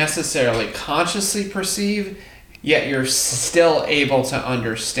to necessarily consciously perceive, yet you're still able to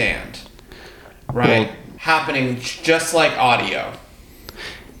understand? Right? Well- Happening just like audio.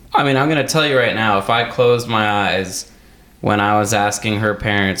 I mean, I'm going to tell you right now, if I closed my eyes when I was asking her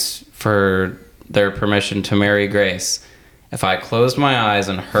parents for their permission to marry Grace, if I closed my eyes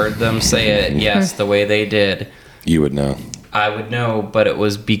and heard them say it, yes, the way they did, You would know. I would know, but it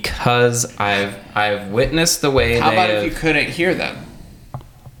was because I've witnessed the way How they about have, if you couldn't hear them?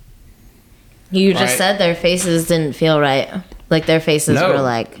 You just said their faces didn't feel right. Like their faces were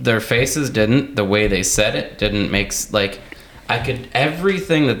like... their faces didn't. The way they said it didn't make... Like, I could...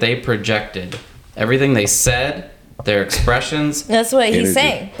 Everything that they projected, everything they said, their expressions... That's what he's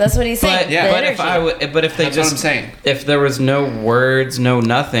saying. That's what he's saying. But if they That's what I'm saying. If there was no words, no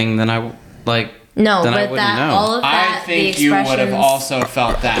nothing, then I... Like... No, then but I wouldn't know. all of that, I think you would have also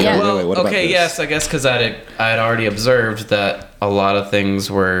felt that. Yeah. Well, What about okay, this? yes, I guess because I had already observed that a lot of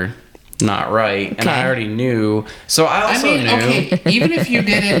things were not right, and I already knew. So I also knew. Okay, even if you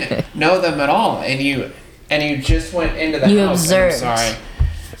didn't know them at all, and you just went into the house. Observed. I'm sorry,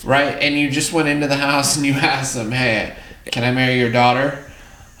 right? And you just went into the house and you asked them, "Hey, can I marry your daughter?"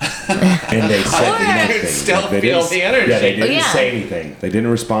 And they said nothing. Still feel the energy. Yeah, they didn't say anything. They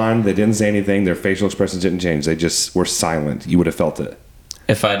didn't respond. They didn't say anything. Their facial expressions didn't change. They just were silent. You would have felt it.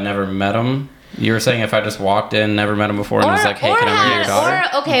 If I'd never met him, you were saying if I just walked in, never met him before, and was like, "Hey, can I marry your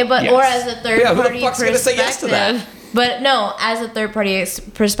daughter?" Or as a third who the party fuck's gonna say yes to that? perspective. But no, as a third party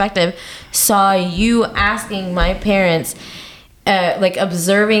perspective, saw you asking my parents, like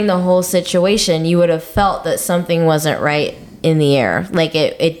observing the whole situation, you would have felt that something wasn't right in the air. Like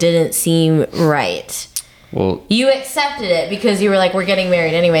it didn't seem right. Well, You accepted it because you were like, we're getting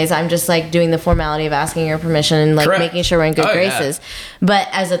married anyways. I'm just like doing the formality of asking your permission and like Correct. making sure we're in good graces. Yeah. But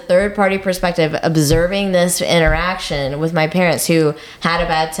as a third party perspective, observing this interaction with my parents who had a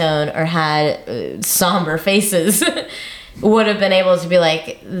bad tone or had somber faces would have been able to be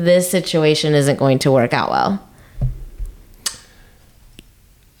like, this situation isn't going to work out well.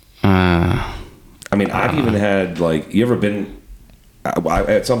 I mean, I've even had, like, you ever been...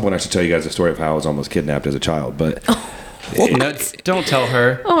 at some point, I should tell you guys the story of how I was almost kidnapped as a child, but... no, don't tell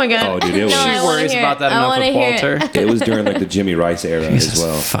her. Oh my God. Oh, dude, it was... She worries about that enough with Walter. It was during, like, the Jimmy Rice era as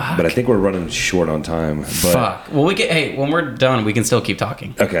well. Fuck. But I think we're running short on time. But, Fuck. Well, when we're done, we can still keep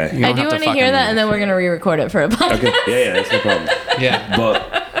talking. Okay. You I don't do have want to fucking hear that, leave. and then we're going to re-record it for a podcast. Okay. Yeah, that's no problem. Yeah.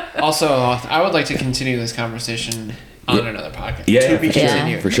 But... Also, I would like to continue this conversation on another podcast. Yeah, To be for sure.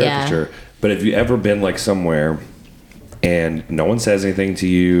 continued. For sure, Yeah. for sure. But have you ever been, like, somewhere and no one says anything to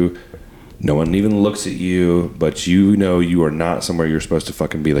you, no one even looks at you, but you know you are not somewhere you're supposed to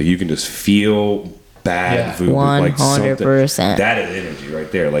fucking be? Like, you can just feel bad food. 100%. That is energy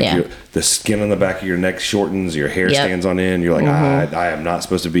right there. Like, the skin on the back of your neck shortens, your hair stands on end. You're like, I am not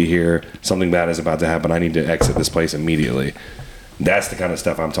supposed to be here. Something bad is about to happen. I need to exit this place immediately. That's the kind of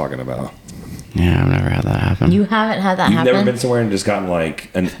stuff I'm talking about. Yeah, I've never had that happen. You haven't had that You've happen? never been somewhere and just gotten like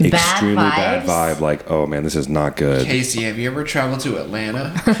an extremely bad vibe, like, oh man, this is not good. Casey, have you ever traveled to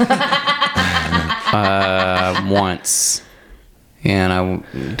Atlanta? Once. And I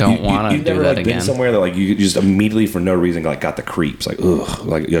don't want to You've do never that like again. been somewhere that like you just immediately for no reason like got the creeps, like ugh,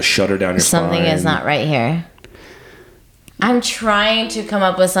 like you shudder down your spine. Something is not right here. I'm trying to come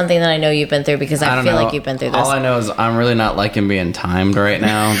up with something that I know you've been through because I feel like you've been through this. All I know is I'm really not liking being timed right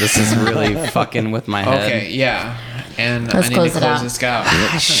now. This is really fucking with my head. Okay, yeah. And Let's I need close to it close out. this out.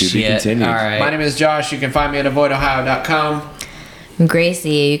 To be continued. All right. My name is Josh. You can find me at avoidohio.com. Gracie,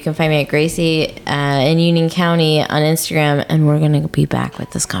 you can find me at Gracie in Union County on Instagram, and we're going to be back with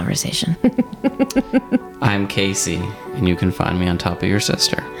this conversation. I'm Casey, and you can find me on top of your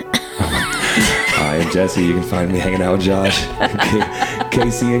sister. Hi, I'm Jesse. You can find me hanging out with Josh,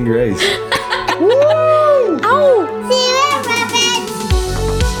 Casey, and Grace.